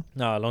الان؟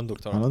 نه الان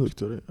دکترا. الان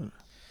دکتری.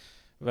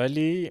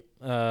 ولی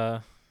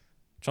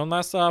چون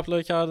مستر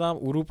اپلای کردم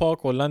اروپا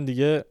کلا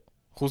دیگه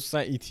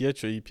خصوصا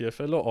ETH و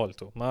EPFL و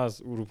آلتو، من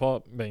از اروپا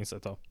به این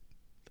ستا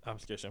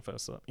اپلیکیشن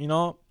فرستادم.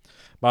 اینا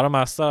برای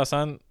مستر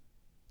اصلا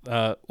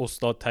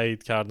استاد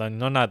تایید کردن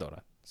اینا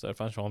ندارن،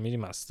 صرفا شما میری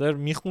مستر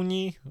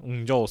میخونی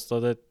اونجا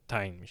استاد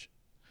تعیین میشه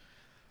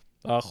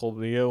و خب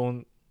دیگه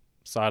اون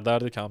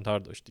سردرد کمتر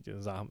داشت دیگه،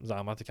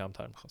 زحمت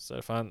کمتر میخواست،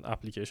 صرفا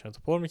اپلیکیشن تو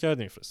پر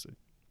میکردی میفرستادی.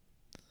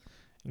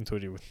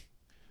 اینطوری بود.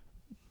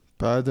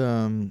 بعد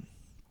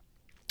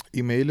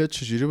ایمیل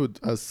چجوری بود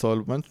از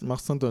سال؟ من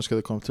مخصوصا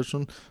دانشکده کامپیوتر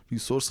چون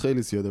ریسورس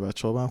خیلی زیاده،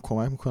 بچه‌ها هم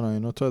کمک میکنن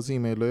اینا. تو از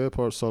ایمیل‌های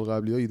پارسال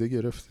قبلی‌ها ایده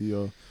گرفتی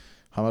یا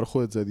همه رو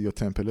خودت زدی یا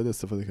تمپلت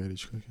استفاده کردی؟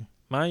 چیکار کردی؟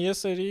 من یه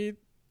سری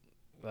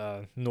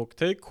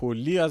نکته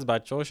کلی از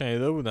بچه‌ها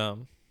شنیده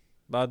بودم،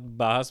 بعد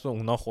بحث به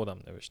اونا خودم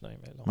نوشتم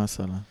ایمیل‌ها.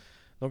 مثلا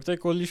نکته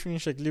کلیشون این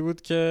شکلی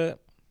بود که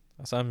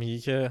مثلا میگی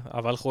که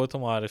اول خودتو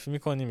معرفی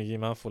میکنی، میگی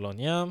من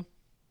فلانیم،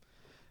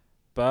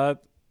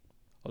 بعد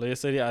حالا یه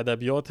سری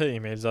ادبیات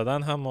ایمیل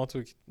زدن هم ما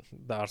تو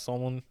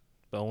درسامون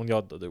به اون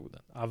یاد داده بودن.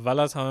 اول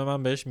از همه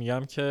من بهش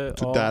میگم که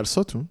تو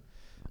درساتون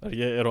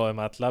یه ارائه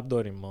مطلب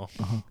داریم ما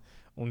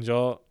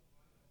اونجا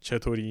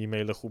چطوری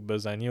ایمیل خوب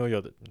بزنی و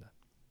یادت میدن.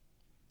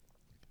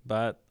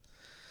 بعد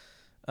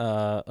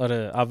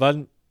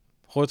اول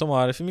خودتو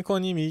معرفی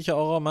میکنی، میگی که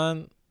آقا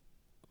من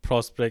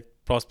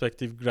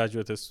پراسپکتیو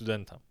گریجویت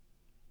استودنتم.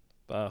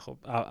 و خب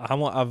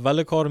همون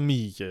اول کار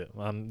میگی که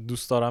من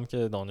دوست دارم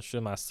که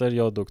دانشجو مستر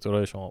یا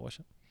دکترای شما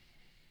باشم.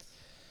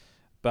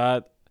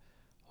 بعد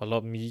حالا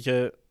میگی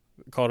که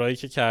کارهایی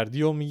که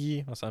کردی و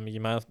میگی، مثلا میگی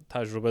من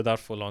تجربه در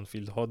فلان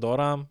فیلدها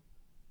دارم،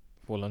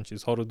 فلان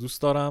چیزها رو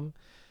دوست دارم،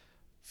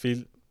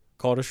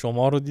 کار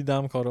شما رو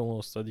دیدم، کار اون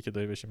استادی که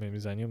داری بهش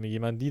میزنی و میگی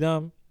من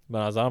دیدم، به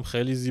نظرم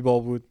خیلی زیبا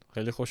بود،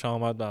 خیلی خوشم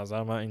آمد، به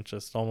نظر من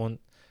اینترستامون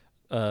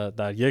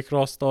در یک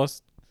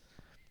راستاست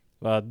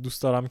و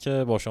دوست دارم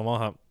که با شما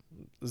هم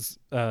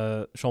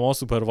شما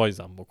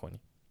سوپروایزم بکنی.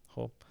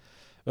 خب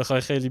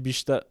بخوای خیلی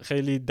بیشتر،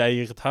 خیلی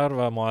دقیق تر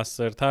و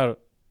موثرتر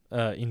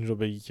این رو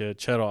بگی که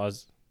چرا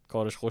از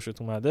کارش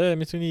خوشت اومده،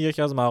 میتونی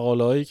یکی از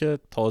مقاله هایی که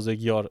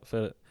تازگی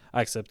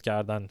اکسپت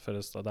کردن،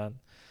 فرستادن،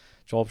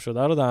 چاپ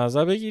شده رو در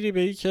نظر بگیری،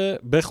 بگی که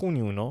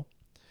بخونی اونو،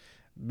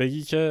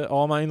 بگی که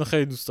آقا من اینو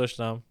خیلی دوست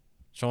داشتم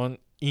چون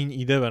این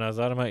ایده به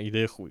نظر من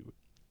ایده خوبی بود.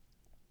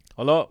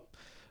 حالا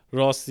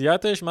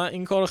راستیتش من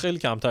این کارو خیلی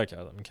کمتر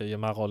کردم که یه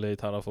مقاله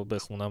طرفو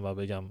بخونم و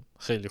بگم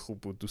خیلی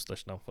خوب بود، دوست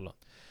داشتم فلان.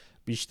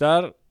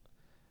 بیشتر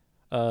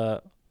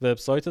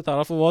وبسایت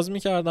طرفو باز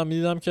می‌کردم،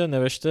 می‌دیدم که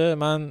نوشته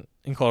من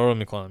این کارا رو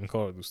می‌کنم، این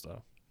کارو دوست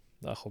دارم.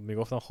 خب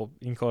میگفتم خب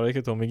این کاری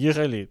که تو میگی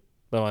خیلی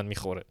به من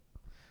میخوره،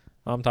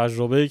 هم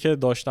تجربه‌ای که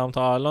داشتم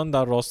تا الان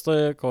در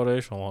راستای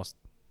کارهای شماست،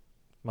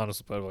 منو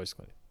سوپروایز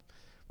کنید.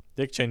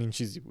 یک چنین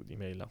چیزی بود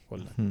ایمیلم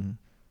کلا.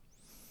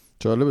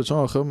 جالبه چون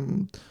آخه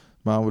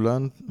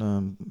معمولا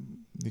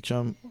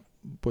یکم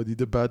با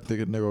دید بد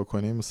نگاه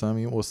کنیم، مثلا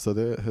این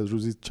استاده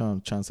روزی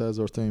چند صد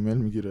هزار تا ایمیل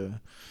میگیره،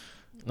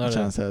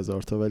 چند صد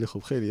هزار تا، ولی خب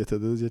خیلی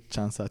تعداد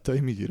چند صد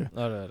تایی میگیره.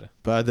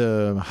 بعد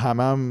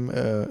هم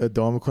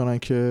ادعا میکنن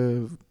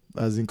که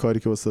از این کاری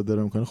که استاد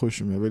داره میکنه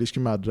خوشش میاد، ولی هیچ کی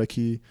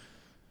مدرکی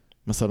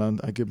مثلا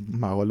اگه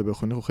مقاله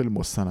بخونی خب خیلی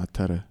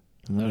مستندتره،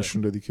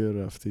 نشون دادی که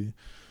رفتی،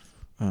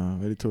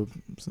 ولی تو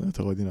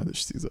اعتقادی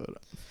نداشتی ظاهرا.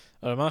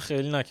 من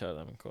خیلی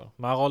نکردم این کار.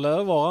 مقاله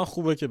واقعا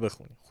خوبه که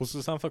بخونی،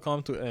 خصوصا فکر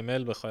کنم تو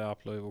ایمیل بخوای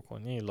اپلای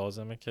بکنی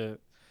لازمه که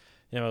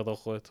یه مقدار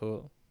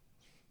خودتو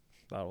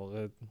در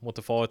واقع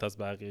متفاوت از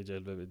بقیه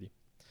جلوه بدی.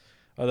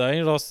 و در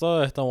این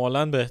راستا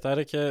احتمالاً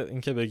بهتره که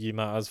اینکه بگی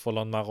من از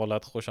فلان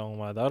مقالت خوشم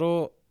اومده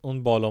رو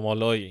اون بالا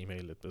مالای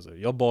ایمیلت بذاری،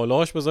 یا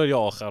بالاش بذاری یا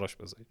آخرش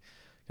بذاری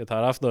که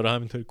طرف داره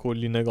همینطوری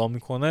کلی نگاه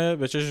میکنه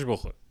به چشش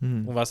بخوره.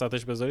 اون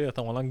وسطش بذاری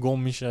احتمالاً گم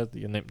میشه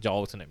دیگه،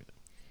 جوابت نمیده.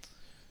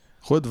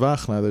 خود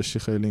وقت نداشتی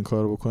خیلی این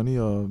کار بکنی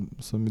یا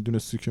مثلا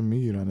میدونستی که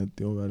میگیرن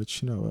یا برای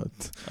چی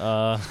نباید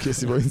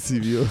کسی با این سی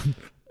وی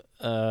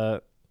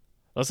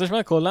راستش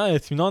من کلا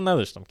اطمینان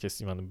نداشتم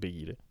کسی منو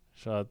بگیره،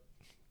 شاید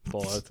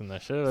باورتون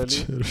نشه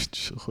ولی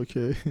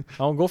اوکی.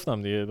 همون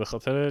گفتم دیگه به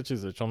خاطر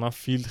چیزه، چون من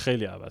فیلد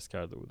خیلی عوض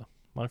کرده بودم.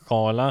 من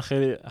کاملا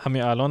خیلی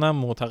همین الانم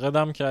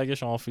معتقدم که اگه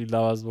شما فیلد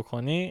عوض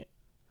بکنی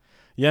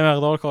یه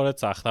مقدار کارت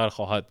سخت‌تر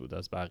خواهد بود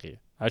از بقیه،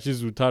 هرچی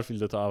زودتر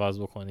فیلدتو عوض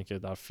بکنی که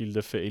در فیلد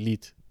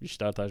فعلیت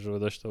بیشتر تجربه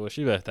داشته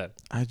باشی بهتر.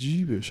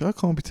 عجیبه، شاید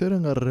کامپیوتر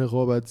انقدر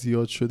رقابت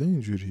زیاد شده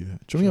اینجوریه،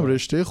 چون میگم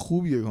رشته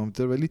خوبیه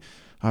کامپیوتر ولی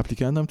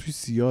اپلیکانت هم توی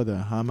زیاده،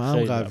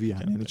 همه قویه،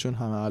 یعنی چون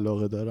همه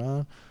علاقه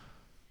دارن.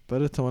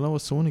 برای احتمالاً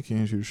واسه اونه که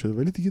اینجوری شده.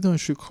 ولی دیگه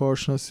دانشجوی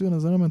کارشناسی به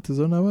نظرم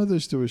انتظار نباید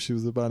داشته باشی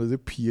به اندازه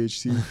پی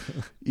اچ دی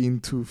این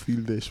تو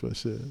فیلدش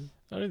باشه.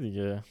 آره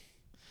دیگه.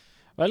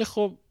 ولی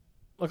خب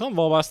واقعا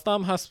وابسته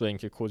هم هست به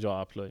اینکه کجا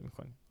اپلای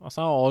میکنی.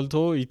 مثلا آلتو،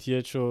 ای تی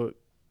اچ و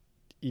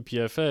ای پی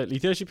اف ال، ای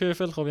تی اچ ای پی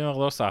اف ال خب یه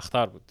مقدار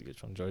سخت‌تر بود دیگه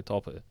چون جای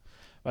تاپه.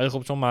 ولی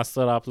خب چون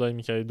مستر اپلای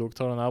میکردی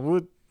دکترا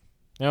نبود،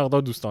 یه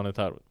مقدار دوستانه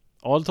تر بود.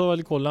 آلتو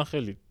ولی کلا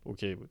خیلی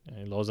اوکی بود،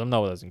 یعنی لازم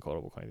نبود از این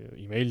کارو بکنی،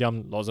 ایمیلی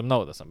هم لازم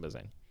نبود اصلا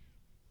بزنی.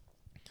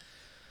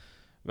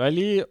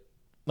 ولی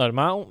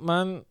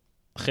من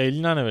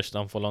خیلی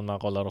ننوشتم فلان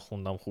مقاله رو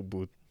خوندم خوب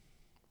بود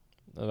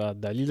و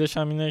دلیلش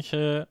هم اینه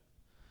که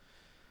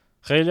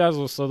خیلی از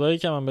استادایی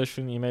که من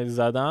بهشون ایمیل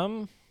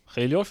زدم،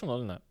 خیلی هاشون،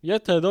 حالا نه، یه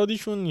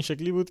تعدادیشون این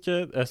شکلی بود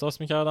که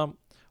احساس میکردم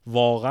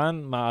واقعا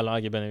من الان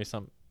اگه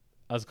بنویسم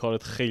از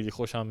کارت خیلی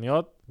خوشم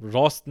میاد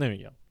راست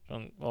نمیگم،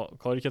 چون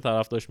کاری که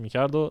طرف داشت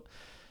میکرد و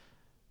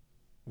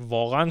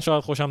واقعا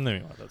شاید خوشم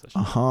نمیاد ازش.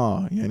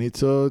 آها، یعنی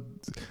تو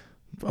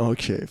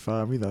اوکی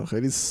فهمیدم،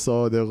 خیلی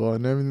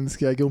صادقانه میدونست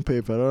که اگه اون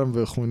پیپر رو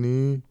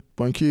بخونی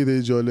با اینکه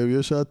ایده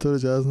جالبیه شاید تو رو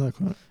جذب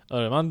نکنه.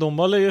 آره من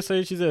دنبال یه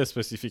سری چیز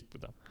اسپسیفیک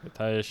بودم،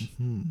 تهش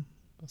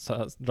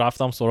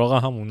رفتم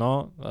سراغ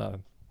همونا و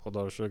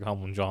خدا رو شکر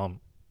همونجا هم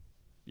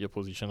یه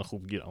پوزیشن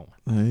خوب گیرم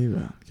اومد.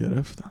 ایوه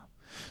گرفتم.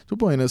 تو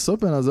با این حساب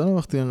به نظرم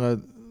وقتی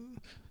اینقدر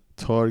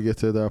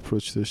تارگتد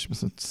اپروچ داشتی،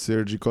 مثلا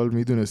سرجیکال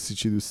میدونستی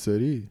چی دوست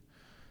داری،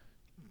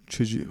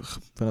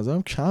 به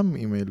نظرم کم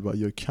ایمیل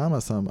یا کم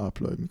اصلا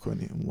اپلای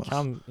میکنی اون وقت.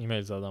 کم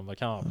ایمیل زدم و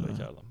کم اپلای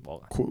کردم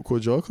واقعا.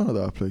 کجا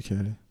کانادا اپلای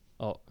کردی؟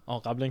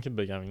 قبل اینکه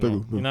بگم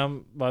بگو.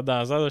 اینم باید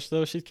در نظر داشته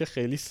باشید که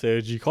خیلی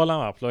سرجیکال هم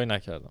اپلای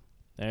نکردم،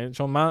 یعنی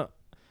چون من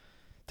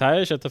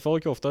تهش اتفاقی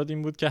که افتاد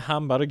این بود که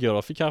هم برای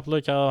گرافیک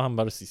اپلای کردم هم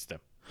برای سیستم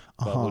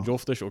و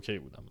جفتش اوکی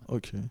بودم.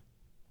 اوکی.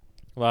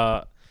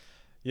 و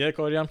یه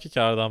کاری هم که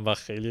کردم و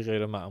خیلی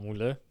غیر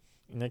معموله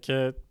اینه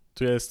که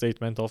توی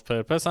استیتمنت آف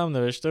پرپس هم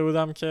نوشته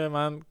بودم که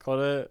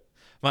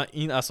من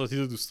این اساتید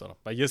رو دوست دارم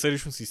و یه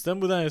سریشون سیستم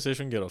بودن، یه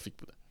سریشون گرافیک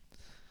بودن.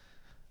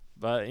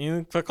 و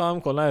این فکر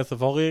کنم کلا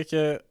اتفاقیه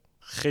که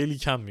خیلی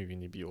کم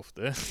میبینی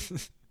بیفته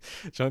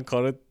چون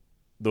کار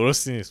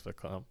درستی نیست فکر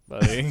کنم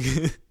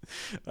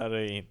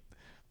برای این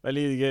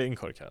ولی دیگه این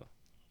کار کردم.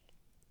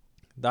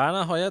 در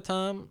نهایت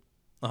هم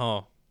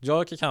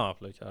جا که کم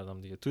اپلای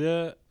کردم دیگه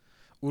توی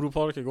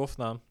اروپا رو که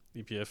گفتم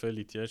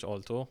EPFL, ETH,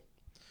 آلتو.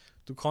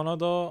 تو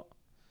کانادا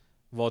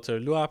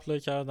واترلو اپلای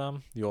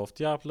کردم،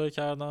 یافتی اپلای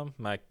کردم،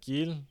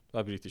 مکگیل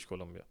و بریتیش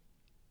کلمبیا.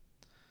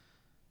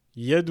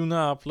 یه دونه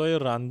اپلای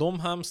رندوم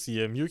هم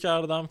CMU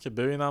کردم که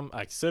ببینم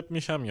اکسپت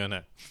میشم یا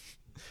نه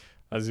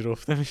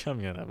پذیرفته میشم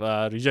یا نه و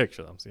ریجکت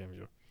شدم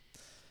CMU.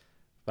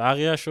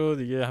 بقیه شو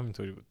دیگه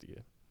همینطوری بود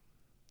دیگه.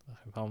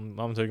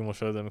 همونطوری که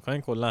مشاهده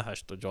میکنین کلا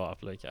 8 تا جا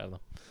اپلای کردم.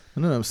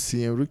 نمیدونم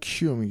CM رو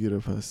کیو میگیره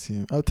پس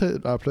CM. البته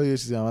اپلای یه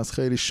چیزی هم از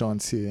خیلی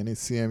شانسیه، یعنی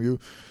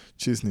CMU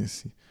چیز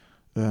نیستی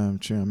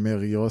چون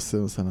مقیاس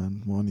مثلا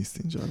ما نیست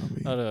اینجا الان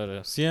بگیم.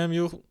 آره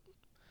CMU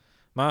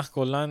من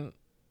کلا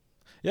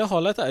یه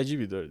حالت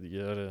عجیبی داره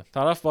دیگه. آره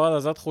طرف باید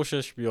ازت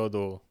خوشش بیاد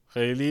و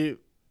خیلی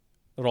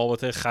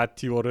رابطه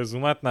خطی و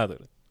رزومت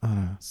نداره.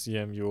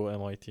 CMU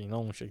و MIT اینا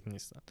اون شکل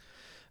نیستن.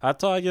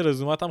 حتی اگه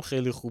رزومت هم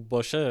خیلی خوب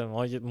باشه،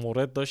 ما یه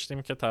مورد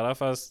داشتیم که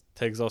طرف از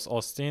تگزاس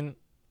آستین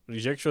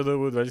ریجکت شده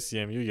بود ولی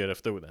CMU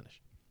گرفته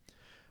بودنش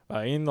و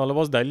این حالا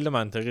باز دلیل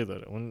منطقی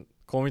داره. اون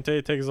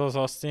کمیته تگزاس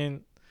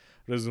آستین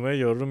رزومه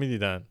یارو رو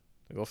میدیدن،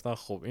 گفتن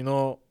خب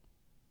اینو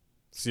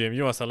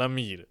CMU مثلا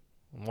میگیره،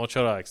 ما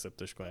چرا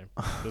اکسپتش کنیم،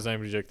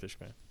 بزنیم ریجکتش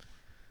کنیم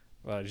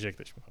و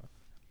ریجکتش میکنن.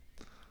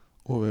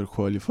 اوور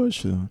کوالیفای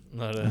شدن.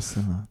 آره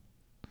اصلا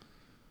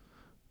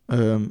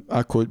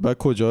با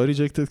کجا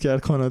ریجکتت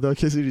کرد؟ کانادا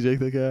کسی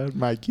ریجکت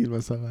کرد؟ مکگیل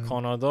مثلا؟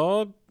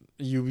 کانادا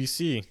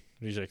UBC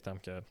ریجکتم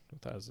کرد به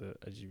طرز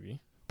عجیبی.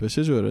 به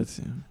چه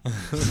جرأتی؟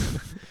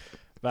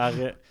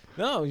 بقیه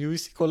نه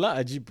UBC کلا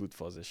عجیب بود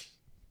فازش،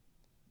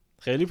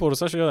 خیلی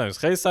پروسش رو یادم نیست.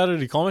 خیلی سر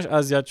ریکامش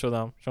اذیت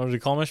شدم چون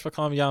ریکامش فکر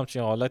کنم یه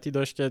همچین حالتی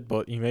داشت که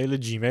با ایمیل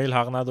جیمیل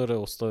حق نداره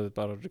استاد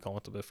برای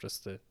ریکامتو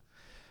بفرسته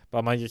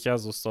و من یکی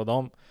از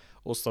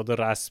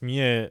استاد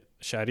رسمی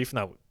شریف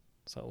نبود،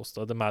 مثلا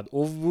استاد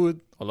مدعو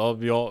بود، حالا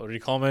بیا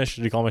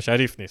ریکام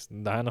شریف نیست،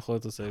 دهن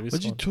خودتو سرویس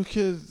کن. تو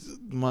که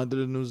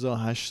مدرسه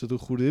 1980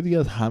 خورده دیگه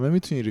از همه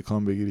میتونی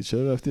ریکام بگیری،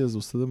 چرا رفتی از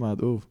استاد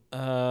مدعو؟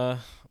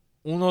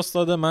 اون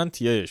استاد من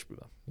تیهش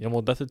بودم، یه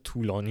مدت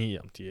طولانی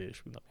هم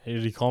تیهش بودم،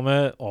 ریکام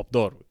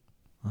آبدار بود.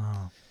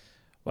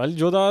 ولی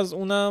جدا از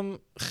اونم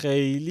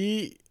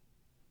خیلی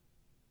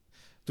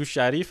تو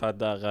شریف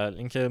حداقل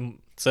اینکه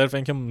صرف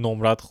اینکه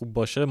نمرت خوب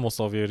باشه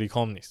مساوی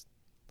ریکام نیست.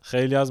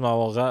 خیلی از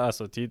مواقع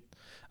اساتید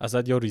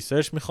ازت یا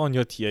ریسرچ میخوان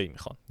یا تی ای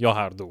میخوان یا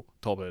هر دو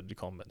تا به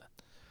ریکام بدن.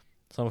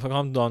 مثلا فکر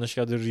کنم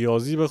دانشکده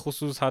ریاضی به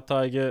خصوص حتی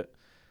اگه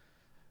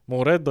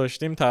مورد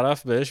داشتیم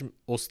طرف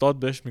استاد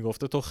بهش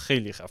میگفته تو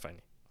خیلی خفنی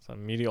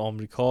مثلا میری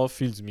آمریکا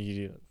فیلد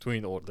میگیری تو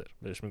این اوردر،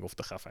 بهش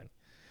میگفته خفنی،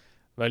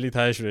 ولی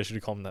تهش بهش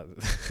ریکام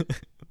نداده.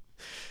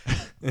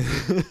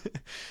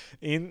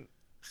 این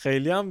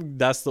خیلی هم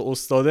دست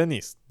استاده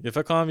نیست. یه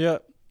فکر کنم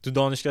یا تو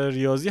دانشکده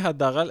ریاضی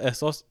حداقل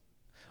احساس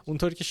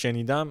اونطوری که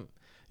شنیدم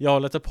یه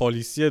حالت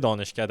پالیسی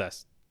دانشکده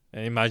است،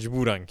 یعنی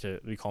مجبورن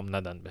که ریکام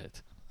ندن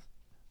بهت.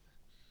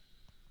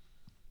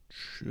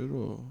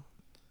 چرا؟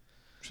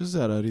 چه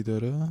ضرری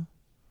داره؟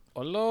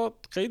 حالا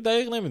خیلی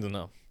دقیق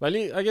نمیدونم،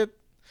 ولی اگه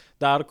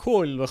در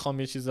کل بخوام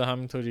یه چیز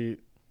همینطوری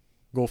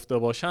گفته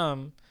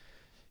باشم،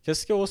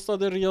 کسی که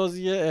استاد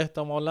ریاضیه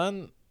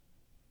احتمالاً،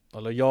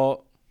 حالا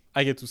یا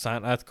اگه تو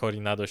صنعت کاری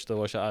نداشته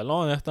باشه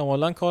الان،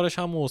 احتمالاً کارش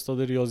هم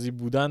استاد ریاضی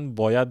بودن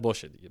باید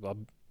باشه دیگه،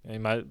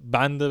 یعنی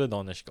بنده به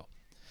دانشگاه.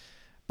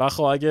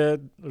 بخوا اگه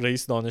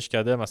رئیس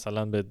دانشکده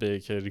مثلا بهت بگه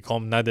که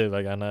ریکام نده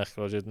وگرنه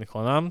اخراجت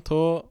میکنم،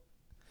 تو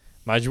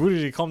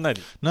مجبوری ریکام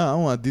ندی. نه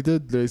اما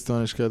دید رئیس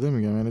دانشکده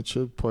میگم، یعنی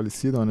چه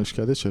پالیسی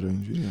دانشکده چرا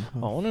اینجوریه؟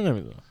 اونو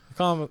نمیدونم،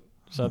 میگم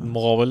شاید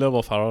مقابله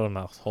با فرار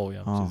نقص‌ها و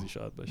هم چیزی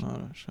شاید باشه.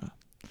 آره شاید.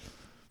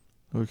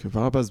 اوکی،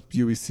 فقط از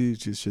یو بی سی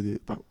چیز شدی.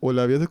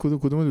 اولویت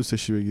کدوم دوست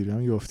داشتی بگیری؟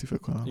 هم یافتی فکر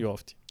کنم.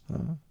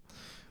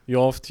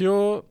 یافتی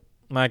و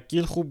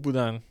مکگیل خوب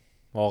بودن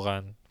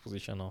واقعا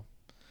پوزیشن‌ها.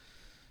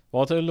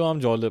 واترلو هم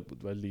جالب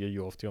بود، ولی دیگه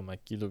یافتی و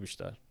مکگیل رو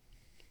بیشتر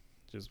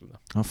چیز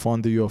بودن.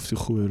 فاند یافتی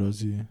خوبه،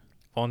 راضی؟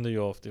 فاند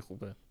یافتی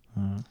خوبه.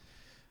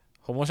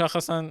 خب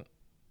مشخصا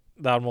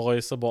در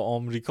مقایسه با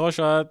آمریکا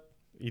شاید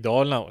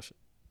ایدئال نباشه،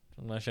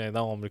 چون من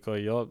شنیدم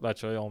آمریکایی‌ها،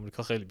 بچهای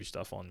آمریکا خیلی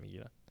بیشتر فاند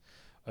میگیرن،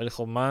 ولی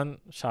خب من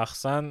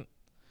شخصا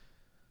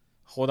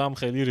خودم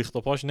خیلی ریخت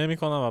و پاش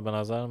نمی‌کنم و به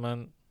نظر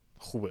من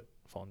خوبه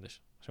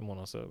فاندش، چه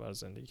مناسبه برای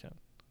زندگی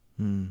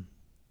کردن.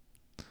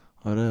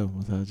 آره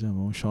متوجهم.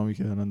 اون شامی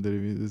که الان داری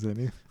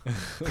میزنی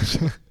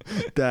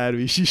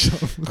درویشی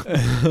شام.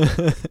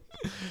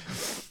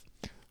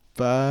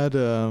 بعد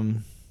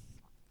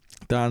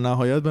در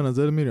نهایت به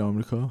نظر میری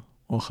آمریکا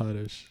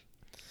آخرش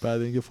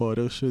بعد اینکه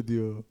فارغ شدی؟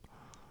 و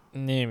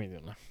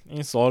نمیدونم،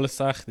 این سوال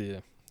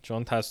سختیه،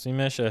 چون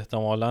تصمیمش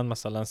احتمالاً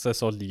مثلا 3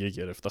 سال دیگه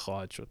گرفته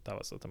خواهد شد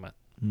توسط من.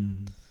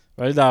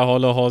 ولی در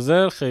حال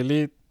حاضر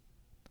خیلی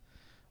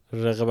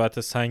رقابت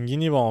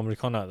سنگینی با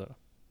آمریکا ندارم.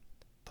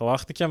 تا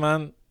وقتی که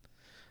من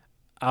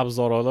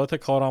ابزارالات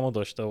کارمو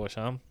داشته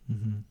باشم،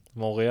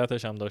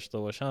 موقعیتش هم داشته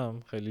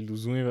باشم، خیلی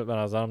لزومی به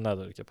نظرم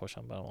نداره که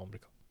پاشم برم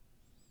آمریکا.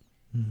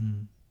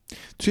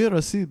 توی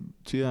راستی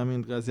توی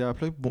همین قضیه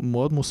اپلای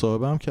مواد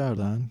مصاحبه هم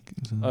کردن؟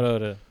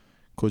 آره.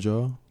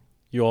 کجا؟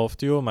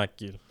 یافتی و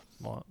مکگیل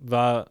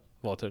و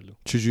واترلو.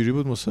 چجوری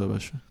بود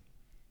مصاحبهشون؟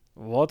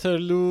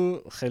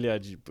 واترلو خیلی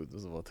عجیب بود.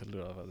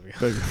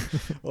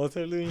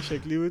 واترلو این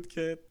شکلی بود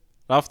که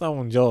رفتم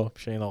اونجا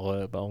پیش این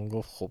آقا و اون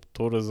گفت خب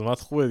تو رزومت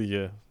خوبه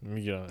دیگه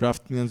میگیرم.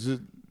 رفت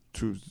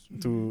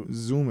تو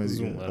زوم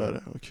دیگه.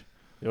 آره اوکی.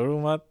 یارو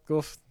اومد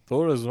گفت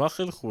تو رزومت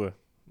خیلی خوبه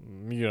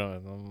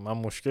میگیرم، من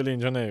مشکل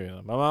اینجا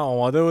نمیبینم. من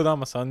آماده بودم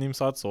مثلا نیم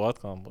ساعت صحبت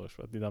کنم باش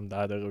و دیدم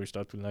 10 دقیقه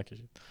بیشتر طول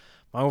نکشید.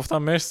 من گفتم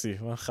مرسی،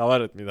 من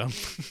خبرت میدم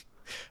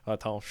و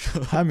تمام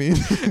شد. همین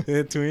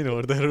تو این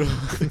اوردر رو.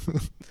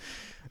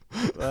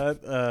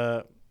 بعد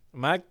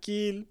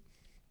مکگیل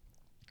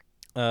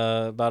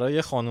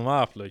برای خانومه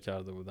اپلای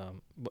کرده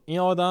بودم. این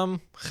آدم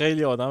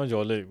خیلی آدم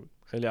جالبی بود،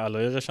 خیلی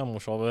علایقش هم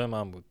مشابه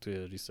من بود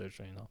توی ریسرچ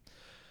و اینا.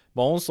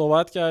 با اون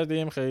صحبت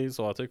کردیم، خیلی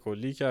صحبتای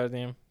کلی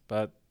کردیم.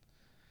 بعد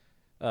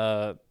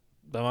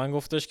به من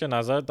گفتش که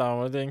نظرت در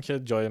مورد اینکه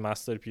جای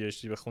مستر پی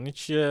اچ دی بخونی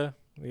چیه؟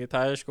 دیگه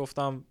تهش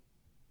گفتم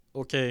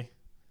اوکی.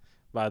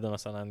 بعد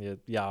مثلا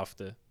یه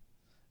هفته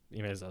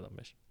ایمیل زدم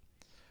بهش.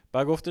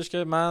 بعد گفتش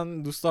که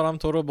من دوست دارم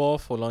تو رو با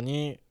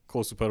فلانی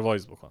کو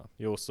سوپروایز بکنم،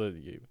 یه استاد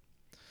دیگه بود.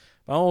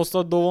 من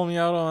استاد دومی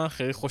رو من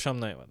خیلی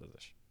خوشم نیومد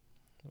ازش،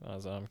 به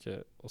نظرم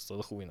که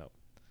استاد خوبی نبود.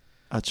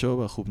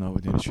 اچه خوب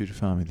نبود؟ یعنی چجوری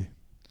فهمیدی؟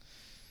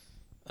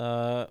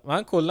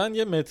 من کلا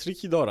یه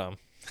متریکی دارم.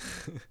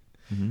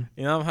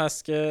 این هم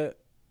هست که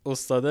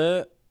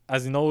استاده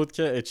از اینا بود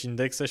که اچ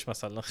ایندکسش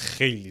مثلا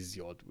خیلی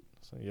زیاد بود،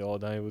 مثلا یه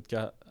آدمی بود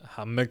که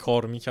همه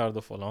کار میکرد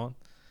و فلان،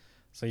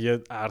 مثلا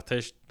یه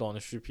ارتش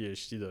دانشجو پی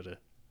اچ دی داره.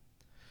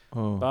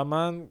 و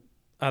من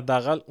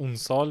حداقل اون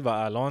سال و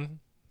الان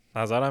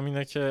نظرم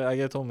اینه که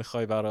اگه تو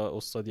میخوای برای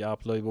استادی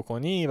اپلای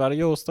بکنی، برای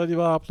یه استادی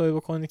با اپلای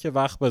بکنی که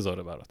وقت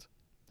بذاره برات.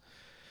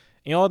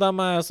 این آدم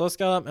من احساس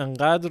کردم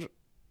انقدر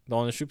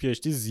دانشجو پی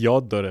اچ دی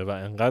زیاد داره و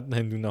انقدر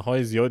هندونه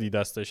های زیادی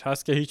دستش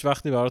هست که هیچ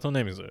وقتی براتو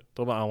نمیذاره،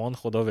 تو به امان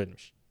خدا ول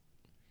میشی.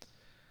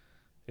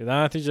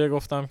 در نتیجه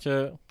گفتم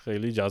که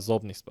خیلی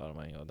جذاب نیست برای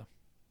من این آدم.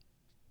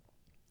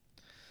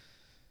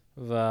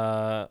 و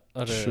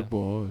آره چه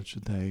باحال، چه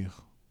دقیق.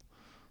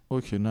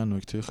 اوکی، نه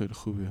نکته خیلی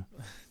خوبیه.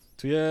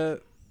 توی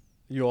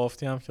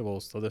یافتی هم که با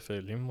استاد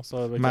فعلی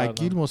مصاحبه کردم.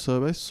 مکگیل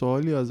مصاحبه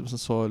سوالی از مثلا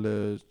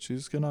سوال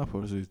چیز که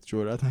نپرسید،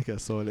 جرئت نکرد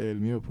سوال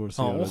علمی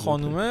بپرسید؟ اون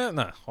خانومه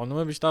نه،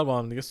 خانومه بیشتر با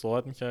هم دیگه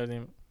صحبت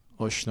می‌کردیم،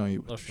 آشنایی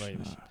بود.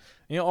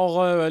 این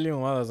آقا ولی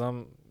اومد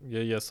ازم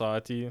یه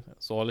ساعتی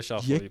سوال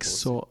شفاهی پرسید. 1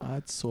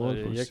 ساعت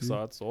سوال پرسید؟ 1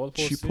 ساعت سوال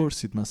پرسید. چی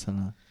پرسید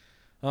مثلا؟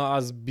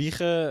 از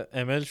بیخ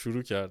امل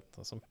شروع کرد،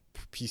 مثلا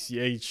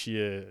PCA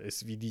چیه،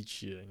 SVD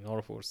چیه، اینا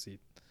رو پرسید.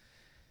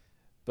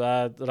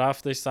 بعد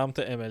رفتش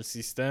سمت ML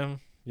سیستم،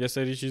 یه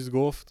سری چیز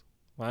گفت.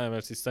 من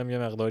ML سیستم یه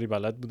مقداری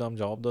بلد بودم،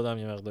 جواب دادم،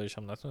 یه مقداریش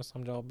هم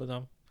نتونستم جواب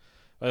بدم،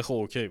 ولی خب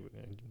اوکی بود،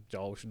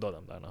 جوابشو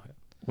دادم در نهایت.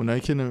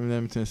 اونایی که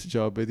نمیتونستی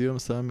جواب بدی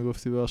مثلا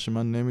میگفتی ببخشید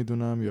من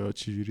نمیدونم یا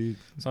چجوری؟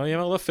 مثلا یه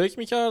مقدار فکر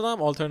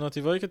میکردم،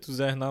 آلترناتیوهایی که تو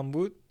ذهنم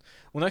بود،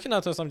 اونایی که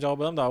نتونستم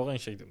جواب بدم در واقع این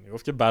شکلی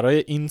میگفت که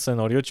برای این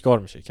سناریو چیکار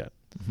میشه کرد.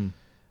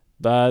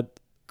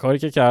 بعد کاری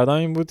که کردم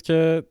این بود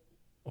که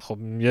خب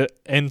یه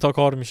انتا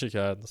کار میشه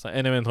کرد، مثلا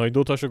المنت های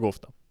 2 تاشو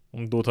گفتم،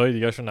 اون 2 تای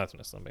دیگه شو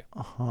نتونستم بگم.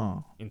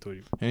 آها اینطوری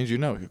بود. یعنی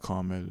اینجوری نبود که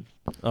کامل.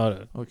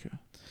 آره اوکی.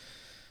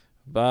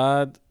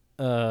 بعد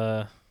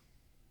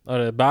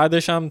آره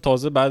بعدش هم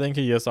تازه بعد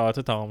اینکه یه ساعت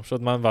تمام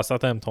شد، من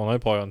وسط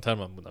امتحانات پایان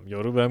ترمم بودم،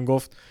 یارو بهم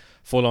گفت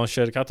فلان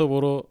شرکت رو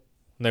برو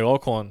نگاه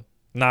کن،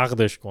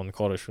 نقدش کن،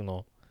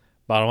 کارشونو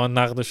برای من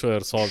نقدش رو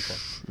ارسال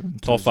کن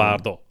تا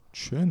فردا.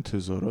 چه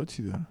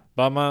انتظاراتی داره؟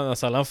 بعد من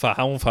مثلا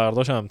همون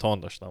فرداش امتحان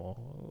داشتم و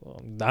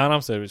دهنم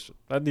سرویس شد.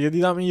 بعد دیگه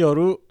دیدم این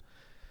یارو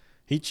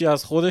هیچی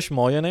از خودش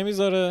مایه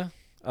نمیذاره،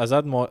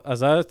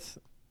 ازت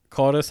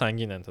کار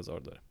سنگین انتظار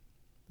داره.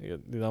 دیگه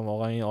دیدم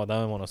واقعا این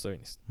آدم مناسبی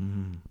نیست.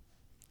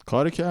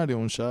 کار کردی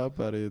اون شب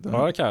برای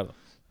کار کردم،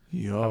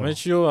 همه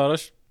چی رو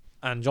براش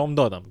انجام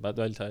دادم، بعد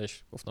ولی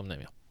تهش گفتم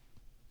نمیام.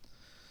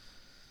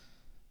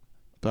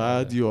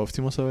 بعد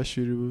یافتی مسابقه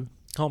شیری بود؟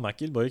 ها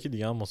مکیل با یکی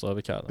دیگه هم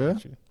مسابقه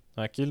کردم.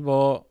 مکیل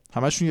با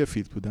همشون یه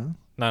فیلد بودن؟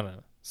 نه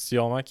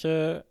سیامک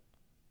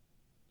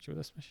چی بود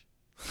اسمش؟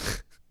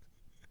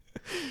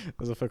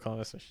 فکر کنم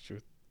اسمش چی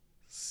بود،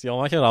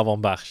 سیامک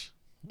روانبخش،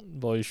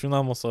 با ایشون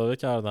هم مسابقه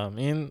کردم.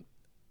 این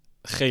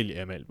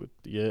خیلی ML بود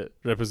دیگه،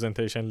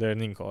 representation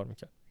learning کار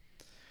میکرد.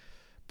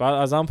 بعد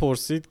ازم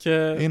پرسید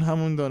که این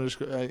همون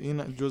دانشگاه،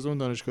 این جزء اون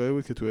دانشگاهی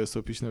بود که تو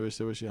استوپیش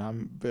نوشته باشی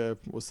هم به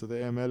استاد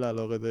ML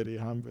علاقه داری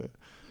هم به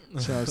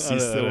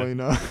سیستم و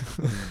اینا.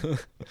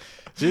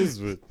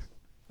 چیز بود.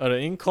 آره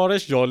این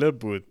کارش جالب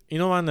بود.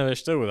 اینو من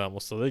نوشته بودم،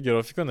 استاد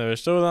گرافیک رو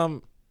نوشته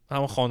بودم،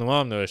 همون خانومه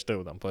هم نوشته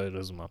بودم پای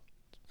رزومم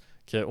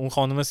که اون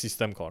خانم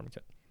سیستم کار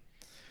میکرد.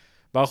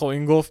 بعد خب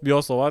این گفت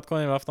بیا صحبت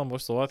کنیم، رفتم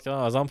باش صحبت کردم.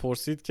 ازم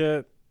پرسید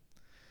که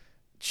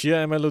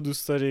چیه ML رو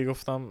دوست داری؟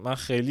 گفتم من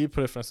خیلی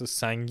پرفرنس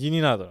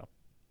سنگینی ندارم،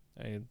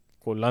 یعنی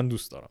کلا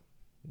دوست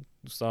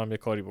دارم یه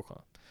کاری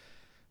بکنم.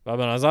 و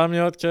به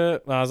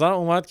نظر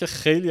اومد که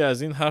خیلی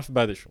از این حرف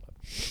بدش اومد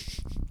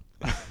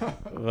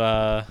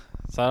و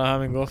سر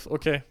همین گفت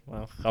اوکی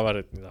من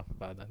خبرت میدم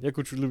بعدن. یه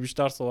کوچولو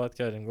بیشتر صحبت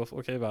کردیم، گفت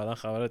اوکی بعدن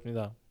خبرت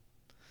میدم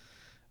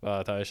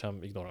و تهش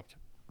هم ایگنورم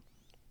کرد.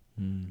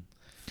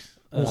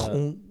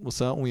 اون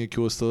مثلا اون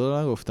یکی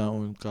استاد نگفتن،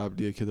 اون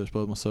قبلیه که داشت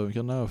باید مسابقه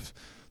میکرد نگفت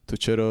تو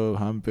چرا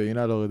هم به این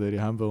علاقه داری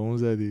هم به اون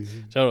زدی؟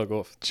 چرا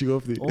گفت. چی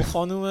گفتی؟ اون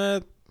خانوم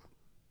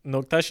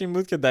نکتهش این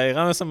بود که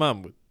دقیقا مثل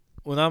من بود،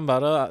 اونم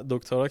برای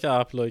دکترا که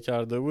اپلای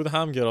کرده بود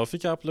هم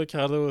گرافیک اپلای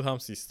کرده بود هم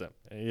سیستم.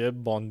 یه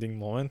باندینگ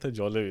مومنت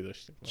جالبی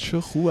داشتیم.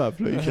 چه خوب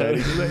اپلای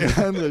کردی.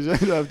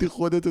 قشنگ رفتی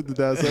خودت تو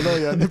 10 سال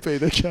آینده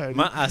پیدا کردی.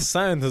 من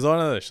اصلا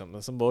انتظار نداشتم،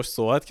 مثلا باهاش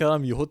صحبت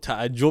کردم یهو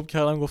تعجب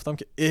کردم، گفتم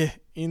که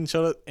این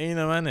چرا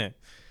عین منه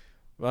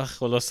و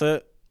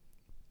خلاصه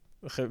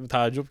خیلی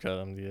تعجب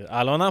کردم دیگه.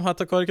 الانم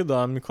حتی کاری که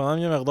دارم میکنم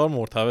یه مقدار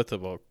مرتبطه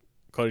با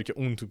کاری که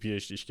اون تو پی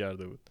اچ دیش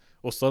کرده بود.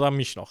 استادم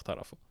میشناخت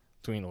طرفو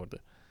تو این ارده.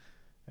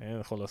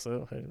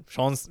 خلاصه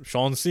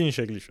شانسی این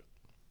شکلی شد.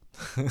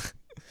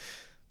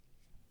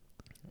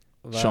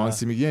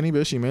 شانسی میگی یعنی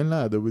بهش ایمیل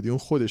نداده بودی، اون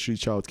خودش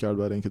ریچ اوت کرد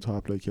برای اینکه تو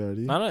اپلای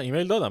کردی؟ نه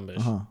ایمیل دادم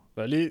بهش.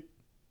 ولی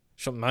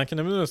من که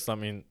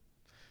نمیدونستم این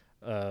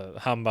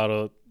هم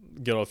برای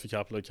گرافیک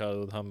اپلای کرده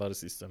بود هم برای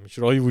سیستم. هیچ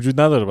راهی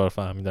وجود نداره برای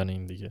فهمیدن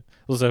این دیگه.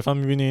 تو صرفا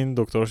میبینی این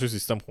دکتراشو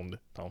سیستم خونده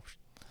تمام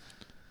شد.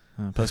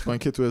 پس من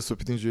که تو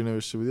استوپیت اینجوری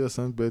نوشته بودی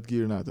اصلا بهت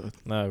گیر نداد؟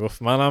 نه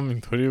گفت منم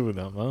اینطوری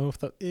بودم. من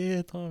گفتم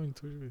تو هم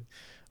اینطوری بودی.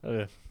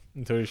 آره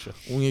اینطوری شد.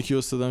 اون یکی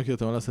استادم که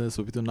احتمالاً اصلا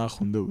استوپیت رو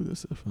نخونده بود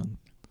صرفا.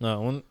 نه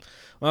اون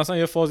اصلا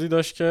یه فازی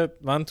داشت که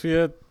من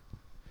توی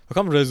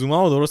فکرم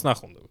رزومه‌مو درست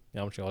نخونده بود،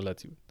 یه همچین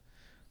حالتی بود.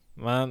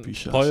 من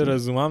پای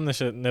رزومم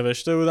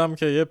نوشته بودم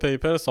که یه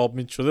پیپر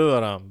سابمیت شده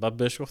دارم، بعد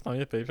بهش گفتم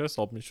یه پیپر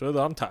سابمیت شده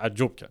دارم،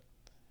 تعجب کرد.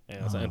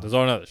 یعنی اصلا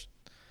انتظار نداشت.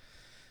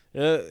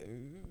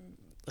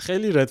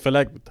 خیلی رد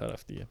فلگ بود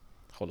طرف دیگه.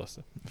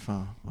 خلاصه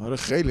آره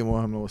خیلی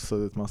مهمه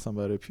استادت مثلا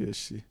برای پی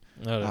اچ دی،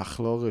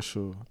 اخلاقش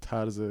و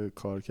طرز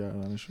کار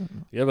کردنش.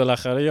 یه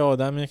بالاخره یه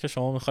آدمیه که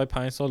شما میخوای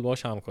 5 سال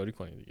باهاش همکاری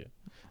کنی دیگه.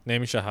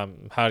 نمیشه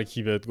هر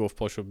کی بهت گفت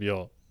پاشو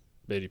بیا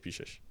بری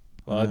پیشش.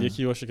 باید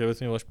یکی باشه که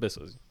بتونی باش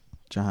بسازی.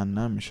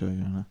 جهنم میشه یا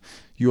نه.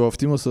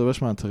 یوافتی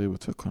مسابقهش منطقی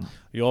بود فکر کنم.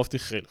 یوافتی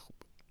خیلی خوب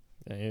بود.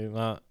 یعنی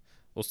من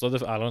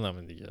استاد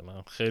الانم دیگه،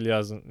 من خیلی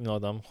از این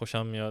آدم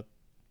خوشم میاد.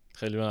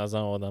 خیلی به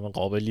نظرم آدم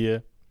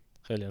قابلیه،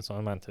 خیلی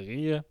انسان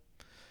منطقیه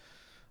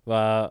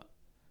و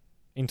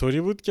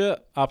اینطوری بود که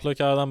اپلای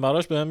کردم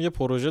براش. بهم یه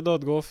پروژه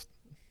داد، گفت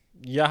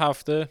یه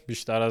هفته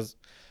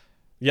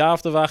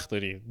وقت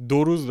داری،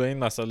 2 روز به این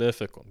مسئله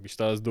فکر کن،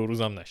 بیشتر از 2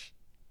 روزم نشه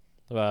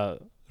و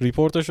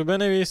ریپورتشو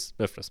بنویس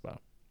بفرست برام.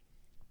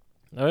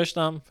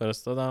 نوشتم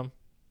فرستادم،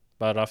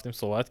 بعد رفتیم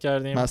صحبت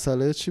کردیم.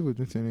 مساله چی بود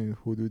میتونی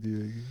حدودی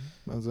بگی؟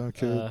 منظورم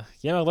که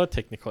یه مقدار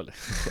تکنیکاله.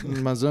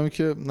 منظورم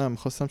که نه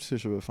میخواستم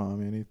چیزشو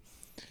بفهمم، یعنی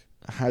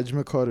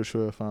حجم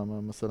کارشو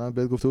بفهمم. مثلا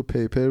بهت گفته بود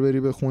پیپر بری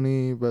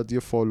بخونی بعد یه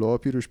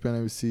فالوآپی روش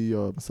بنویسی،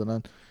 یا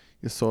مثلا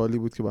یه سوالی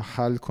بود که با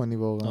حل کنی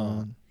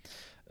واقعا؟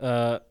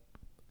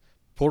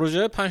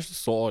 پروژه 5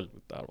 سوال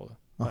بود در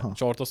واقع.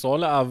 4 تا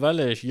سوال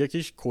اولش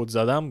یکیش کد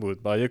زدن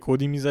بود، با یه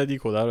کدی میزدی،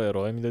 کد رو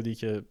ارائه میدادی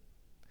که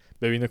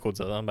ببینه کد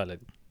زدن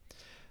بلدی.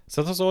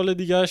 3 تا سوال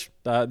دیگهش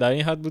در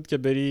این حد بود که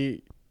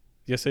بری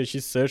یه سری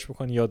چیز سرچ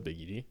بکنی یاد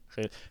بگیری.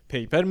 خیلی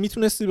پیپر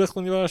میتونستی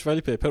بخونی براش،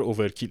 ولی پیپر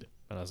اوورکیله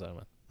به نظر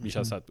من، بیش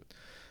از حد بود.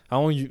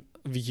 همون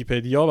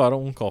ویکی‌پدیا برای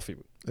اون کافی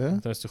بود،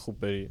 میتونستی خوب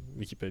بری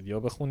ویکی‌پدیا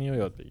بخونی و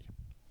یاد بگیری.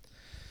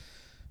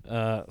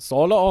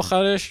 سوال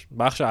آخرش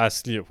بخش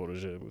اصلی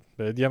پروژه بود.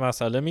 به یه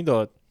مسئله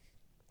میداد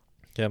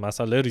که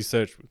مسئله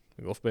ریسرچ بود،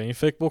 میگفت به این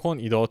فکر بکن،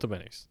 ایده‌هاتو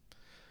بنویس.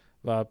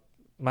 و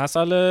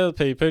مسئله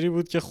پیپری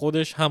بود که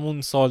خودش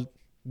همون سال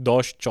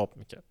داشت چاپ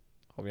میکرد.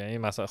 خب یعنی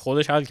مثلا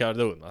خودش حل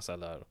کرده بود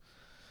مسئله رو،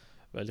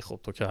 ولی خب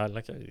تو که حل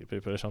نکردی،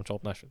 پیپرش هم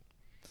چاپ نشد.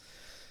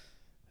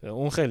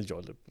 اون خیلی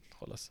جالب بود.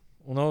 خلاص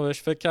اونا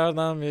بهش فکر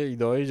کردم، یه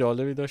ایده‌ای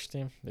جالبی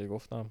داشتیم،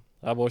 گفتم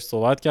باهاش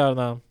صحبت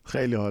کردم،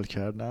 خیلی حال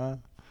کرد. نه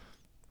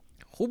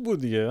خوب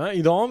بود دیگه. من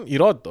ایده‌ام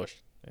ایراد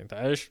داشت، یعنی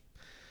تهش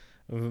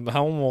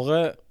همون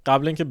موقع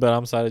قبل اینکه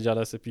برم سر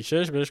جلسه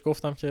پیشش بهش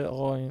گفتم که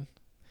آقا این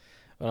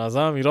به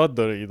نظرم ایراد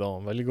داره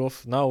ایده‌ام، ولی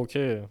گفت نه اوکی،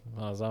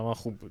 به نظر من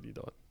خوب بود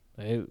ایده‌ات،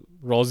 یعنی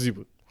راضی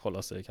بود.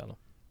 خلاصه کلام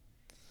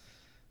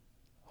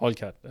حال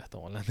کرد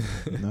احتمالاً.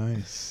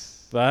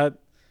 نایس. بعد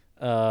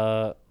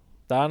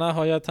در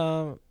نهایت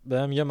هم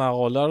بهم یه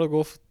مقاله رو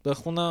گفت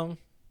بخونم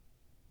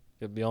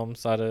که بیام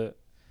سر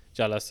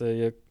جلسه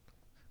یک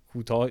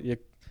کوتاه یک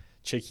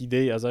چکیده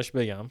ای ازش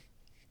بگم.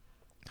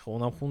 خب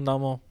اونم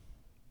خوندم و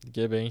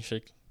دیگه به این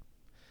شکل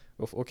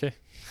گفت اوکی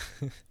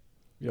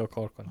بیا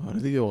کار کنیم. آره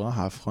دیگه واقعا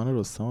 7 خانه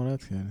رستم رو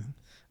رد کردین.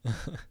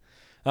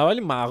 اولی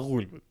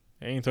معقول بود،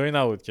 یعنی اینطوری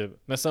نبود که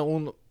مثل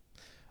اون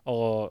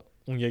آقا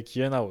اون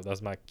یکیه نبود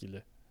از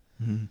مکگیله.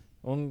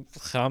 اون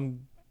هم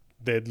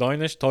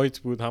ددلاینش تایت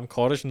بود، هم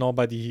کارش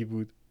نابدیهی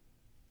بود،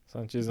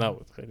 اصلا چیز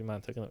نبود، خیلی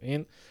منطقی نبود.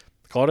 این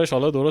کارش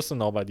حالا درست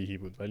نابدیهی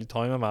بود ولی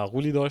تایم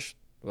معقولی داشت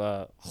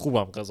و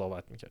خوبم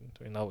قضاوت میکرد،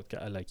 اینطوری نبود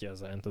که الکی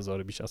از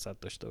انتظار بیش از حد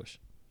داشته باشه.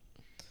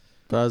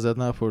 بعضت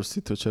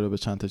نپرسید تو چرا به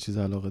چند تا چیز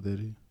علاقه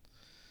داری؟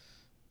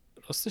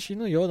 راستش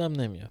اینو یادم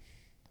نمیاد،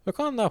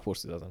 بکنم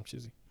نپرسید ازم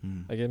چیزی.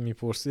 اگه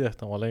میپرسی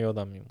احتمالا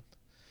یادم میموند.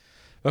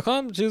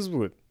 بکنم چیز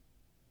بود،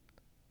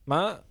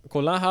 من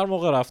کلا هر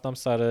موقع رفتم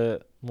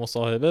سر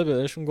مصاحبه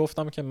بهشون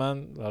گفتم که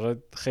من برای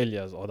خیلی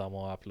از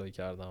آدما اپلای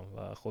کردم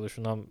و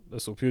خودشون هم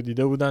SOP رو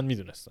دیده بودن،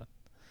 میدونستن،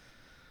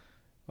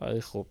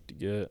 ولی خب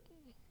دیگه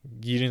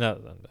گیری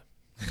ندادن به.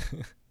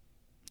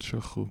 چه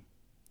خوب.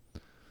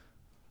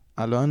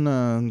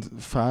 الان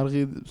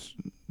فرقی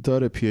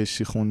داره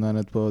PhD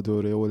خوندنت با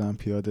دوره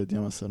المپیادت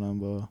یا مثلا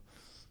با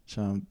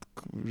چند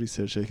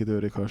ریسرچی که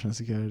دوره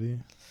کارشناسی کردی؟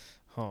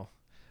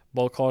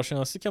 با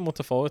کارشناسی که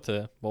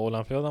متفاوته، با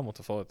المپیاد هم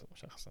متفاوته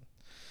مشخصا.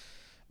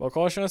 با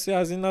کارشناسی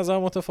از این نظر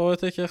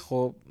متفاوته که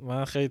خب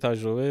من خیلی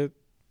تجربه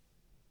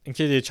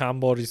اینکه یه چند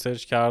بار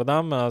ریسرچ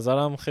کردم به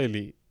نظرم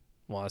خیلی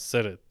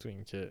موثره تو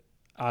اینکه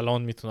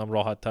الان میتونم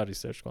راحت تر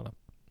ریسرچ کنم.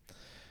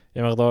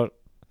 یه مقدار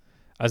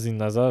از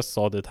این نظر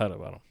ساده تره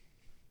برام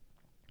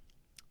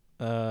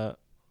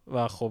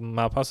و خب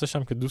مبحثش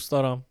هم که دوست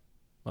دارم،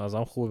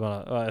 ازم خوبه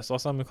و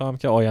احساسم میکنم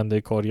که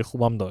آینده کاری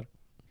خوبم داره.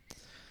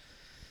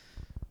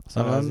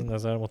 مثلا از این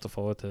نظر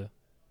متفاوته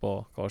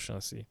با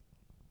کارشناسی.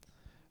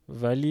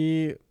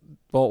 ولی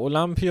با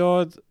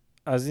المپیاد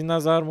از این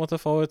نظر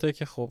متفاوته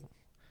که خب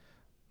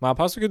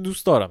مبحثو که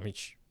دوست دارم،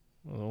 هیچ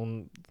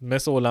اون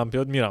مثل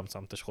المپیاد میرم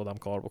سمتش خودم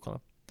کار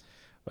بکنم،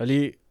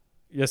 ولی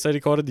یه سری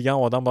کار دیگه هم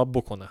آدم باید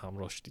بکنه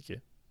همراهش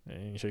دیگه.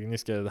 این شکلی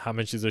نیست که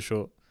همه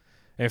چیزشو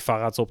این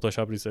فقط صبح تا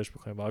شب ریسرچ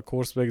بکنی، باید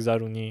کورس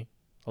بگذرونی.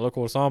 حالا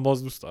کورس هم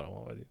باز دوست دارم،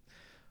 ولی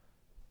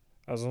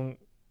از اون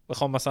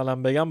بخوام مثلا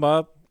بگم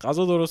باید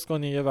غذا درست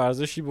کنی، یه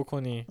ورزشی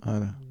بکنی،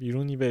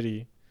 بیرونی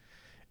بری،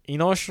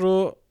 ایناش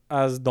رو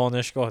از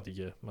دانشگاه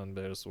دیگه من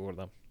به ارث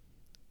آوردم.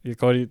 یه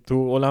کاری تو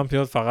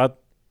المپیاد فقط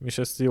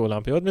میشستی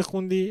المپیاد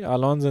میخوندی،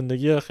 الان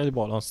زندگی خیلی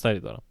بالانس تری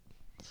دارم،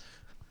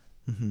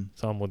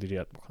 مثلا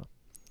مدیریت بکنم.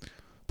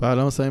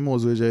 حالا مثلا این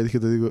موضوع جدیدی که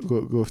دادی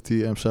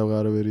گفتی امشب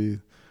قراره بری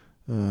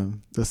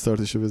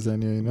استارتشو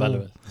بزنی و اینا،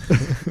 بله.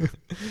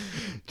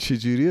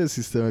 چجوریه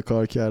سیستم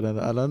کار کردن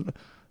الان؟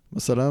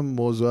 مثلا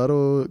موضوع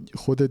رو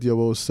خودت یا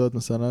با استاد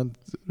مثلا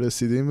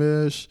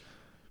رسیدیمش،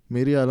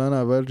 میری الان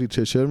اول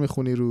ریچچر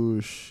میخونی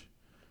روش،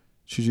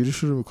 چجوری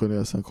شروع میکنی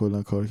اصلا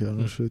کلا کار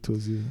کردنش رو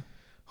توضیح؟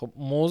 خب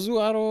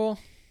موضوع رو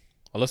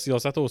حالا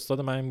سیاست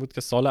استاد من این بود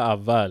که سال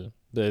اول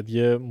به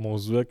یه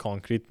موضوع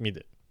کانکریت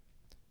میده،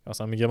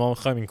 مثلا میگه ما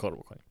میخوایم این کار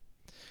بکنیم،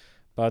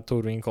 بعد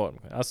تو رو این کار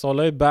میکنی. از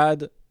سالهای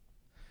بعد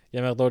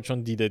یه مقدار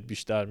چون دیدت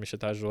بیشتر میشه،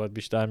 تجربت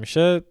بیشتر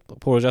میشه،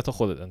 پروژه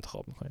خودت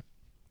انتخاب میکنی.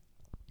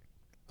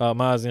 و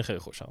من از این خیلی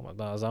خوشم اومد،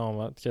 به نظرم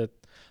اومد که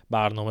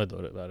برنامه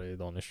داره برای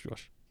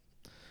دانشجوش.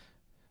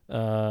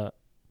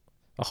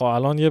 و خب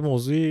الان یه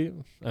موضوعی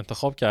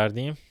انتخاب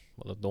کردیم،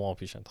 2 ماه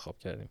پیش انتخاب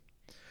کردیم.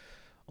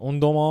 اون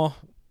 2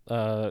 ماه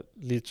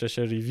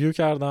لیترچر ریویو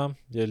کردم،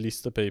 یه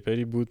لیست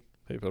پیپری بود،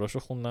 پیپراشو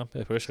خوندم.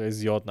 پیپرش خیلی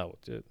زیاد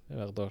نبود، یه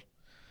مقدار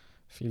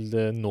فیلد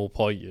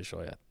نوپاییه،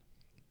 شاید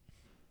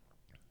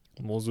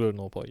موضوع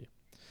نوپایی.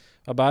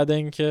 و بعد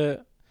اینکه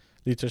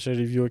لیترچر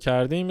ریویو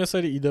کردیم یه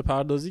سری ایده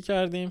پردازی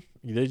کردیم،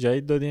 ایده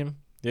جدید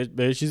دادیم،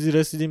 به یه چیزی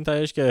رسیدیم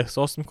تهش که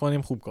احساس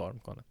میکنیم خوب کار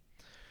میکنه.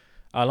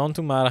 الان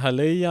تو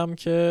مرحله ای هم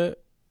که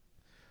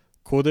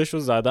کدشو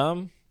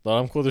زدم،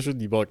 دارم کدشو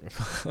دیباگ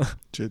میکنم.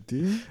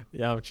 جدی؟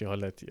 یه همچین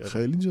حالتیه.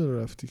 خیلی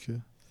جا رفتی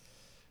که.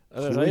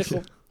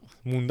 خب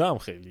موندم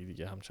خیلی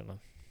دیگه همچنان.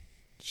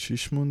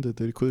 چیش مونده؟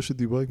 داری کدشو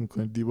دیباگ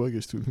میکنی؟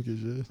 دیباگش طول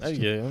میکشه؟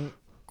 دیگه اون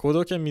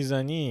کدو که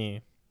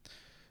میزنی،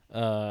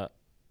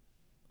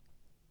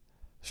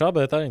 شاید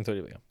بهتر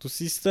اینطوری بگم، تو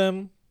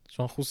سیستم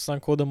چون خصوصا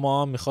کد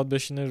ما هم میخواد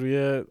بشینه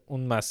روی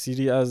اون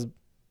مسیری از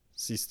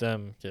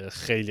سیستم که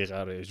خیلی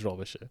قراره اجرا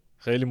بشه،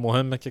 خیلی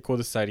مهمه که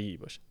کد سریعی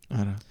باشه.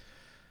 آره.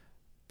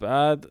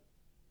 بعد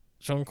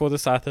چون کد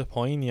سطح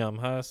پایینی هم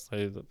هست،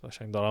 خیلی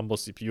قشنگ دارم با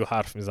سی پی یو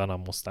حرف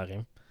میزنم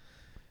مستقیم.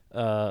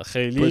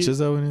 خیلی با چه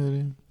زبانی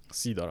داری؟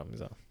 سی دارم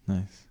میزنم.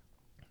 نایس.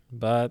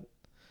 بعد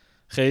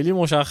خیلی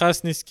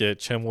مشخص نیست که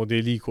چه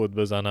مدلی کد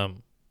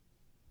بزنم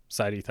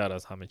سریعتر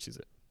از همه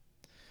چیزه.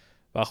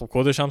 و خب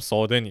کدش هم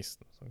ساده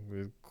نیست،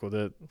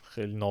 کد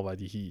خیلی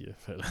نابدیهیه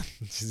فعلا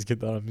چیزی که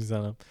دارم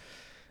میزنم.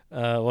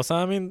 واسه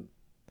همین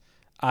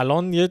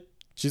الان یه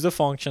چیز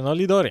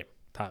فانکشنالی داریم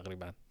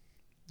تقریبا،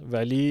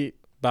 ولی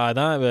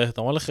بعدا به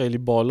احتمال خیلی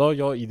بالا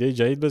یا ایده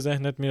جدید به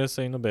ذهنت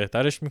میرسه، اینو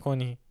بهترش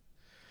میکنی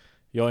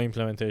یا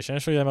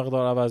ایمپلمنتیشنش رو یه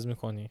مقدار عوض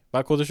میکنی.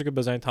 بعد کدشو که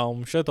بزنی تموم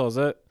میشه،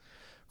 تازه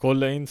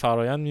کل این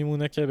فرایند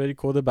میمونه که بری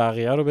کد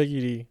بقیه رو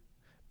بگیری،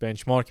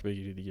 بنچمارک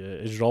بگیری دیگه،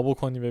 اجرا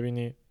بکنی،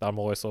 ببینی در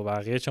مقایسه با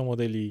بقیه چه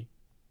مدلی.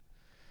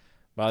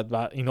 بعد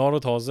اینا رو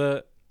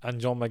تازه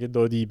انجام مگه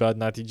دادی،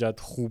 بعد نتیجت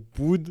خوب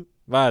بود،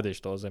 بعدش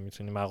تازه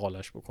میتونی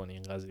مقالش بکنی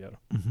این قضیه رو.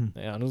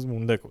 هنوز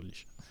مونده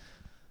کلیش.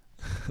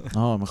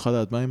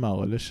 میخواد حتما این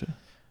مقاله شه.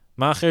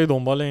 من خیلی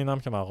دنبال اینم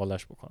که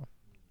مقالش بکنم.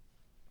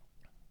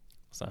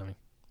 همین.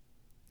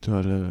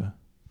 جالبه.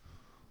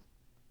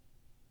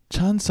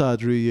 چند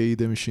ساعت روی یه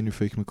ایده میشینی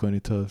فکر میکنی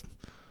تا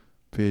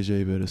به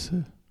جایی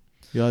برسه؟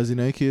 یا از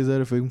اینایی که یه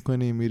ذره فکر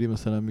میکنی میری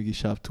مثلا میگی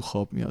شب تو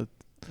خواب میاد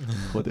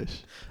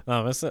خودش؟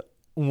 نه مثل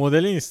اون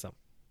مدلی نیستم.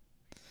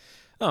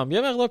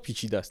 یه مقدار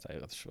پیچیده است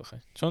حقیقتش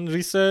بخوای، چون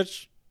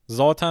ریسرچ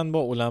ذاتاً با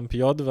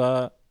المپیاد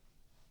و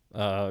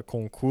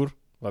کنکور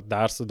و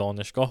درس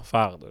دانشگاه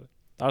فرق داره.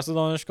 درس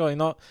دانشگاه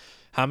اینا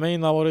همه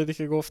این مواردی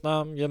که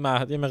گفتم یه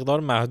مقدار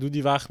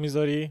محدودی وقت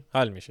میذاری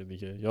حل میشه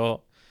دیگه،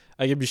 یا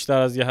اگه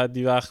بیشتر از یه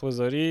حدی وقت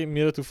بذاری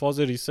میره تو فاز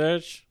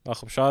ریسرچ و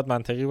خب شاید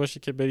منطقی باشه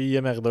که بری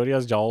یه مقداری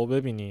از جواب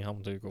ببینی،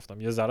 همونطوری که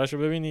گفتم یه ذرهشو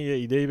ببینی، یه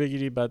ایده‌ای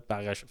بگیری، بعد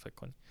بقیه‌شو فکر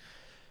کنی.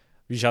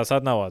 بیش از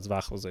حد نباید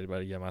وقت بذاری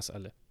برای یه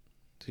مسئله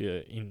توی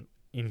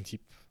این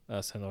تیپ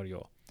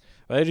سناریو.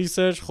 ولی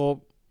ریسرچ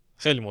خب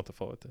خیلی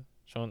متفاوته،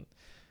 چون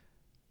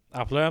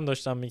اپلای هم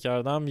داشتم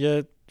میکردم،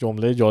 یه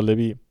جمله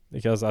جالبی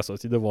یکی از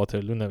اساتید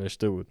واترلو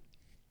نوشته بود،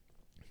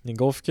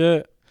 میگفت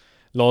که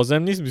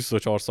لازم نیست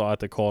 24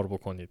 ساعت کار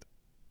بکنید،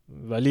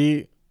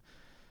 ولی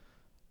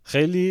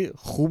خیلی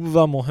خوب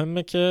و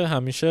مهمه که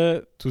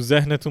همیشه تو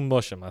ذهنتون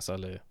باشه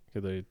مسئله که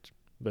دارید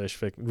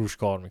بهش روش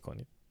کار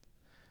میکنید،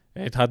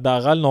 یعنی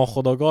حداقل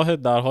ناخودآگاه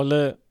در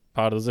حال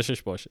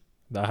پردازشش باشه،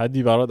 در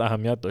حدی برات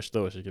اهمیت داشته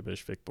باشه که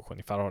بهش فکر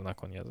بکنی، فرار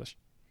نکنی ازش.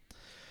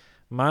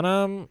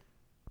 منم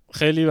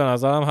خیلی به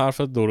نظرم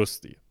حرف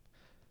درستی،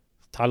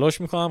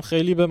 تلاش میکنم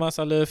خیلی به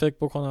مسئله فکر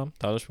بکنم،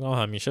 تلاش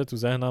میکنم همیشه تو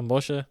ذهنم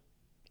باشه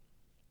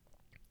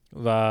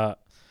و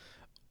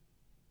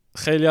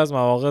خیلی از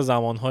مواقع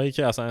زمانهایی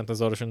که اصلا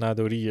انتظارشو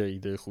نداری یه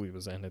ایده خوبی به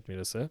ذهنت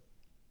میرسه،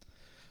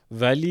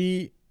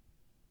 ولی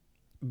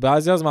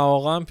بعضی از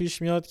مواقع هم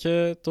پیش میاد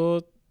که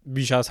تو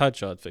بیش از حد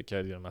شاید فکر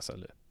کردی به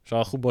مسئله،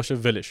 شاید خوب باشه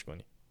ولش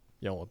کنی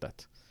یه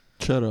مدت.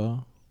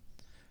 چرا؟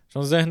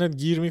 چون ذهنت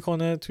گیر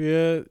میکنه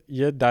توی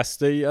یه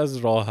دسته ای از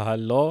راه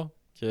حلا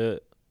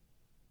که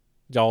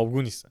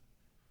جوابگو نیستن.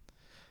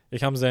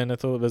 یکم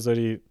ذهنتو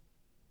بذاری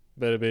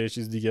بره به یه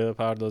چیز دیگه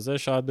بپردازه،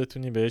 شاید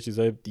بتونی به یه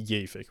چیزای دیگه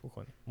ای فکر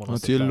بکنی.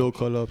 توی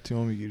لوکال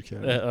اپتیموم میگیر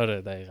کردی.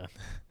 آره دقیقاً.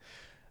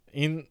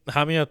 این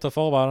همین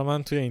اتفاق برای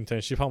من توی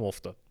اینترنشیپ هم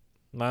افتاد.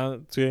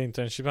 من توی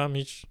اینترنشیپ هم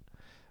هیچ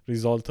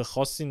ریزالت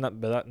خاصی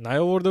به دست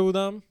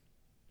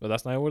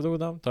نیاورده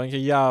بودم تا اینکه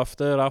یه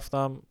هفته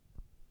رفتم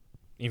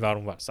این ور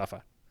اون ور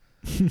سفر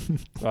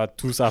و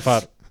تو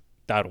سفر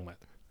در اومد.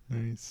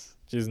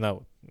 چیز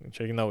نبود،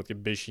 چیزی نبود که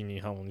بشینی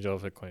همونجا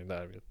فکر کنی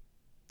در بیاد.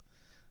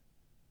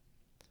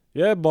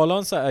 یه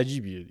بالانس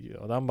عجیبیه دیگه،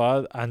 آدم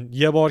باید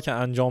یه بار که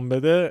انجام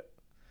بده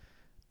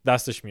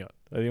دستش میاد،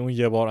 ولی اون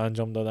یه بار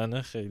انجام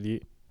دادنه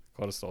خیلی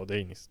کار ساده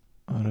ای نیست.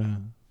 آره.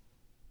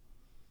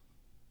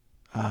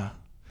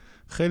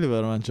 خیلی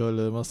برای من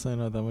جالبه مثلا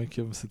این آدمایی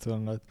که مثل تو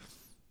انقدر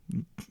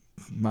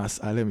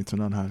مسئله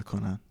میتونن حل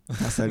کنن،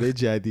 مسئله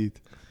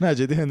جدید. نه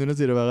جدی هندونه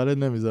زیر بغلت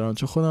نمیذارم،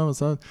 چون خودم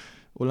مثلا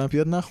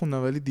المپیاد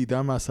نخوندم ولی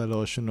دیدم مسئله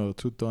هاشون رو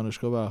تو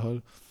دانشگاه. به هر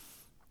حال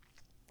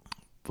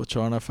با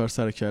 4 نفر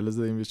سر کله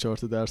زدیم، یه 4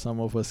 تا درس هم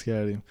واپس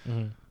کردیم.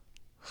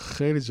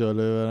 خیلی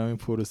جالبه برام این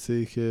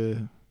پروسه‌ای که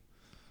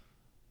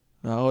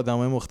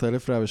آدمای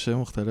مختلف روش‌های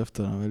مختلف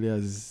دارن، ولی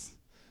از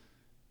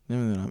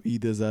نمیدونم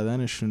ایده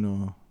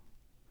زدنشونو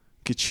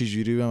که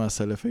چجوری به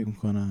مسئله فکر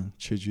میکنن،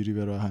 چجوری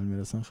به راه حل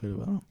میرسن، خیلی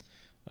برام.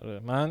 آره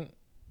من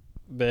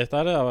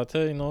بهتره البته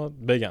اینو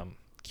بگم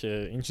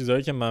که این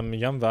چیزایی که من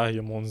میگم وحی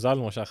منزل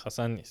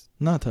مشخصا نیست.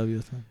 نه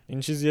طبیعتا این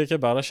چیزیه که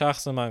برای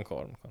شخص من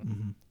کار میکنه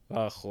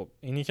و خب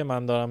اینی که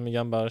من دارم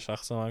میگم برای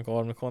شخص من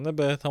کار میکنه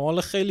به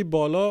احتمال خیلی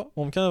بالا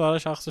ممکنه برای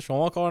شخص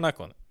شما کار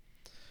نکنه.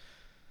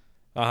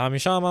 و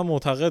همیشه هم من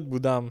معتقد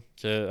بودم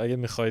که اگه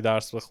میخوای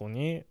درس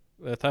بخونی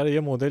بهتره یه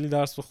مدلی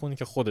درس بخونی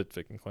که خودت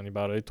فکر میکنی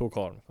برای تو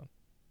کار میکنه.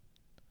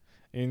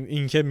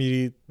 این که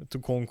میری تو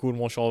کنکور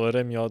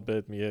مشاوره میاد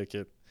بهت میگه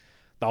که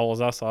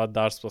 12 ساعت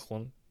درس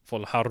بخون،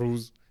 هر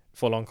روز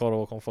فلان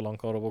کارو بکن فلان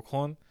کارو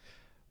بکن،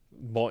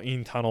 با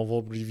این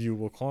تناوب ریویو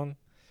بکن،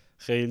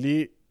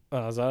 خیلی به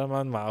نظر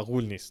من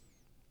معقول نیست.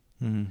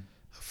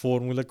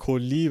 فرمول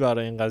کلی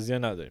برای این قضیه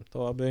نداریم.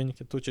 تو ببینی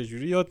که تو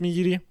چجوری یاد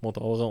میگیری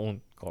مطابق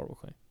اون کار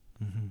بکنی.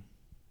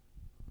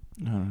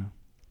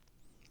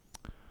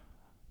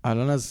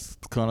 الان از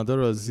کانادا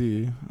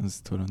راضی؟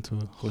 از تورنتو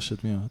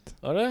خوشت میاد؟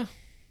 آره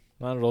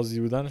من راضی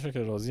بودنشو که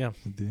راضیم،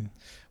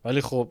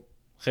 ولی خب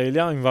خیلی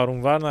هم این ور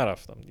اون ور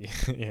نرفتم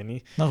دیگه.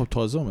 یعنی نه خب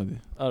تازه اومدی؟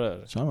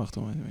 آره چند وقت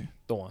اومدی؟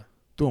 2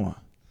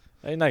 ماه.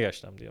 یعنی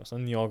نگشتم دیگه. مثلا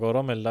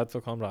نیاگارا ملت فکر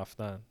کنم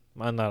رفتن،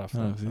 من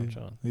نرفتم.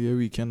 چرا؟ یه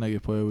ویکند اگه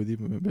پای بودی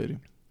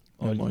بریم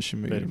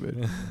ماشین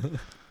بریم.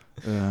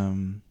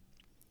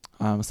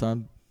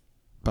 مثلا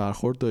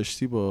برخورد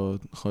داشتی با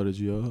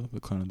خارجی‌ها، به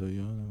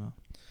کانادایی‌ها؟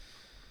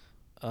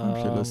 هم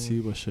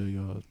کلاسی باشه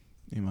یا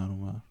این ور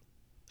اون ور؟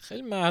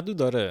 خیلی محدود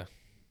داره.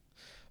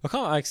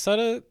 بکنم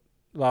اکثر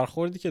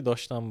برخوردی که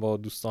داشتم با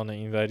دوستان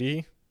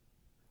اینوری،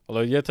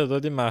 حالا یه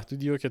تعدادی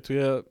محدودی رو که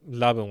توی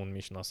لبمون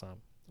میشناسم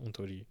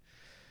اونطوری،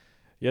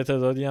 یه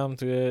تعدادی هم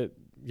توی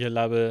یه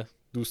لب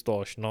دوست و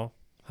آشنا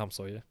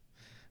همسایه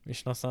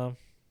میشناسم،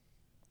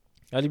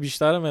 ولی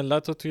بیشتر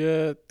ملت رو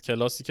توی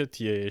کلاسی که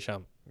تی ایش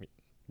هم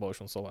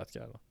باشون صحبت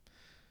کردم،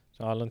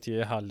 چون الان تی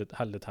ای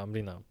حل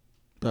تمرینم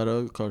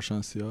برای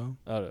کارشناسی ها.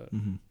 آره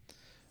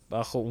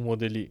و خب اون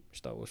مدلی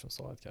بیشتر باشون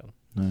صحبت کردم.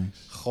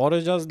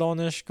 خارج از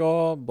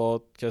دانشگاه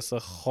با کس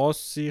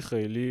خاصی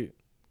خیلی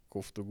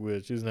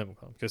گفتگوی چیز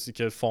نمیکنم. کسی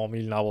که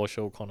فامیل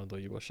نباشه و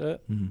کانادایی باشه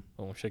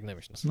به اون شکل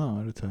نمیشناسم. نه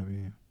آره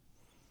طبیعی.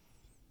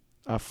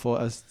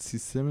 از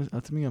سیستم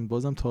حتی میگم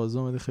بازم تازه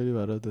اومده، خیلی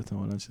برات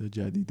احتمالاً چیز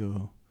جدید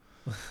و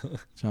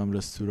چند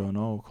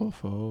رستورانا و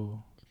کافه ها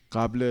و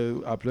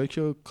قبل اپلای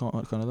که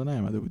کانادا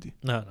نیومده بودی؟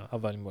 نه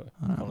اولین باره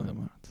کانادا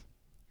اومد.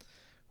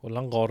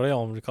 کلا قاره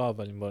آمریکا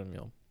اولین بار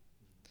میام.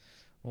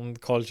 اون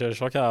کالچر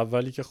شاک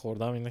اولی که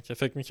خوردم اینه که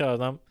فکر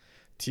میکردم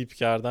تیپ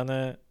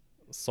کردن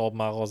صاب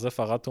مغازه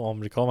فقط تو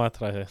آمریکا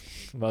مطرحه.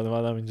 بعد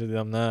اومدم اینجا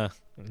دیدم نه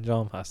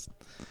اینجا هم هست.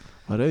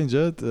 آره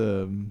اینجا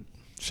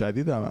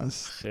شدید هم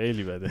هست،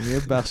 خیلی بده. یه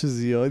بخش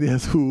زیادی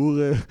از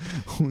حقوق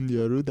اون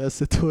یارو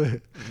دست توه.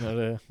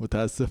 آره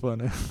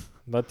متاسفانه.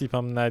 بعد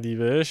تیپم ندی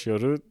بهش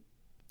یارو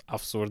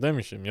افسرده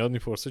میشه، میاد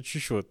میپرسه چی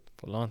شد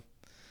فلان.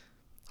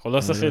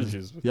 خلاصه خیلی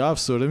چیز بود. یا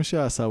افسرده میشه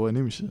یا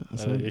عصبانی میشه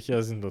اصلا. یکی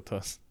از این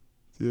دوتاست.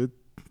 یه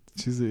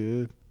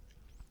چیزه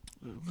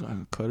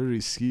کار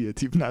ریسکیه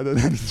تیپ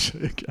ندادن اینجا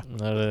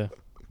یکم. آره.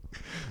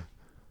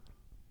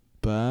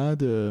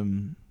 بعد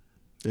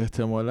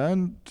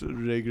احتمالاً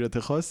رگرت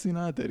خاصی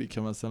نداری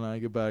که مثلا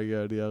اگه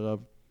برگردی عقب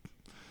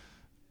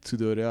تو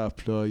دوره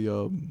اپلای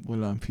یا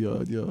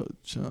المپیاد یا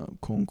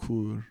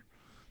کنکور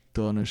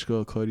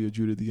دانشگاه کاری یا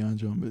جور دیگه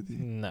انجام بدی؟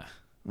 نه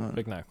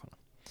فکر نکنم.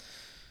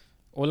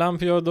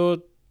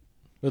 المپیادو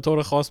به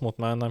طور خاص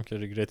مطمئنم که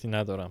رگرتی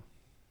ندارم،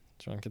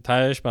 چون که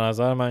تهش به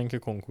نظر من که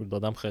کنکور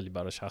دادم خیلی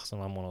برای شخص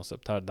من مناسب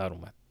تر در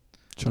اومد،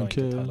 چون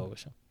که طلا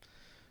بشم،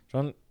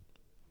 چون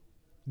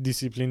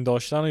دیسیپلین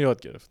داشتن رو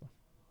یاد گرفتم.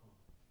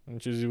 این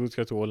چیزی بود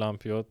که تو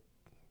المپیاد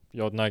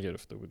یاد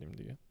نگرفته بودیم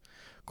دیگه.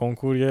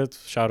 کنکور یه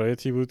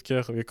شرایطی بود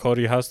که خب یه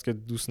کاری هست که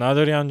دوست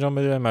نداری انجام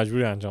بدی و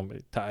مجبوری انجام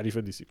بدی، تعریف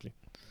دیسیپلین،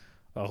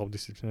 و خب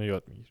دیسیپلین رو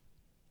یاد میگیری.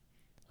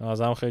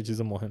 از هم خیلی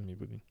چیز مهمی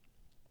بود.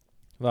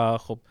 و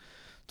خب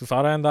تو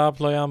فرآیند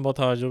اپلای هم با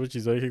توجه به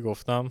چیزایی که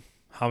گفتم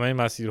همه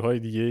مسیرهای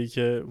دیگه‌ای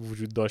که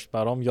وجود داشت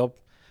برام یا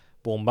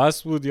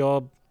بن‌بست بود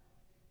یا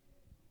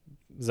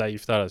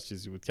ضعیف‌تر از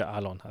چیزی بود که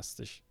الان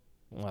هستش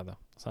اومدم.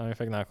 اصلا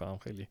فکر نکنم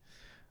خیلی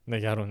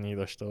نگرانی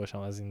داشته باشم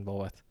از این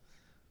بابت.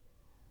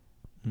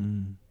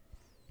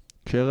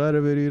 که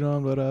قراره بری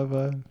ایران برای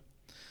اول؟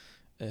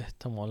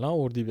 احتمالا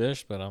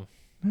اردیبهشت برم.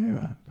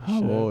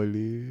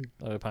 حوالی.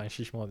 آره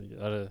 5-6 ماه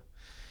دیگه. آره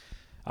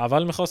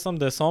اول میخواستم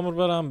دسامبر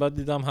برم، بعد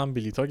دیدم هم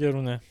بلیطا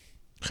گرونه،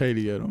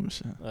 خیلی گرون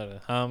میشه.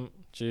 آره هم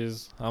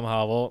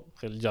هوا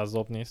خیلی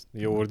جذاب نیست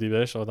دیگه.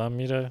 اردیبهشت آدم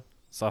میره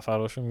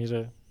سفراشو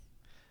میره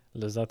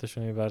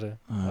لذتشو میبره.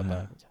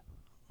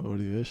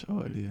 اردیبهشت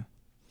عالیه.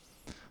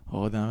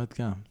 آقا دمت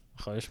گرم.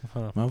 خواهش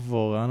میکنم. من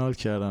واقعا حال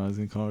کردم از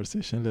این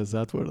کانورسیشن،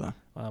 لذت بردم.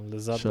 من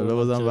لذت بردم.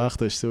 بازم وقت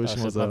داشته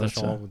باشیم. مزاحمت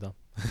شما بودم.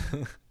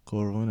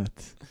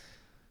 قربونت.